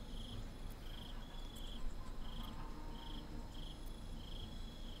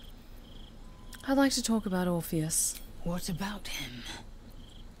 I'd like to talk about Orpheus. What about him?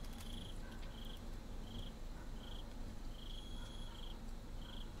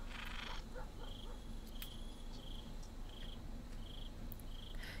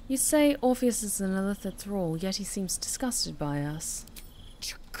 You say Orpheus is an illithid thrall, yet he seems disgusted by us.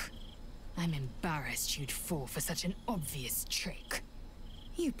 I'm embarrassed you'd fall for such an obvious trick.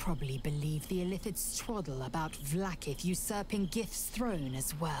 You probably believe the illithid's twaddle about Vlaakith usurping Gith's throne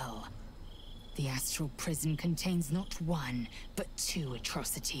as well. The astral prison contains not one, but two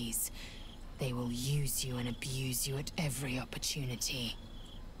atrocities. They will use you and abuse you at every opportunity.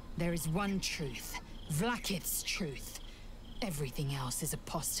 There is one truth, Vlaakith's truth. Everything else is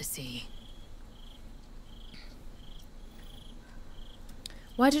apostasy.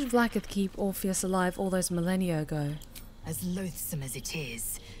 Why did Vlaakith keep Orpheus alive all those millennia ago? As loathsome as it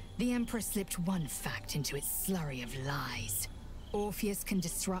is, the Emperor slipped one fact into its slurry of lies. Orpheus can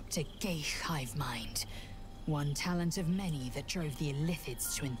disrupt a gay hive mind. One talent of many that drove the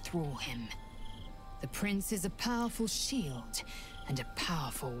illithids to enthrall him. The prince is a powerful shield and a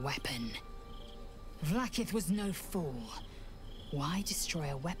powerful weapon. Vlaakith was no fool. Why destroy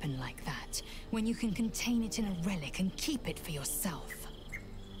a weapon like that when you can contain it in a relic and keep it for yourself?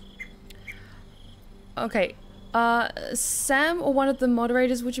 Okay, Sam or one of the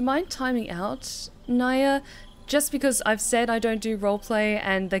moderators, would you mind timing out Naya? Just because I've said I don't do roleplay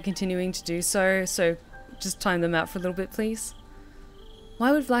and they're continuing to do so, so just time them out for a little bit, please.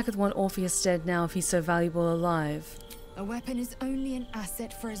 Why would Vlaakith want Orpheus dead now if he's so valuable alive? A weapon is only an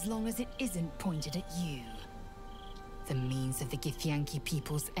asset for as long as it isn't pointed at you. The means of the Githyanki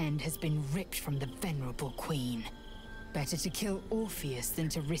people's end has been ripped from the venerable queen. Better to kill Orpheus than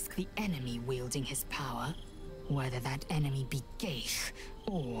to risk the enemy wielding his power, whether that enemy be Geich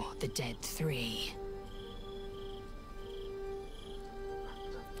or the Dead Three.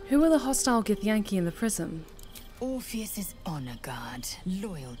 Who are the hostile Githyanki in the prison? Orpheus's honor guard,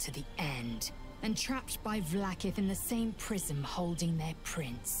 loyal to the end, and trapped by Vlaakith in the same prism holding their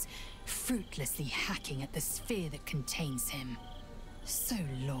prince, fruitlessly hacking at the sphere that contains him. So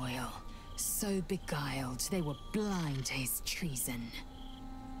loyal, so beguiled, they were blind to his treason.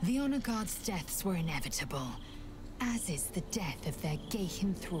 The honor guard's deaths were inevitable, as is the death of their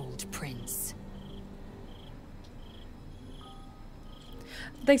gay-enthralled prince.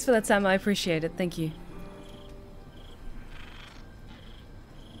 Thanks for that, Sam. I appreciate it. Thank you.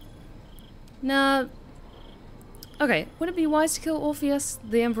 Now, okay, would it be wise to kill Orpheus?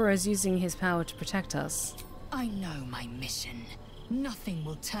 The Emperor is using his power to protect us. I know my mission. Nothing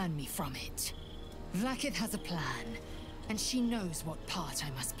will turn me from it. Vlaakith has a plan, and she knows what part I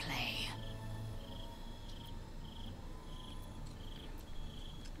must play.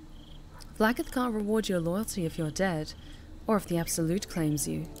 Vlaakith can't reward your loyalty if you're dead, or if the Absolute claims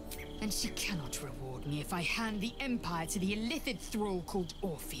you. And she cannot reward me if I hand the Empire to the illithid thrall called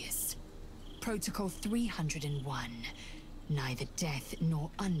Orpheus. Protocol 301. Neither death nor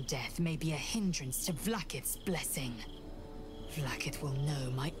undeath may be a hindrance to Vlaakith's blessing. Vlaakith will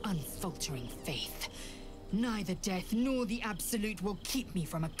know my unfaltering faith. Neither death nor the Absolute will keep me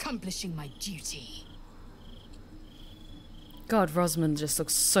from accomplishing my duty. God, Rosamund just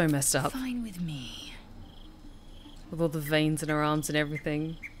looks so messed up. Fine with me. With all the veins in her arms and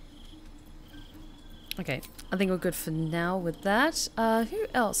everything. Okay, I think we're good for now with that. Who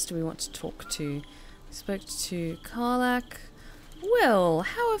else do we want to talk to? We spoke to Karlach. Will,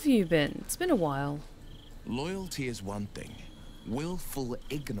 how have you been? It's been a while. Loyalty is one thing. Willful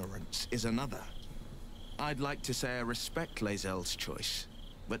ignorance is another. I'd like to say I respect Lae'zel's choice,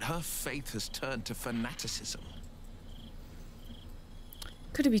 but her faith has turned to fanaticism.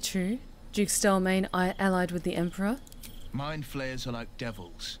 Could it be true? Duke Stelmane allied with the Emperor? Mind flayers are like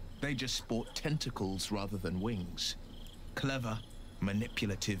devils. They just sport tentacles rather than wings. Clever,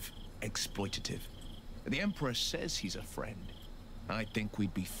 manipulative, exploitative. The Emperor says he's a friend. I think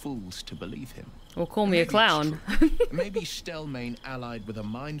we'd be fools to believe him. Or call me a clown. Maybe Stelmane allied with a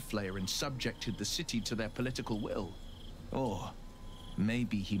mind flayer and subjected the city to their political will. Or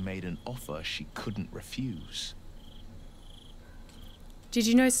maybe he made an offer she couldn't refuse. Did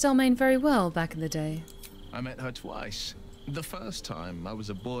you know Stelmane very well back in the day? I met her twice. The first time I was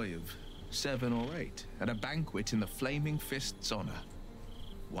a boy of 7 or 8 at a banquet in the Flaming Fist's honor.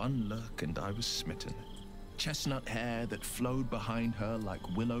 One look and I was smitten. Chestnut hair that flowed behind her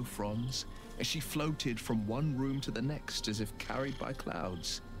like willow fronds as she floated from one room to the next as if carried by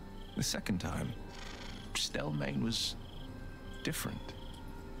clouds. The second time, Stelmane was different.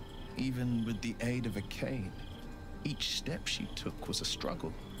 Even with the aid of a cane, each step she took was a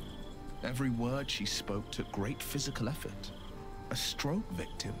struggle. Every word she spoke took great physical effort. A stroke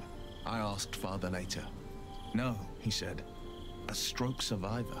victim? I asked Father later. No, he said. A stroke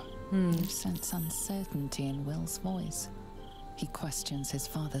survivor. You sense uncertainty in Will's voice. He questions his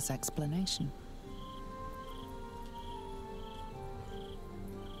father's explanation.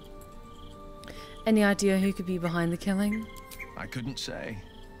 Any idea who could be behind the killing? I couldn't say.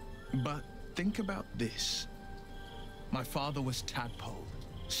 But think about this. My father was tadpoled.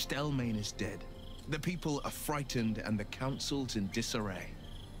 Stelmane is dead. The people are frightened and the council's in disarray.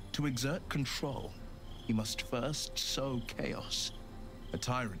 To exert control, he must first sow chaos. A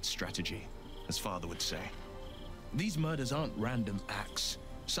tyrant's strategy, as father would say. These murders aren't random acts.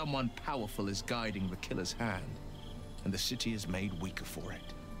 Someone powerful is guiding the killer's hand, and the city is made weaker for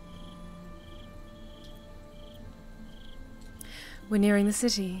it. We're nearing the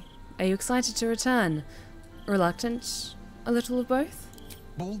city. Are you excited to return? Reluctant? A little of both?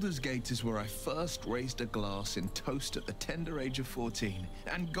 Baldur's Gate is where I first raised a glass in toast at the tender age of 14,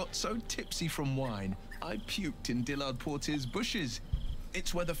 and got so tipsy from wine, I puked in Dillard Portier's bushes.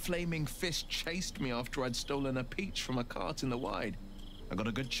 It's where the Flaming Fist chased me after I'd stolen a peach from a cart in the Wide. I got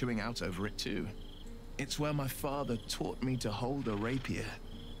a good chewing out over it too. It's where my father taught me to hold a rapier,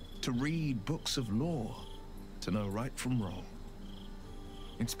 to read books of lore, to know right from wrong.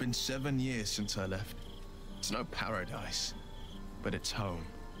 It's been 7 years since I left. It's no paradise, but it's home,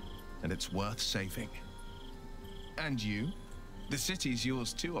 and it's worth saving. And you? The city's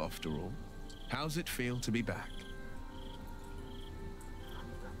yours too, after all. How's it feel to be back?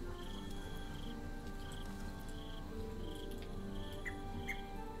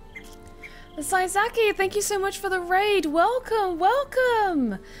 Saizaki, thank you so much for the raid. Welcome,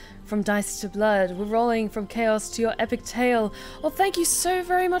 welcome! From Dice to Blood, we're rolling from chaos to your epic tale. Well, thank you so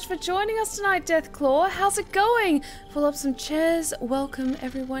very much for joining us tonight, Deathclaw. How's it going? Pull up some chairs. Welcome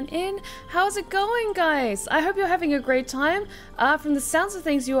everyone in. How's it going, guys? I hope you're having a great time. From the sounds of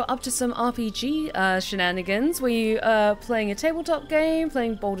things, you were up to some RPG shenanigans. Were you playing a tabletop game,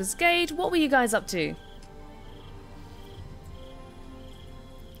 playing Baldur's Gate? What were you guys up to?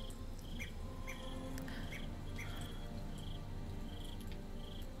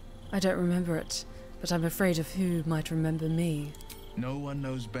 I don't remember it, but I'm afraid of who might remember me. No one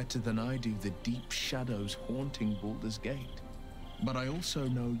knows better than I do the deep shadows haunting Baldur's Gate. But I also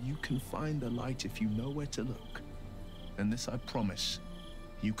know you can find the light if you know where to look. And this I promise,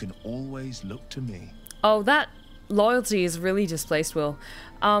 you can always look to me. Oh, that loyalty is really displaced, Will.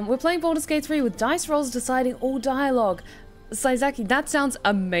 We're playing Baldur's Gate 3 with dice rolls deciding all dialogue. Saizaki, that sounds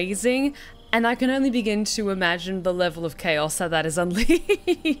amazing. And I can only begin to imagine the level of chaos that is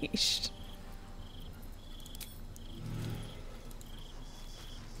unleashed.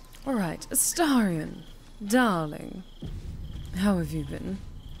 Alright, Astarion, darling, how have you been?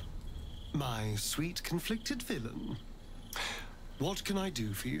 My sweet conflicted villain. What can I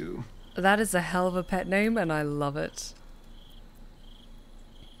do for you? That is a hell of a pet name and I love it.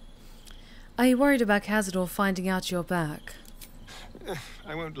 Are you worried about Khazador finding out you're back?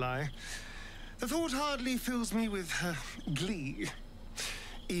 I won't lie. The thought hardly fills me with glee.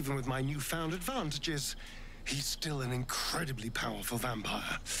 Even with my newfound advantages, He's still an incredibly powerful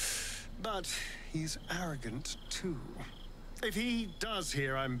vampire. But he's arrogant, too. If he does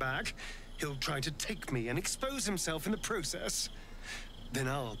hear I'm back, he'll try to take me and expose himself in the process. Then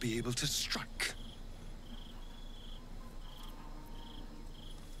I'll be able to strike.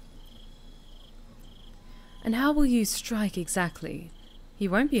 And how will you strike exactly? You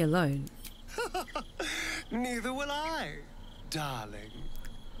won't be alone. Neither will I, darling.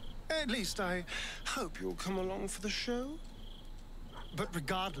 At least I hope you'll come along for the show. But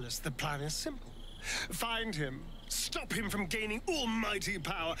regardless, the plan is simple. Find him, stop him from gaining almighty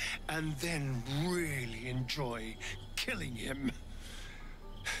power, and then really enjoy killing him.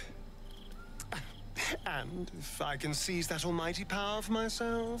 And if I can seize that almighty power for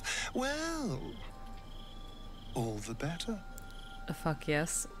myself, well, all the better. Fuck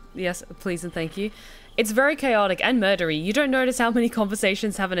yes. Yes, please and thank you. It's very chaotic and murdery. You don't notice how many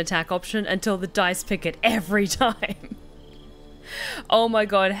conversations have an attack option until the dice pick it every time. Oh my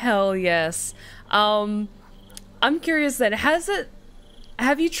god, hell yes. I'm curious then,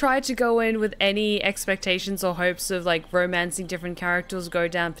 have you tried to go in with any expectations or hopes of like romancing different characters, go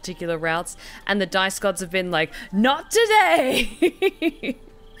down particular routes, and the dice gods have been like, not today?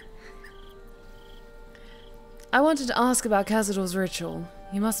 I wanted to ask about Cazador's ritual.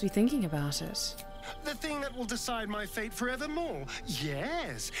 You must be thinking about it. The thing that will decide my fate forevermore.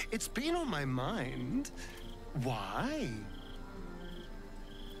 Yes, it's been on my mind. Why?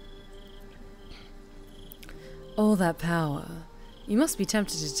 All that power. You must be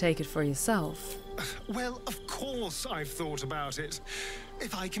tempted to take it for yourself. Well, of course I've thought about it.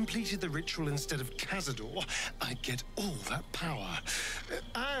 If I completed the ritual instead of Cazador, I'd get all that power.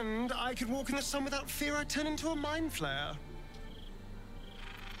 And I could walk in the sun without fear I'd turn into a mind flare.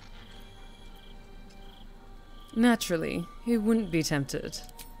 Naturally, who wouldn't be tempted?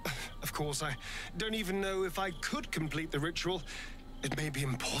 Of course, I don't even know if I could complete the ritual. It may be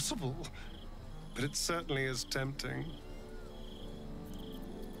impossible, but it certainly is tempting.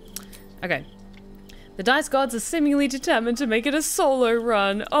 Okay. The dice gods are seemingly determined to make it a solo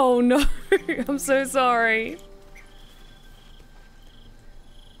run. Oh no, I'm so sorry.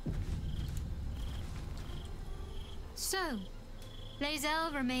 So,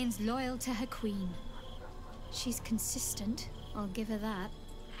 Lae'zel remains loyal to her queen. She's consistent, I'll give her that.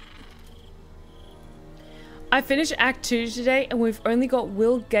 I finished Act 2 today and we've only got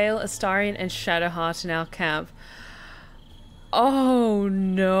Will, Gale, Astarion and Shadowheart in our camp. Oh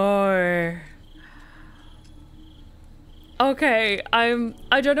no. Okay,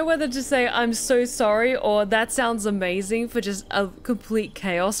 I don't know whether to say I'm so sorry or that sounds amazing for just a complete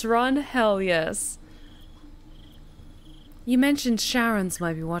chaos run. Hell yes. You mentioned Sharon's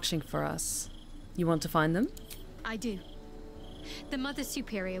might be watching for us. You want to find them? I do. The Mother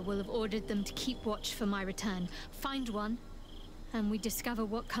Superior will have ordered them to keep watch for my return. Find one, and we discover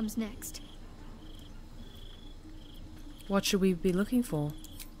what comes next. What should we be looking for?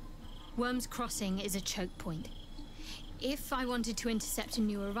 Worm's Crossing is a choke point. If I wanted to intercept a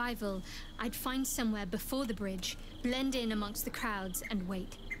new arrival, I'd find somewhere before the bridge, blend in amongst the crowds, and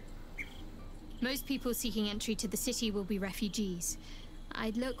wait. Most people seeking entry to the city will be refugees.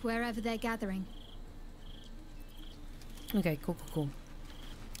 I'd look wherever they're gathering. Okay, cool.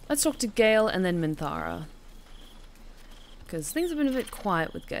 Let's talk to Gale and then Minthara. Because things have been a bit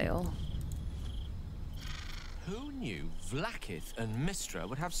quiet with Gale. Who knew Vlaakith and Mystra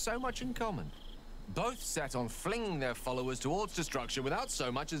would have so much in common? Both set on flinging their followers towards destruction without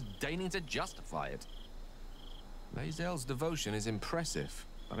so much as deigning to justify it. Lae'zel's devotion is impressive,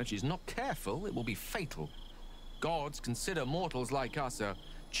 but if she's not careful, it will be fatal. Gods consider mortals like us a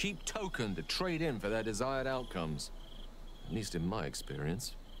cheap token to trade in for their desired outcomes. At least in my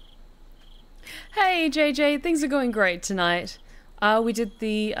experience. Hey JJ, things are going great tonight. We did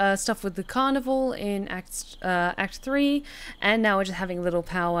the stuff with the Carnival in Act 3, and now we're just having a little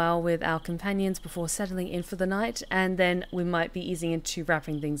powwow with our companions before settling in for the night, and then we might be easing into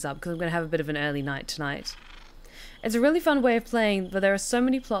wrapping things up, because I'm going to have a bit of an early night tonight. It's a really fun way of playing, but there are so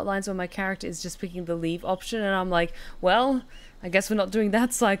many plot lines where my character is just picking the leave option, and I'm like, well, I guess we're not doing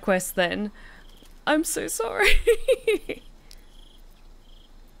that side quest then. I'm so sorry.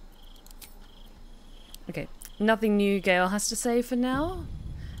 Okay. Nothing new Gale has to say for now?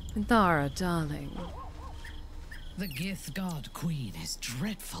 Minthara, darling. The Gith God Queen is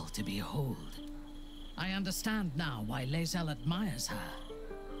dreadful to behold. I understand now why Lae'zel admires her.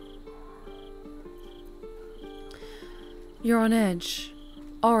 You're on edge.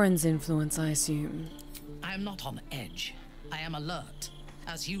 Orin's influence, I assume. I am not on edge. I am alert,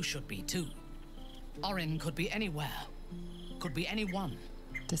 as you should be too. Arwyn could be anywhere. Could be anyone.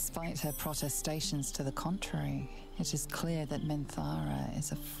 Despite her protestations to the contrary, it is clear that Minthara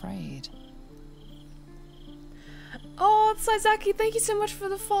is afraid. Oh, Saizaki, thank you so much for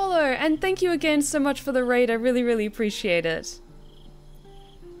the follow. And thank you again so much for the raid. I really, really appreciate it.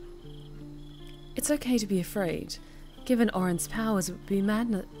 It's okay to be afraid. Given Orin's powers, it would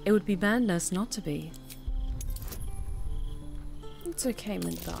be madness not to be. It's okay,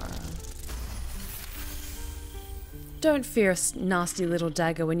 Minthara. Don't fear a nasty little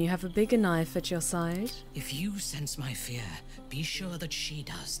dagger when you have a bigger knife at your side. If you sense my fear, be sure that she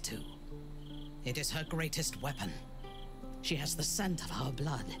does too. It is her greatest weapon. She has the scent of our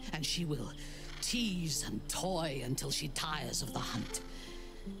blood, and she will tease and toy until she tires of the hunt.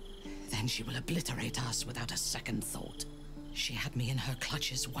 Then she will obliterate us without a second thought. She had me in her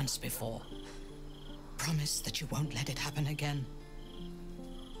clutches once before. Promise that you won't let it happen again.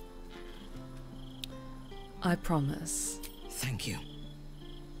 I promise. Thank you.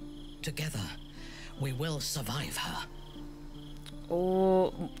 Together, we will survive her.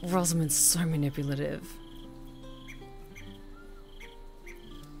 Oh, Rosamund's so manipulative.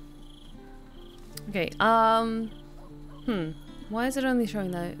 Okay, why is it only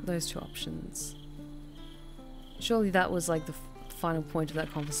showing those two options? Surely that was like the final point of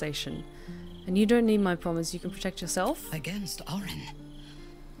that conversation. And you don't need my promise, you can protect yourself? Against Arwyn?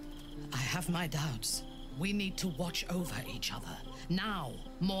 I have my doubts. We need to watch over each other. Now,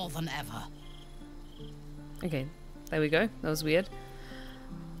 more than ever. Okay, there we go. That was weird.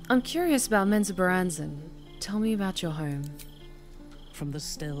 I'm curious about Menzoberranzan. Tell me about your home. From the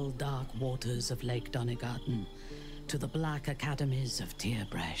still, dark waters of Lake Donegarten to the black academies of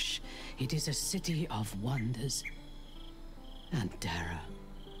Tierbresh, it is a city of wonders and terror.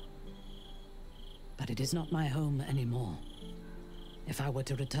 But it is not my home anymore. If I were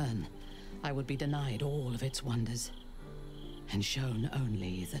to return, I would be denied all of its wonders and shown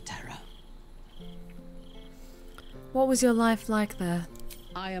only the terror. What was your life like there?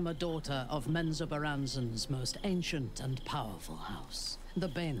 I am a daughter of Menzoberranzan's most ancient and powerful house, the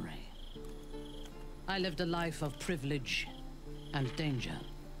Bainray. I lived a life of privilege and danger.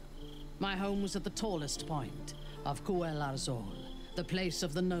 My home was at the tallest point of Cuel Arzol, the place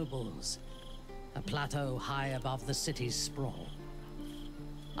of the nobles, a plateau high above the city's sprawl.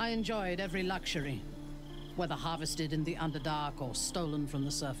 I enjoyed every luxury, whether harvested in the Underdark or stolen from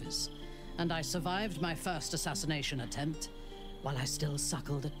the surface, and I survived my first assassination attempt while I still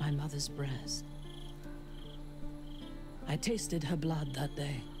suckled at my mother's breast. I tasted her blood that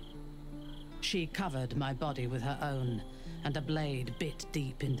day. She covered my body with her own, and a blade bit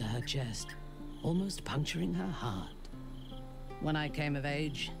deep into her chest, almost puncturing her heart. When I came of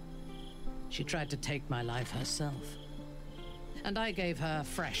age, she tried to take my life herself, and I gave her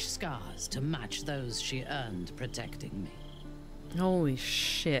fresh scars to match those she earned protecting me. Holy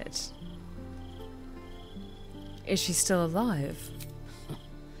shit. Is she still alive?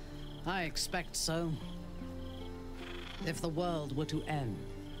 I expect so. If the world were to end,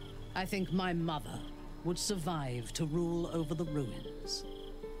 I think my mother would survive to rule over the ruins.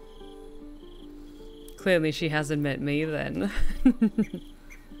 Clearly she hasn't met me then.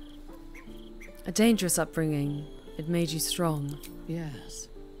 A dangerous upbringing. It made you strong. Yes.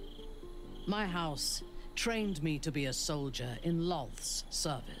 My house trained me to be a soldier in Loth's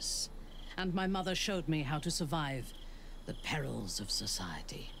service, and my mother showed me how to survive the perils of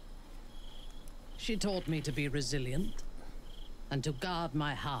society. She taught me to be resilient, and to guard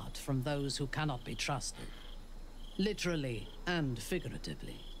my heart from those who cannot be trusted, literally and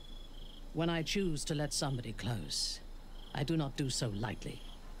figuratively. When I choose to let somebody close, I do not do so lightly.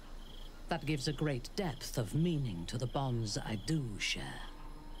 That gives a great depth of meaning to the bonds I do share.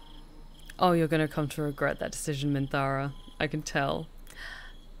 Oh, you're gonna come to regret that decision, Minthara. I can tell.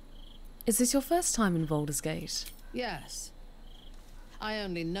 Is this your first time in Baldur's Gate? Yes. I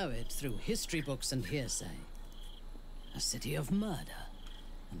only know it through history books and hearsay. A city of murder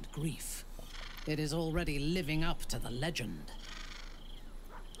and grief. It is already living up to the legend.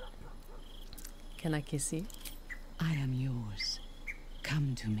 Can I kiss you? I am yours.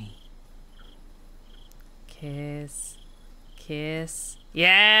 Come to me. Kiss. Kiss.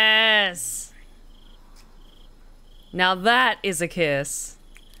 Yes! Now that is a kiss.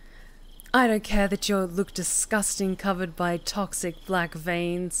 I don't care that you look disgusting, covered by toxic black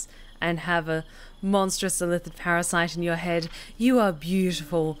veins, and have a monstrous illithid parasite in your head. You are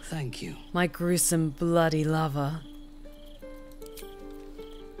beautiful. Thank you. My gruesome, bloody lover.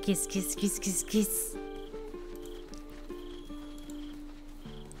 Kiss, kiss, kiss, kiss, kiss.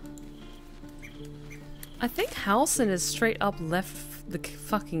 I think Halsin has straight up left the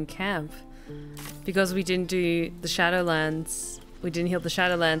fucking camp because we didn't do the Shadowlands we didn't heal the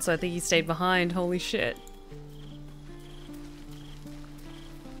Shadowlands, so I think he stayed behind. Holy shit.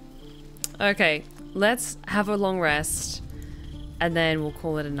 Okay, let's have a long rest, and then we'll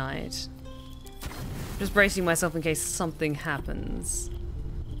call it a night. Just bracing myself in case something happens.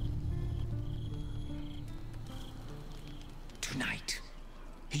 Tonight,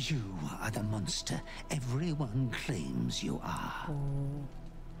 you are the monster everyone claims you are.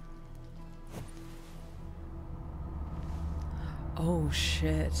 Oh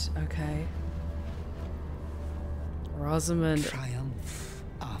shit, okay. Rosamund. Triumph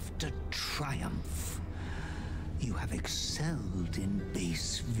after triumph. You have excelled in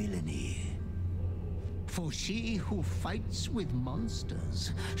base villainy. For she who fights with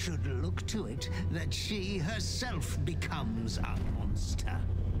monsters should look to it that she herself becomes a monster.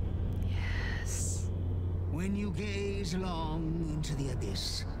 Yes. When you gaze long into the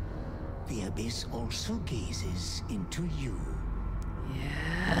abyss also gazes into you.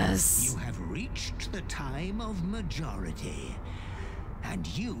 Yes. You have reached the time of majority, and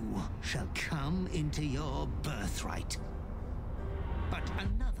you shall come into your birthright. But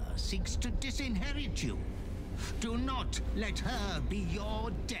another seeks to disinherit you. Do not let her be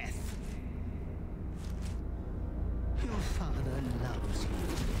your death. Your father loves you.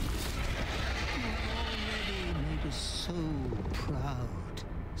 You already made us so proud.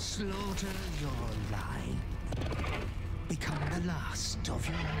 Slaughter your line. Become the last of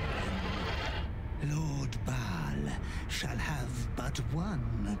your men. Lord Baal shall have but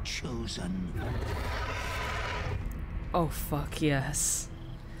one chosen. Oh fuck yes.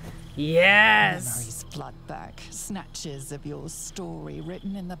 Yes! Memories flood back, snatches of your story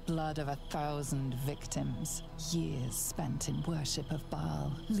written in the blood of 1,000 victims. Years spent in worship of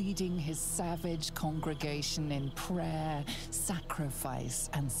Baal, leading his savage congregation in prayer, sacrifice,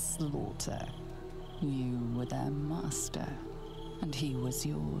 and slaughter. You were their master, and he was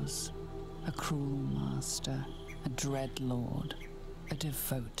yours. A cruel master, a dread lord, a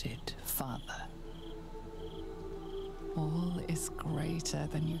devoted father. All is greater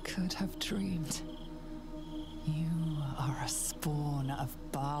than you could have dreamed. You are a spawn of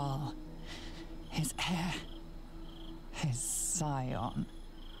Baal, his heir, his Scion.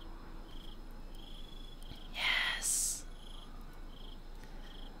 Yes.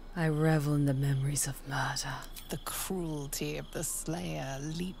 I revel in the memories of murder. The cruelty of the Slayer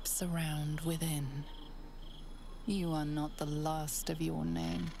leaps around within. You are not the last of your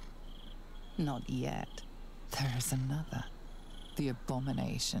name. Not yet. There is another. The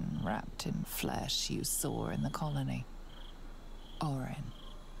abomination wrapped in flesh you saw in the colony. Arwyn,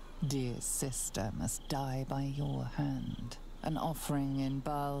 dear sister, must die by your hand. An offering in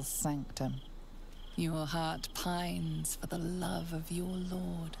Baal's sanctum. Your heart pines for the love of your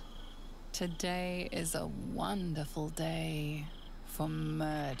lord. Today is a wonderful day for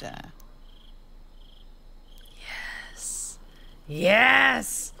murder. Yes.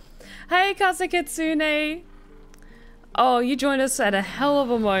 Yes! Hey, Kasakitsune! Oh, you joined us at a hell of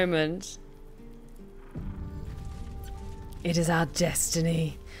a moment. It is our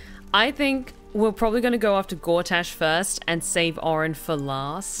destiny. I think we're probably going to go after Gortash first and save Oren for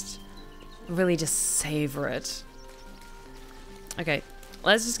last. Really just savor it. Okay,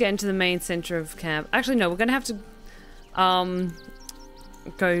 let's just get into the main center of camp. Actually, no, we're going to have to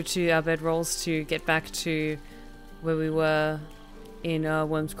go to our bedrolls to get back to where we were in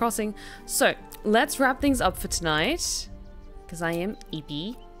Worm's Crossing. So, let's wrap things up for tonight, because I am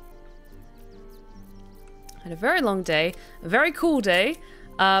EP. Had a very long day, a very cool day,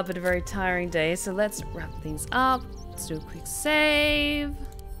 but a very tiring day. So let's wrap things up. Let's do a quick save.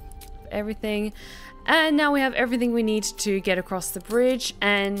 Everything. And now we have everything we need to get across the bridge.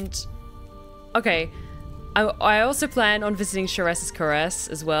 And, okay, I also plan on visiting Sharess's Caress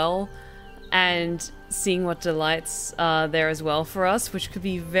as well, and seeing what delights are there as well for us, which could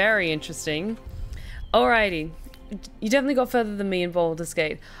be very interesting. Alrighty, you definitely got further than me in Baldur's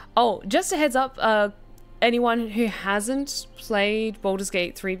Gate. Oh, just a heads up, anyone who hasn't played Baldur's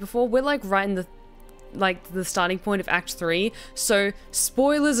Gate 3 before, we're like right in the starting point of Act 3, so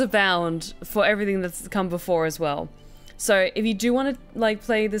spoilers abound for everything that's come before as well. So if you do want to like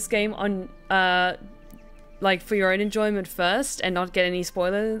play this game on like for your own enjoyment first and not get any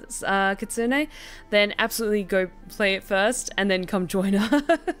spoilers, Kitsune, then absolutely go play it first and then come join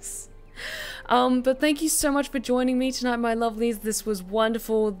us. But thank you so much for joining me tonight, my lovelies. This was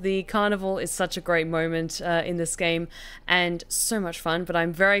wonderful. The Carnival is such a great moment in this game and so much fun, but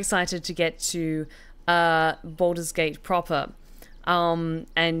I'm very excited to get to Baldur's Gate proper. and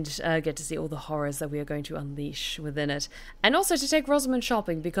get to see all the horrors that we are going to unleash within it. And also to take Rosamund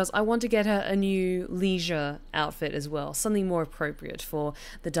shopping, because I want to get her a new leisure outfit as well, something more appropriate for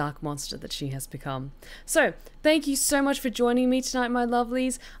the dark monster that she has become. So, thank you so much for joining me tonight, my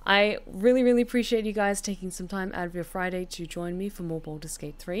lovelies. I really, really appreciate you guys taking some time out of your Friday to join me for more Baldur's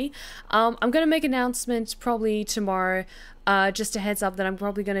Gate 3. I'm going to make an announcement probably tomorrow, just a heads up that I'm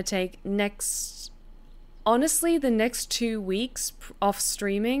probably going to take honestly, the next 2 weeks off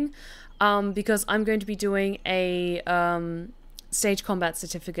streaming, because I'm going to be doing a stage combat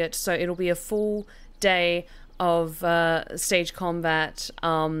certificate, so it'll be a full day of stage combat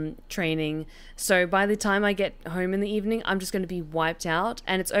training. So by the time I get home in the evening, I'm just going to be wiped out,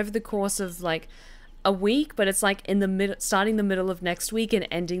 and it's over the course of like a week, but it's like in the starting the middle of next week and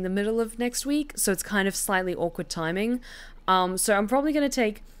ending the middle of next week, so it's kind of slightly awkward timing. So I'm probably going to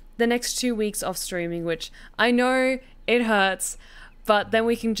take the next 2 weeks off streaming, which I know it hurts, but then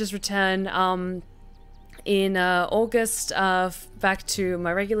we can just return in August back to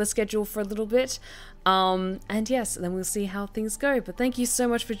my regular schedule for a little bit. And yes, then we'll see how things go. But thank you so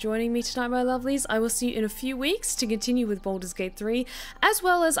much for joining me tonight, my lovelies. I will see you in a few weeks to continue with Baldur's Gate 3, as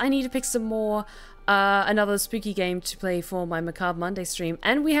well as I need to pick some more another spooky game to play for my Macabre Monday stream,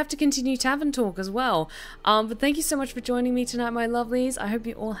 and we have to continue Tavern Talk as well. But thank you so much for joining me tonight, my lovelies. I hope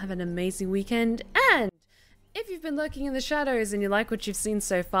you all have an amazing weekend, and if you've been lurking in the shadows and you like what you've seen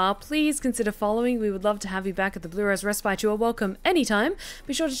so far, please consider following. We would love to have you back at the Blue Rose Respite. You are welcome anytime.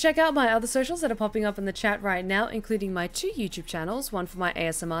 Be sure to check out my other socials that are popping up in the chat right now, including my 2 YouTube channels, one for my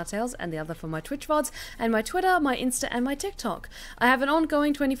ASMR tales and the other for my Twitch VODs, and my Twitter, my Insta, and my TikTok. I have an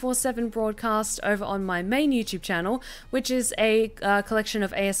ongoing 24/7 broadcast over on my main YouTube channel, which is a collection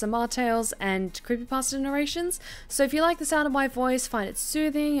of ASMR tales and creepypasta narrations. So if you like the sound of my voice, find it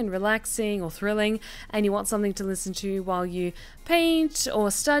soothing and relaxing or thrilling, and you want something to listen to while you paint or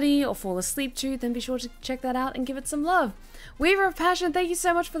study or fall asleep to, then be sure to check that out and give it some love. Weaver of Passion, thank you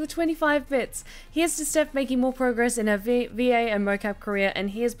so much for the 25 bits. Here's to Steph making more progress in her VA and mocap career, and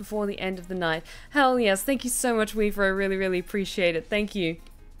here's before the end of the night. Hell yes, thank you so much, Weaver. I really, really appreciate it. Thank you.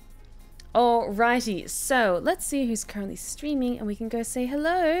 Alrighty, so let's see who's currently streaming and we can go say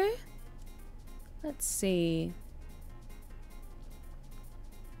hello. Let's see.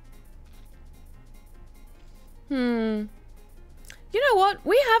 You know what?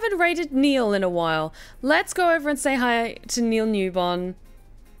 We haven't rated Neil in a while. Let's go over and say hi to Neil Newbon,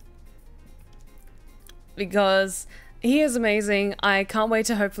 because he is amazing. I can't wait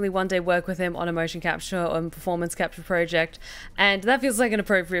to hopefully one day work with him on a motion capture or performance capture project, and that feels like an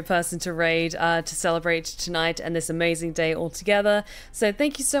appropriate person to raid to celebrate tonight and this amazing day all together. So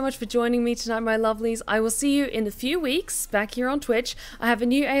thank you so much for joining me tonight, my lovelies. I will see you in a few weeks back here on Twitch. I have a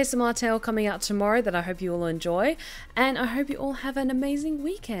new ASMR tale coming out tomorrow that I hope you all enjoy, and I hope you all have an amazing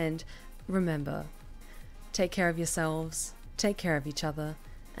weekend. Remember, take care of yourselves, take care of each other,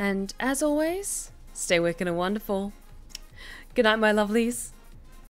 and as always, stay wicked and wonderful. Good night, my lovelies.